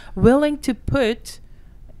you're willing to put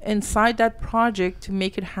inside that project to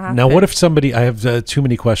make it happen. Now, what if somebody, I have too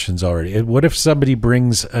many questions already. What if somebody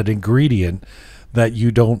brings an ingredient that you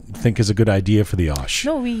don't think is a good idea for the ash?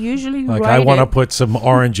 No, we usually like I want to put some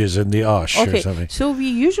oranges in the ash or something. So we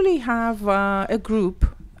usually have a group.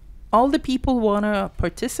 All the people want to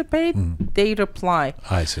participate, they reply.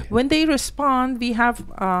 I see. When they respond, we have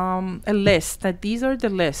a list, that these are the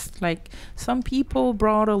lists. Like some people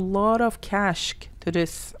brought a lot of cash to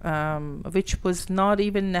this, which was not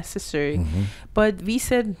even necessary. But we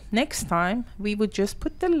said next time we would just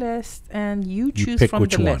put the list and you choose pick from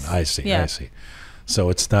which the one. list. I see, I see. So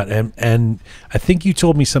it's not, and I think you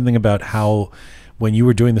told me something about how when you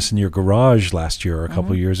were doing this in your garage last year or a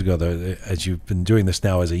couple of years ago, as you've been doing this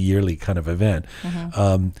now as a yearly kind of event,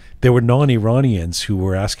 there were non-Iranians who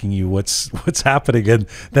were asking you what's happening, and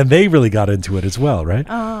then they really got into it as well, right?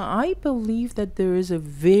 I believe that there is a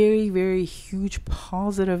very, very huge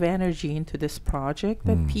positive energy into this project,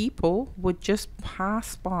 that people would just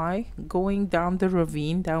pass by going down the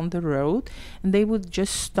ravine, down the road, and they would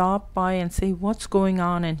just stop by and say, what's going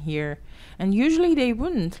on in here? And usually they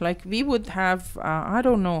wouldn't. Like we would have, I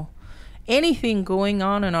don't know, anything going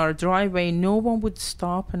on in our driveway. No one would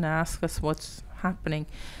stop and ask us what's happening.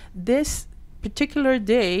 This particular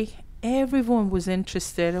day, everyone was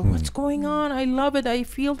interested in what's going on. I love it. I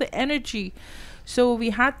feel the energy. So we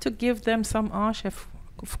had to give them some ash, of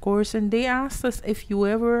course, and they asked us, if you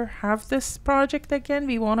ever have this project again,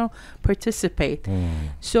 we want to participate.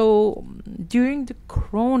 So during the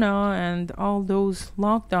corona and all those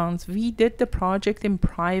lockdowns, we did the project in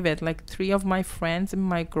private, like 3 of my friends in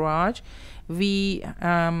my garage. We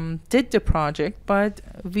did the project, but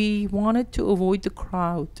we wanted to avoid the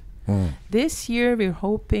crowd. This year we're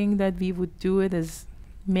hoping that we would do it as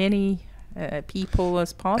many people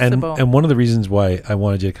as possible. And one of the reasons why I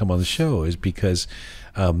wanted you to come on the show is because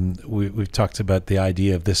we've talked about the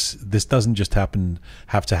idea of this doesn't just have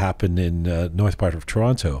to happen in north part of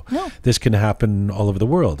Toronto. No. This can happen all over the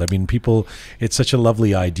world. I mean, it's such a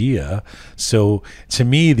lovely idea. So to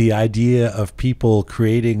me, the idea of people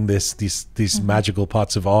creating these magical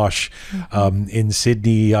pots of osh in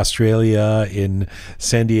Sydney, Australia, in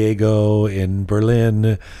San Diego, in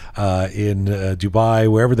Berlin, in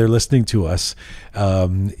Dubai, wherever they're listening to us,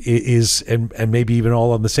 is and maybe even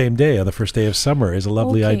all on the same day, on the first day of summer, is a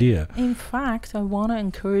lovely idea. In fact, I want to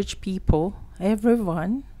encourage people,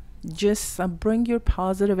 everyone, just bring your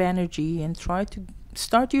positive energy and try to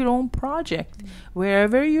start your own project.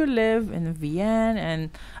 Wherever you live, in Vienna and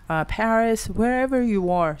Paris, wherever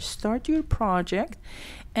you are, start your project.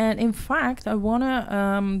 And in fact, I want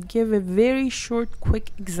to give a very short,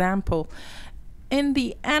 quick example. In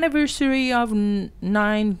the anniversary of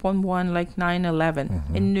 9/11, like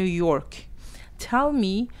 9/11 in New York, tell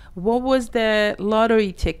me, what was the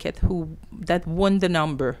lottery ticket that won the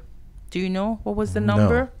number? Do you know what was the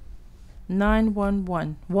number?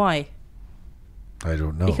 911. Why? I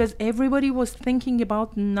don't know. Because everybody was thinking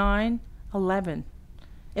about 9/11.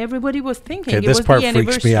 Everybody was thinking. Okay, it this was part the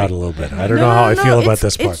freaks me anniversary. out a little bit. I don't know how I feel about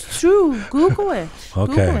this part. It's true. Google it.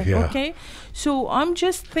 Okay, Google it, yeah. Okay. So I'm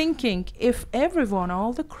just thinking, if everyone,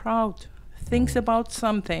 all the crowd, thinks about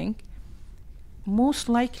something, most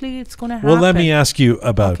likely it's going to happen. Well, let me ask you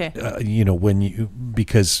about, Okay.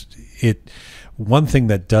 because one thing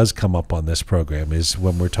that does come up on this program is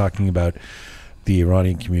when we're talking about the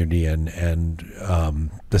Iranian community and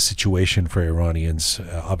the situation for Iranians,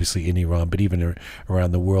 obviously in Iran, but even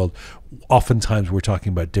around the world. Oftentimes we're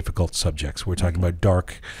talking about difficult subjects. We're talking about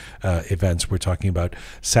dark events. We're talking about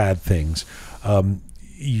sad things.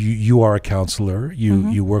 You are a counselor.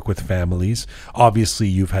 You work with families. Obviously,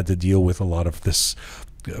 you've had to deal with a lot of this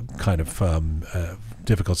kind of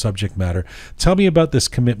difficult subject matter. Tell me about this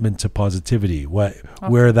commitment to positivity.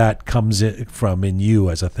 Where that comes from in you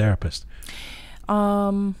as a therapist.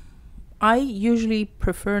 I usually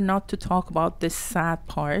prefer not to talk about this sad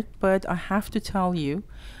part, but I have to tell you,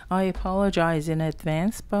 I apologize in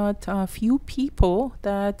advance, but a few people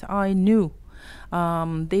that I knew,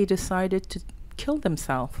 they decided to kill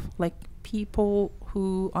themselves, like people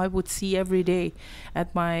who I would see every day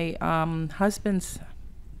at my husband's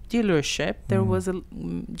dealership. There was a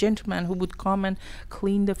gentleman who would come and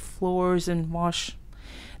clean the floors and wash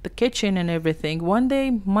the kitchen and everything. One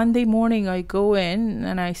day, Monday morning, I go in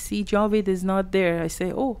and I see Javid is not there. I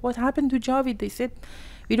say, "Oh, what happened to Javid?" They said,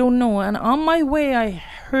 "We don't know." And on my way, I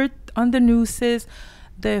heard on the news says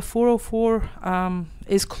the 404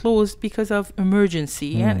 is closed because of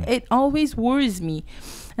emergency. And it always worries me.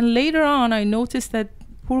 And later on, I noticed that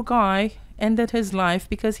poor guy ended his life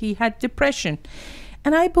because he had depression.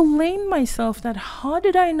 And I blame myself that how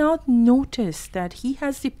did I not notice that he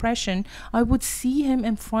has depression? I would see him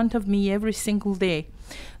in front of me every single day.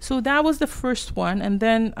 So that was the first one. And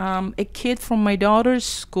then a kid from my daughter's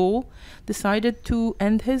school decided to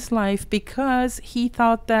end his life because he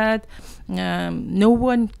thought that no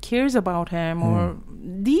one cares about him or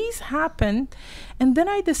these happened. And then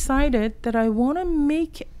I decided that I want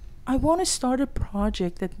to start a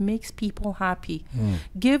project that makes people happy.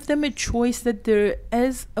 Give them a choice that there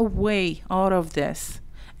is a way out of this.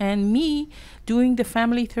 And me doing the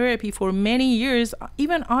family therapy for many years,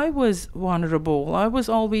 even I was vulnerable. I was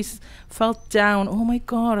always felt down. Oh my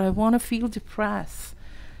God, I want to feel depressed.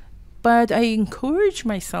 But I encourage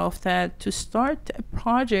myself that to start a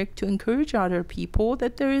project to encourage other people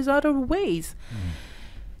that there is other ways.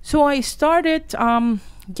 So I started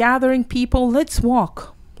gathering people. Let's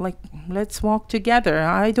walk. Let's walk together.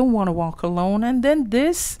 I don't want to walk alone. And then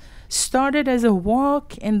this started as a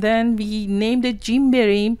walk, and then we named it Gym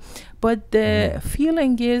Berim. But the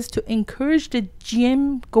feeling is to encourage the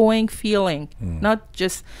gym going feeling.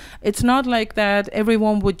 It's not like that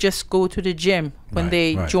everyone would just go to the gym when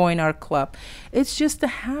they join our club. It's just a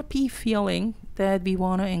happy feeling that we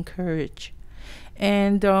want to encourage.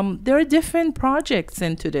 And there are different projects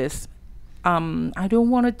into this. I don't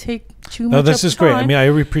want to take too much. No, this is time. great. I mean, I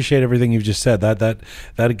appreciate everything you've just said.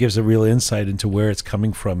 That gives a real insight into where it's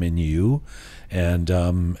coming from in you, I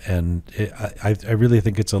really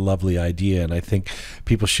think it's a lovely idea, and I think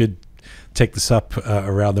people should take this up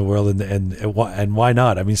around the world, and why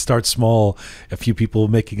not? I mean, start small. A few people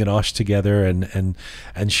making an osh together and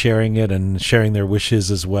sharing it and sharing their wishes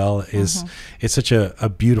as well is it's such a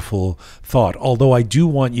beautiful thought. Although I do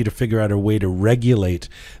want you to figure out a way to regulate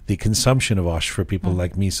the consumption of osh for people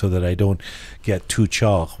like me, so that I don't get too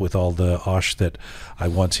char with all the osh that I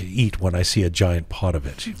want to eat when I see a giant pot of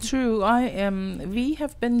it. True. We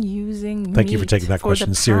have been using. Thank you for meat taking that for question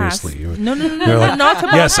the past. seriously. No, like, not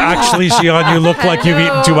about yes, actually, Jian, you look like you've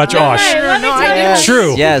eaten too much osh. Yes.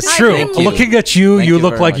 True. Yes. True. Thank you. Looking at you, Thank you you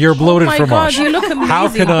look very like much. you're bloated oh my from God, osh. you look amazing. How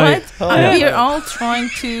can I? We're all trying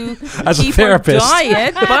to As a keep therapist. our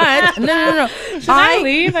diet, but no. Should I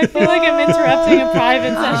leave? I feel like I'm interrupting a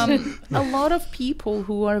private session. A lot of people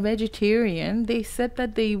who are vegetarian, they said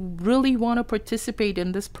that they really want to participate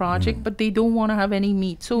in this project, but they don't want to have any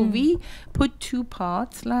meat. So we put 2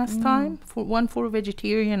 pots last time, one for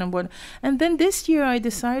vegetarian and one. And then this year I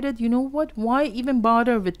decided, you know what? Why even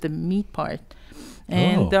bother with the meat part?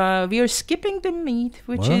 And we are skipping the meat,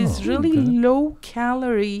 which is really low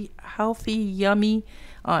calorie, healthy, yummy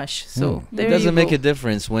osh. So there it doesn't you make go. a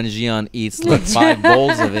difference when Jian eats like 5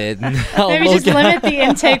 bowls of it. Maybe just limit the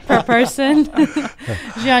intake per person.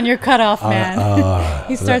 Jian, you're cut off, man.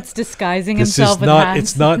 He starts disguising This himself is with not.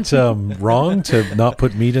 hats. It's not wrong to not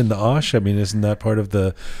put meat in the osh. I mean, isn't that part of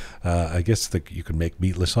the? I guess you can make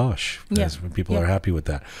meatless osh. Yeah. When people are happy with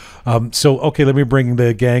that. So okay, let me bring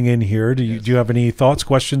the gang in here. Do you have any thoughts,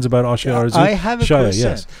 questions about osh Arezooha? I have a Shaya, question.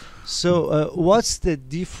 yes. So, what's the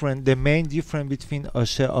main difference between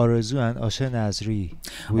Ashe Arezooha and Ashe Nazri,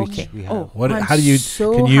 which we have? What? I'm How do you?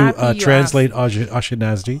 so Can you happy you translate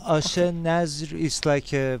Ashkenazi? Ashe Nazri is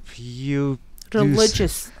like you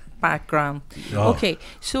religious background. Oh. Okay,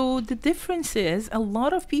 so the difference is a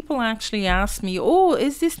lot of people actually ask me, oh,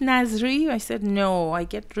 is this Nazri? I said, no. I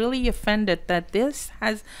get really offended that this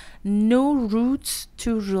has no roots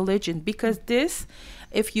to religion, because this,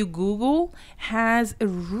 if you Google, has a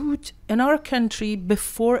root in our country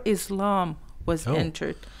before Islam was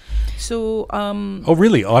entered. So oh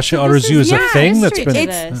really? Ashe so this Arezooha is a thing that's history been.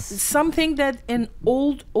 to it's this. something that in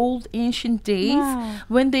old ancient days,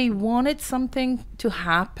 when they wanted something to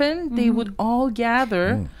happen, they would all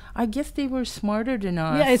gather. I guess they were smarter than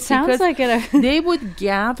us. Yeah, it sounds because like it. they would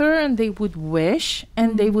gather and they would wish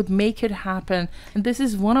and they would make it happen. And this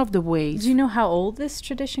is one of the ways. Do you know how old this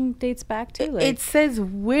tradition dates back to? Like It says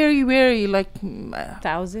very like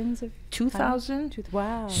thousands of 2000.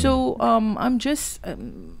 Wow. So I'm just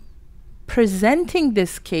presenting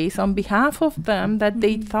this case on behalf of them, that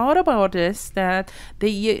they thought about this, that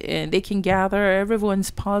they can gather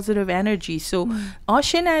everyone's positive energy. So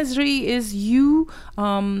Ashe Nazri is you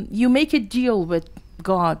make a deal with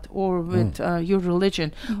God or with your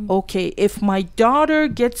religion. Okay, if my daughter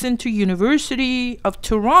gets into University of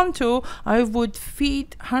Toronto, I would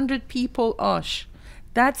feed 100 people Ash.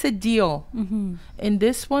 That's a deal. In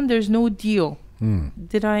this one, there's no deal.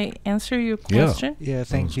 Did I answer your question? Yeah,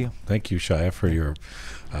 thank you. Thank you, Shaya, for your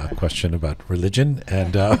question about religion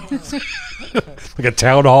and like a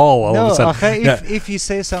town hall all of a sudden. If you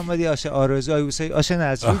say somebody Ashe Arezooha, I would say Ashe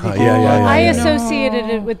Nazri. I associated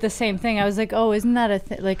it with the same thing. I was like, oh, isn't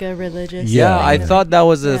that like a religious? Yeah, I thought that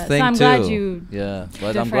was a thing so I'm too. glad you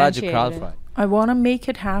but I'm glad you clarified. I want to make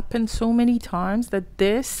it happen so many times that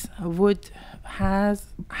this would have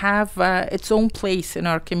its own place in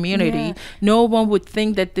our community. Yeah. No one would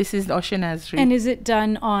think that this is Ashe Nazri. And is it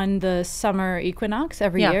done on the summer equinox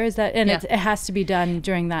every year? Is that it has to be done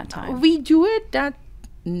during that time? We do it that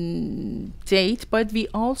date, but we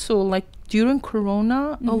also, like during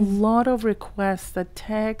Corona, a lot of requests, that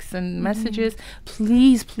texts and messages,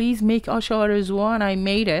 please make Ashe Arezooha, and I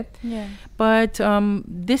made it. Yeah. But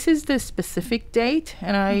this is the specific date,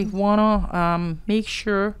 and I want to make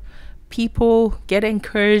sure people get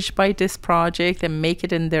encouraged by this project and make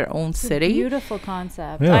it in their own city. Beautiful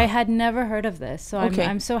concept. Yeah. I had never heard of this, so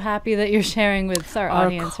I'm so happy that you're sharing with our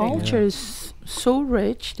audience. Our culture is so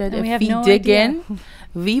rich that And we if have we no dig idea. in,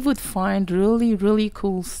 we would find really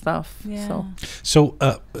cool stuff. Yeah. So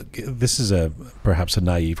this is perhaps a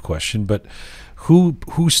naive question, but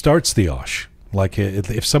who starts the Osh? Like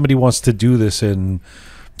if somebody wants to do this in,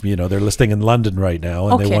 they're listening in London right now,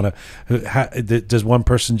 and they want to. Does one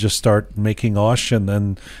person just start making Osh and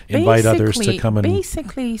then invite others to come and?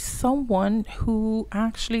 Basically, someone who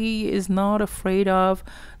actually is not afraid of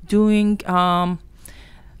doing being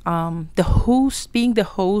the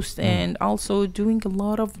host, and also doing a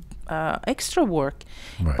lot of extra work.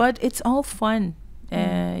 Right. But it's all fun.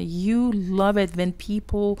 You love it when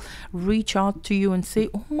people reach out to you and say,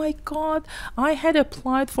 oh my God, I had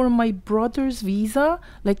applied for my brother's visa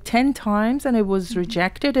like 10 times and it was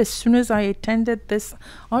rejected as soon as I attended this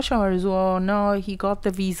Arezooha. Now he got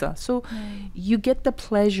the visa. So you get the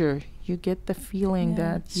pleasure, you get the feeling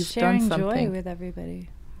that you've sharing done something. joy with everybody.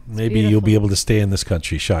 Maybe you'll be able to stay in this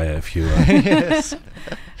country, Shaya, if you Yes.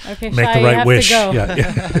 Okay, make Shai, the you right have wish.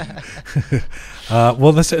 to go.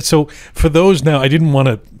 Well, so for those now, I didn't want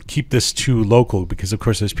to keep this too local because, of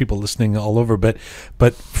course, there's people listening all over. But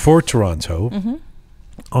for Toronto,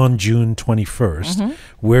 on June 21st,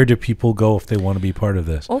 where do people go if they want to be part of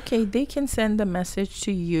this? Okay, they can send a message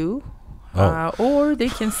to you. Or they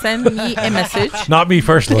can send me a message. Not me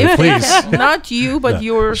personally, please. Not you, but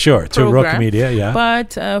your sure to Roqe Media, yeah.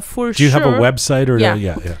 But for do you have a website or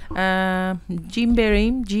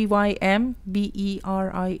Gymberim,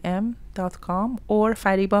 GYMBERIM.com or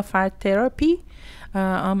Fariba Fard Therapy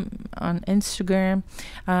on Instagram.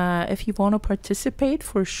 If you want to participate,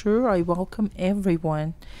 for sure, I welcome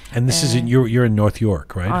everyone. And this is you're in North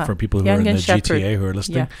York, right? For people who are in the GTA who are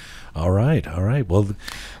listening. Yeah. All right. Well, the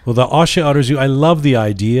Roqe Arezooha, I love the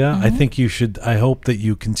idea. I think you should. I hope that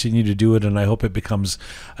you continue to do it, and I hope it becomes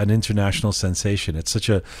an international sensation. It's such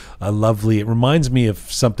a lovely. It reminds me of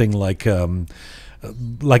something like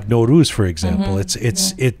Nowruz, for example.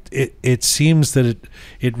 It seems that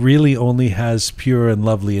it really only has pure and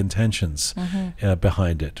lovely intentions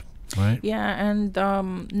behind it. Right. Yeah, and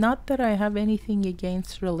not that I have anything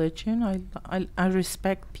against religion. I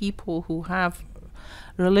respect people who have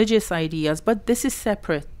religious ideas, but this is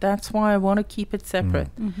separate. That's why I want to keep it separate.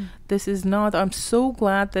 This is not. I'm so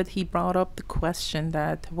glad that he brought up the question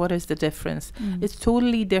that what is the difference. It's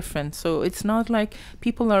totally different. So it's not like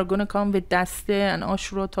people are going to come with daste and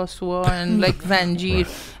ashura tasua and like zanjir.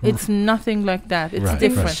 It's nothing like that. It's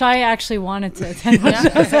different. Shai actually wanted to attend.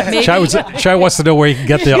 Shai wants to know where you can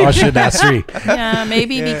get the Asha Nasri. Yeah,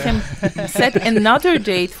 maybe we can set another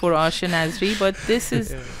date for Asha Nasri, but this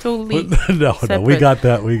is totally no, separate. we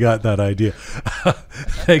got that idea.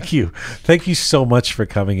 Thank you so much for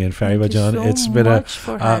coming in, Fariba Jan. It's been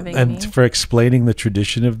for explaining the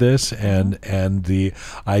tradition of this and the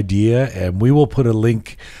idea. And we will put a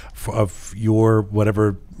link of your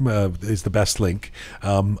whatever is the best link.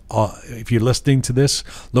 If you're listening to this,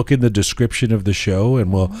 look in the description of the show,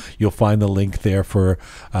 and you'll find the link there for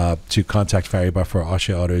to contact Fariba for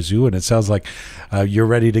Roqe Arezooha. And it sounds like you're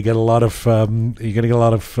ready to get a lot of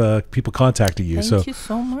people contacting you. Thank you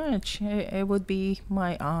so much. It would be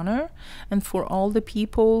my honor. And for all the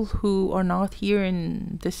people who are not here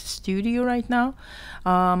in this studio right now,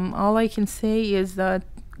 all I can say is that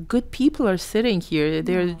good people are sitting here.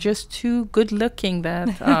 They're just too good looking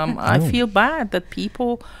that I feel bad that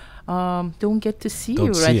people don't get to see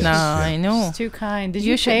you right now. I know. It's too kind. Did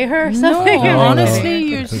you pay her or something? No, honestly,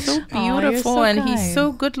 you're so beautiful, and he's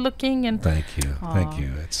so good looking. And thank you.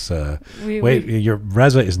 It's your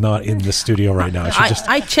Reza is not in the studio right now.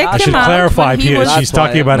 I checked him out. I should clarify here. She's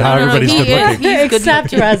talking about how everybody's good looking.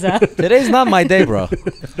 Except Reza. Today's not my day, bro.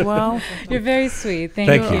 Well, you're very sweet.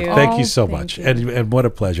 Thank you. Thank you so much, and what a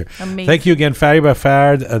pleasure. Amazing. Thank you again, Fariba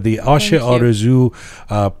Fard, the Roqe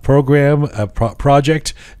Arezooha program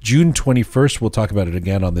project. June 21st, we'll talk about it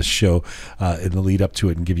again on this show in the lead up to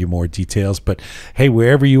it and give you more details. But hey,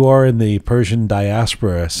 wherever you are in the Persian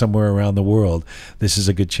diaspora, somewhere around the world, this is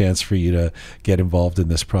a good chance for you to get involved in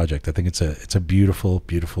this project. I think it's a beautiful,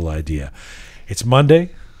 beautiful idea. It's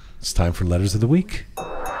Monday. It's time for Letters of the Week.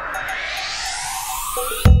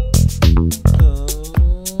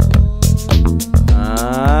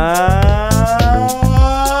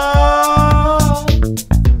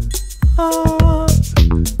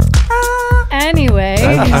 Anyway,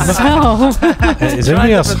 is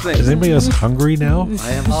anybody else hungry now?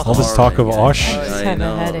 I am all this talk of Osh. I just have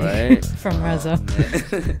a headache from Reza.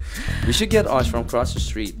 We should get Osh from across the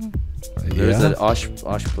street. There's an Osh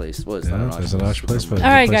place. What is that? There's an Osh place. All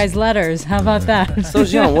right, guys, letters. How about that? So,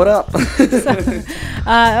 Jian, what up?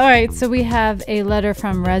 All right, so we have a letter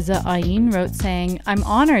from Reza Ayin wrote saying, I'm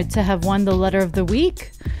honored to have won the letter of the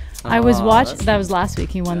week. I was watching. That was last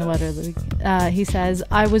week. He won the letter of the week. He says,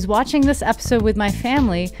 I was watching this episode with my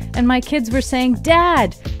family, and my kids were saying,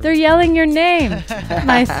 Dad, they're yelling your name.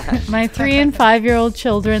 My 3 and 5-year-old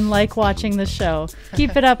children like watching the show.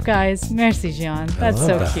 Keep it up, guys. Merci, Jian. That's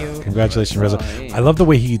so cute. Congratulations, Reza. I love the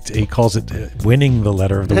way he calls it winning the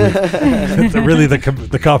letter of the week. Really,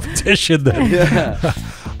 the competition.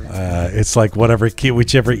 It's like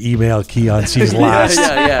whichever email Keon sees last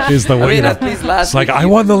is the winner. It's like, I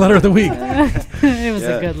won the letter of the week. It was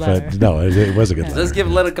a good letter. But no, it was a good letter. Just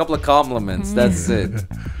give Letter a couple of compliments. That's it.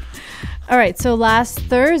 All right, so last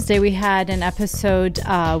Thursday we had an episode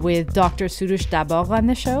with Dr. Surush Dabagh on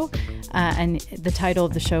the show, and the title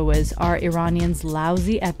of the show was "Are Iranians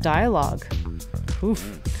Lousy at Dialogue?"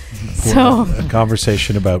 Oof. So a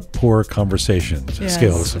conversation about poor conversation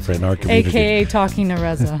skills in our community. AKA talking to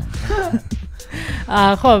Reza.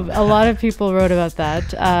 A lot of people wrote about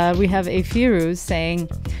that. We have a Firuz saying,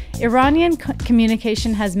 Iranian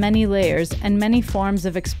communication has many layers and many forms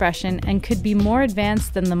of expression and could be more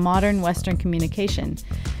advanced than the modern Western communication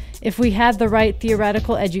if we had the right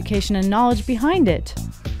theoretical education and knowledge behind it.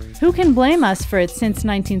 Who can blame us for it since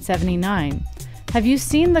 1979? Have you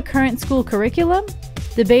seen the current school curriculum?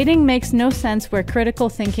 Debating makes no sense where critical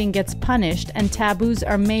thinking gets punished and taboos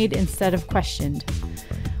are made instead of questioned.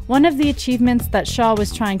 One of the achievements that Shah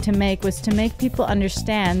was trying to make was to make people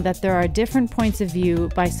understand that there are different points of view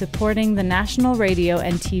by supporting the national radio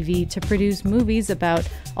and TV to produce movies about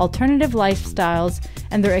alternative lifestyles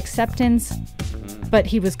and their acceptance, but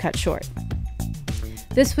he was cut short.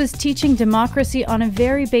 This was teaching democracy on a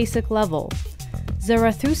very basic level.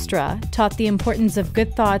 Zarathustra taught the importance of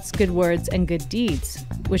good thoughts, good words, and good deeds,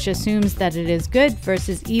 which assumes that it is good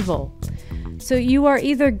versus evil. So you are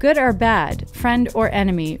either good or bad, friend or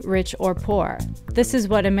enemy, rich or poor. This is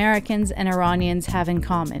what Americans and Iranians have in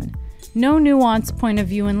common. No nuanced point of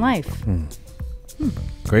view in life.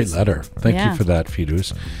 Great letter. Thank you for that,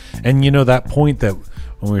 Firuz. And you know, that point that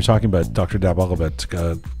when we were talking about Dr. Dabagh about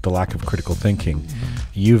the lack of critical thinking,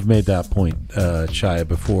 you've made that point, Shaya,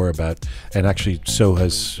 before about, and actually so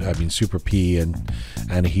has, Super P and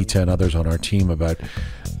Anahita and others on our team about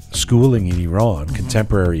schooling in Iran,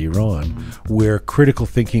 contemporary Iran, where critical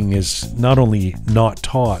thinking is not only not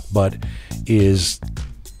taught, but is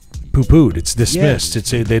poo-pooed. It's dismissed.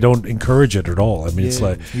 It's they don't encourage it at all. I mean, it's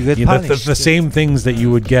like the same things that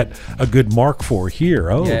you would get a good mark for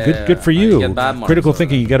here. Oh, good for you. You critical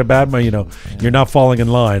thinking, you get a bad mark. You know, you're not falling in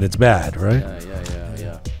line. It's bad, right?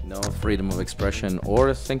 Yeah. No freedom of expression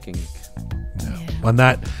or thinking. On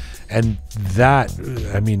that,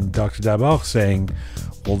 I mean, Dr. Dabagh saying,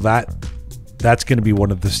 well, that's going to be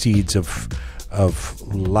one of the seeds of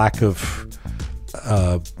lack of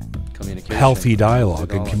healthy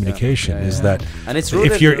dialogue and communication is that and it's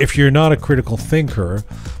if you're not a critical thinker,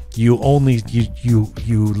 you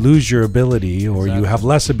lose your ability, or you have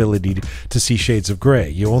less ability to see shades of gray.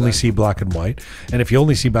 You only see black and white, and if you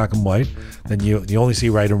only see black and white, then you only see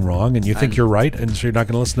right and wrong, and you think you're right, and so you're not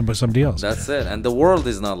going to listen to somebody else. That's it. And the world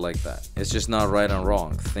is not like that. It's just not right and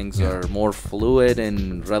wrong. Things are more fluid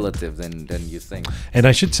and relative than you think. And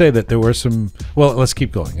I should say that there were some. Well, let's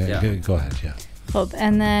keep going. Go ahead. Yeah.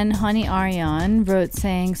 And then Hani Aryan wrote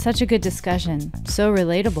saying, such a good discussion, so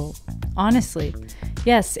relatable. Honestly,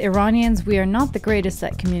 yes, Iranians, we are not the greatest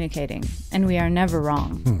at communicating, and we are never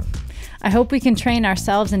wrong. I hope we can train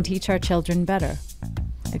ourselves and teach our children better.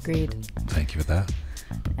 Agreed. Thank you for that.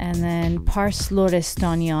 And then Pars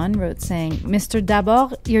Lorestanian wrote saying, Mr.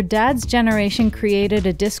 Dabagh, your dad's generation created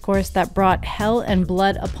a discourse that brought hell and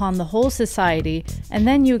blood upon the whole society, and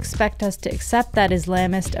then you expect us to accept that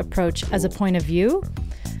Islamist approach as a point of view?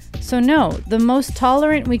 So no, the most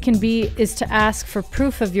tolerant we can be is to ask for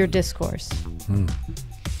proof of your discourse.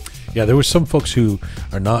 Yeah, there were some folks who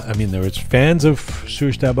are not. I mean, there was fans of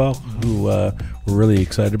Surush Dabagh who were really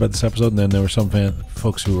excited about this episode, and then there were some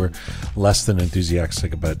folks who were less than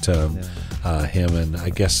enthusiastic about him, and I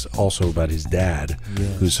guess also about his dad,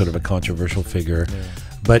 who's sort of a controversial figure.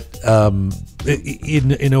 But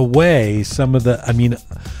in a way, some of the. I mean,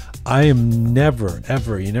 I am never,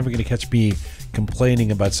 ever. You're never going to catch me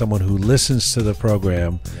complaining about someone who listens to the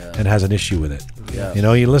program and has an issue with it. Yeah. You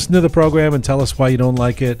know, you listen to the program and tell us why you don't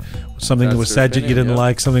like it, something that was said that you didn't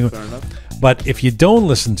like, something. But if you don't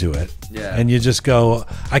listen to it and you just go,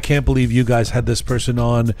 I can't believe you guys had this person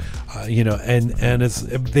on, you know, and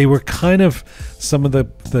they were kind of, some of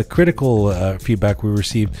the critical feedback we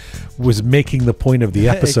received was making the point of the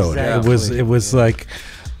episode. Exactly. It was like,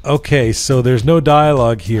 okay, so there's no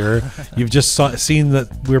dialogue here. You've just seen that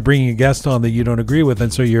we're bringing a guest on that you don't agree with,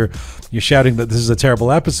 and so you're shouting that this is a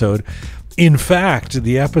terrible episode. In fact,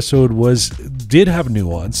 the episode did have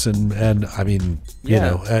nuance, and I mean, you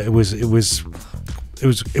know, it was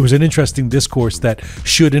an interesting discourse that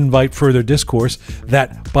should invite further discourse.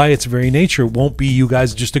 That by its very nature won't be you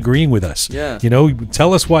guys just agreeing with us. Yeah. You know,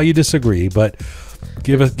 tell us why you disagree, but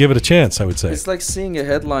give it a chance, I would say. It's like seeing a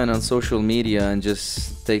headline on social media and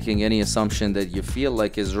just taking any assumption that you feel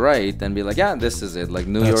like is right and be like, yeah, this is it. Like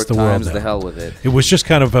New York Times, the hell with it. It was just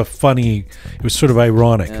kind of a funny, it was sort of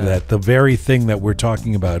ironic that the very thing that we're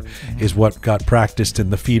talking about is what got practiced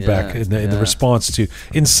in the feedback, in the response to,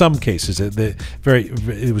 in some cases, it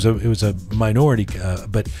was a minority,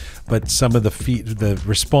 but some of the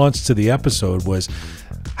response to the episode was,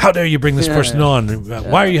 how dare you bring this person on?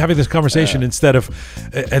 Why are you having this conversation instead of,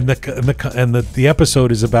 and the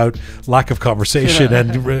episode is about lack of conversation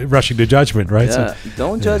and rushing to judgment, right? Yeah. So,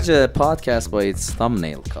 don't judge a podcast by its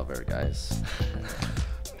thumbnail cover, guys.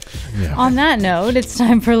 On that note, it's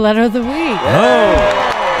time for Letter of the Week.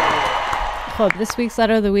 This week's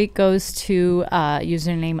Letter of the Week goes to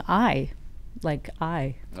username I, like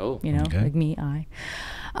I. Like me, I.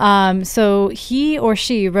 So he or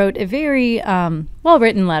she wrote a very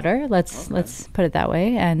well-written letter. Let's put it that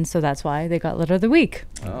way, and so that's why they got Letter of the Week.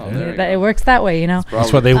 It works that way,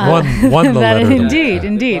 That's why they won the letter.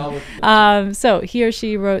 Indeed. So he or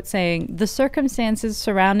she wrote saying, the circumstances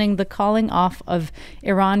surrounding the calling off of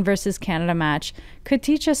Iran versus Canada match could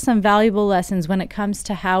teach us some valuable lessons when it comes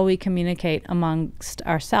to how we communicate amongst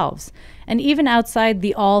ourselves, and even outside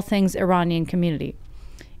the all things Iranian community.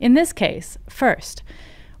 In this case, first,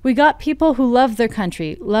 we got people who love their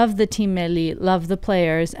country, love the Team Melli, love the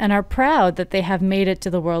players, and are proud that they have made it to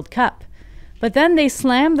the World Cup. But then they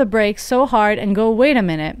slam the brakes so hard and go, wait a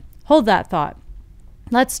minute, hold that thought.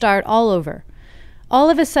 Let's start all over. All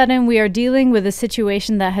of a sudden, we are dealing with a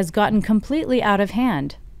situation that has gotten completely out of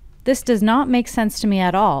hand. This does not make sense to me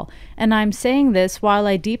at all, and I'm saying this while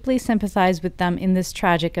I deeply sympathize with them in this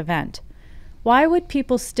tragic event. Why would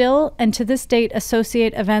people still and to this date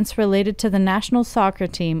associate events related to the national soccer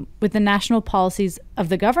team with the national policies of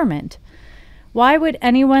the government? Why would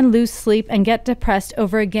anyone lose sleep and get depressed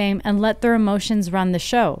over a game and let their emotions run the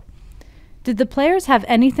show? Did the players have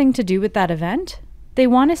anything to do with that event? They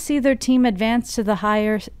want to see their team advance to the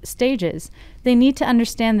higher stages. They need to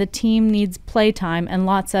understand the team needs playtime and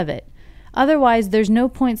lots of it. Otherwise, there's no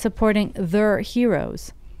point supporting their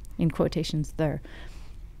heroes, in quotations, their.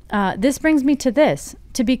 This brings me to this.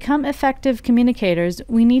 To become effective communicators,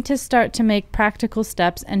 we need to start to make practical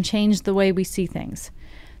steps and change the way we see things.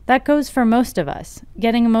 That goes for most of us.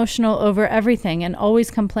 Getting emotional over everything and always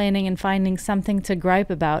complaining and finding something to gripe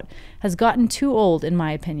about has gotten too old, in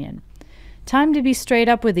my opinion. Time to be straight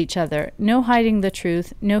up with each other. No hiding the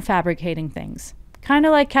truth, no fabricating things. Kind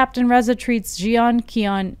of like Captain Reza treats Jian,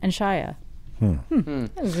 Kian, and Shaya.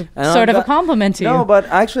 That was sort of a compliment to you. No, but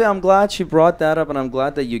actually, I'm glad she brought that up, and I'm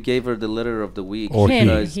glad that you gave her the letter of the week. Or he. I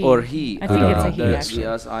think it's a he, actually.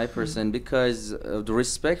 Yes, I person, because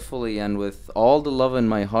respectfully and with all the love in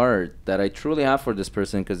my heart that I truly have for this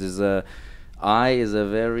person, because I is a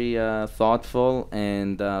very thoughtful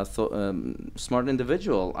and smart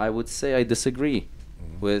individual. I would say I disagree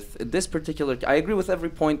with this particular. I agree with every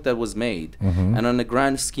point that was made, and on the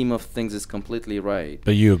grand scheme of things, is completely right.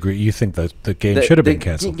 But you agree? You think that the game should have been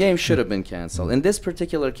canceled? The game should have been canceled. In this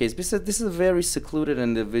particular case, because this is a very secluded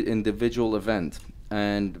individual event,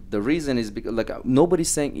 and the reason is because nobody's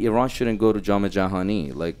saying Iran shouldn't go to Jam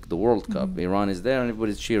Jahani, like the World Cup. Iran is there, and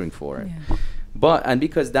everybody's cheering for it. Yeah. And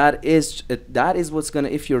because that is what's gonna,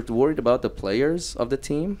 if you're worried about the players of the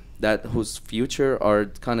team that whose future are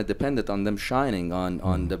kind of dependent on them shining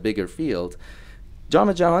on the bigger field, Jam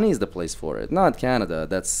Jahani is the place for it, not Canada.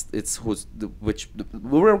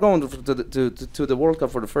 We're going to the World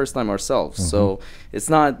Cup for the first time ourselves, so it's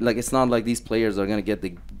not like these players are gonna get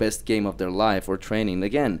the best game of their life or training.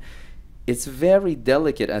 Again, it's very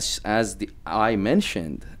delicate, as I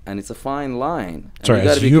mentioned, and it's a fine line. Sorry,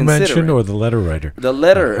 as you mentioned, or the letter writer? The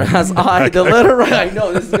letter, the letter writer. I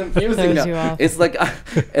know, this is confusing. It's like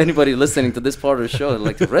anybody listening to this part of the show,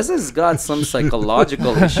 like, Reza's got some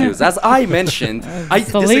psychological issues. As I mentioned, I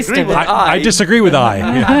disagree with I. I disagree with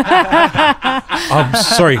I. I'm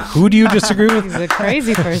sorry, who do you disagree with? He's a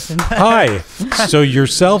crazy person. I. So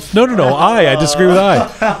yourself? No. I disagree with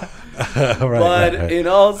I. Right. In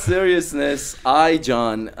all seriousness,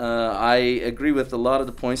 John, I agree with a lot of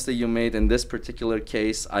the points that you made in this particular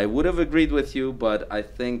case. I would have agreed with you, but I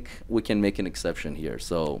think we can make an exception here.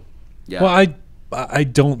 So, yeah. Well, I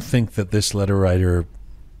don't think that this letter writer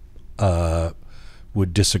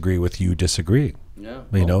would disagree with you disagreeing. Yeah.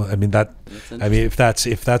 You know, I mean if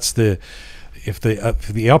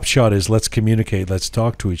the upshot is let's communicate, let's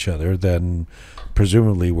talk to each other, then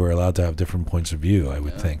presumably we're allowed to have different points of view, I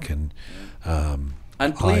would think. And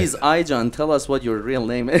And please, Aijan, tell us what your real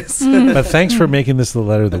name is. But thanks for making this the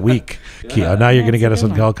letter of the week, Kia. Now you're going to get us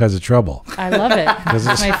into all kinds of trouble. I love it. It's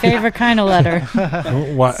my favorite kind of letter.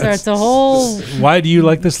 Starts a whole Why do you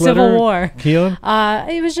like this letter, civil war. Keelan?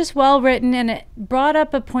 It was just well written, and it brought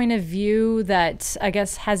up a point of view that I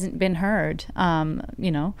guess hasn't been heard.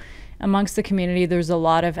 Amongst the community, there's a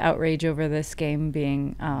lot of outrage over this game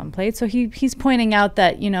being played. So he's pointing out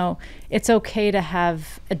that, it's okay to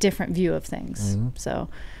have a different view of things. Mm-hmm. So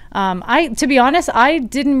to be honest, I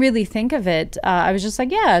didn't really think of it. I was just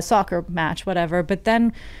like, yeah, a soccer match, whatever. But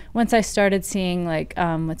then once I started seeing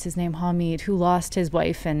what's his name, Hamid, who lost his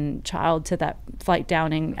wife and child to that flight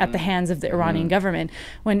downing at the hands of the Iranian government,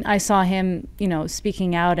 when I saw him,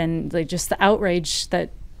 speaking out and just the outrage that,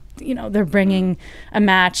 they're bringing a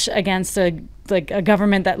match against a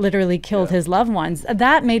government that literally killed his loved ones.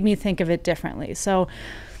 That made me think of it differently. So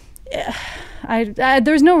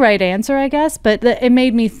there's no right answer, I guess, but it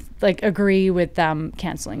made me agree with them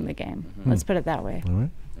canceling the game. Let's put it that way. All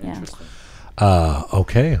right. Yeah.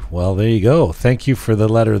 Okay. Well, there you go. Thank you for the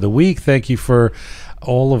letter of the week. Thank you for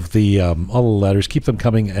all the letters. Keep them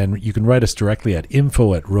coming, and you can write us directly at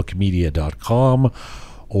info@roqemedia.com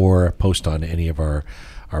or post on any of our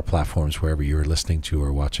platforms wherever you're listening to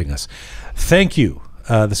or watching us. Thank you.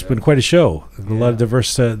 This has been quite a show. A lot of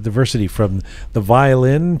diversity, from the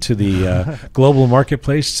violin to the global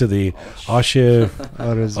marketplace to the Arezooha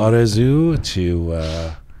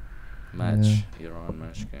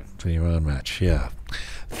to Iran match. Yeah.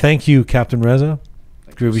 Thank you, Captain Reza,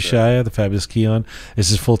 Groovy Shaya, the fabulous Keon. This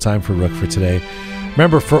is full time for Roqe for today.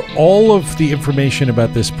 Remember, for all of the information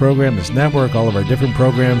about this program, this network, all of our different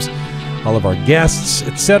programs, all of our guests,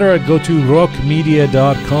 etc., go to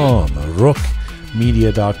roqemedia.com.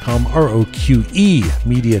 roqemedia.com, ROQE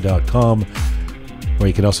media.com, where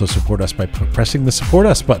you can also support us by pressing the Support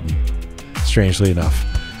Us button, strangely enough.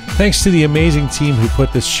 Thanks to the amazing team who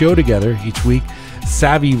put this show together each week.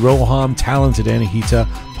 Savvy Roham, talented Anahita,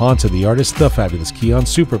 Ponta the artist, the fabulous Keon,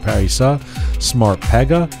 Super Parisa, Smart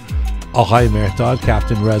Pega, Ahai Mertad,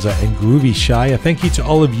 Captain Reza, and Groovy Shaya. Thank you to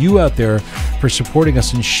all of you out there for supporting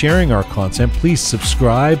us and sharing our content. Please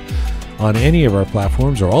subscribe on any of our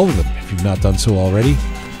platforms, or all of them, if you've not done so already. You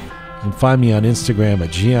can find me on Instagram at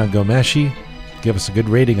Jian Ghomeshi. Give us a good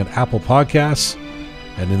rating on Apple Podcasts.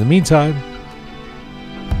 And in the meantime,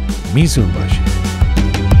 Mizun Bashi.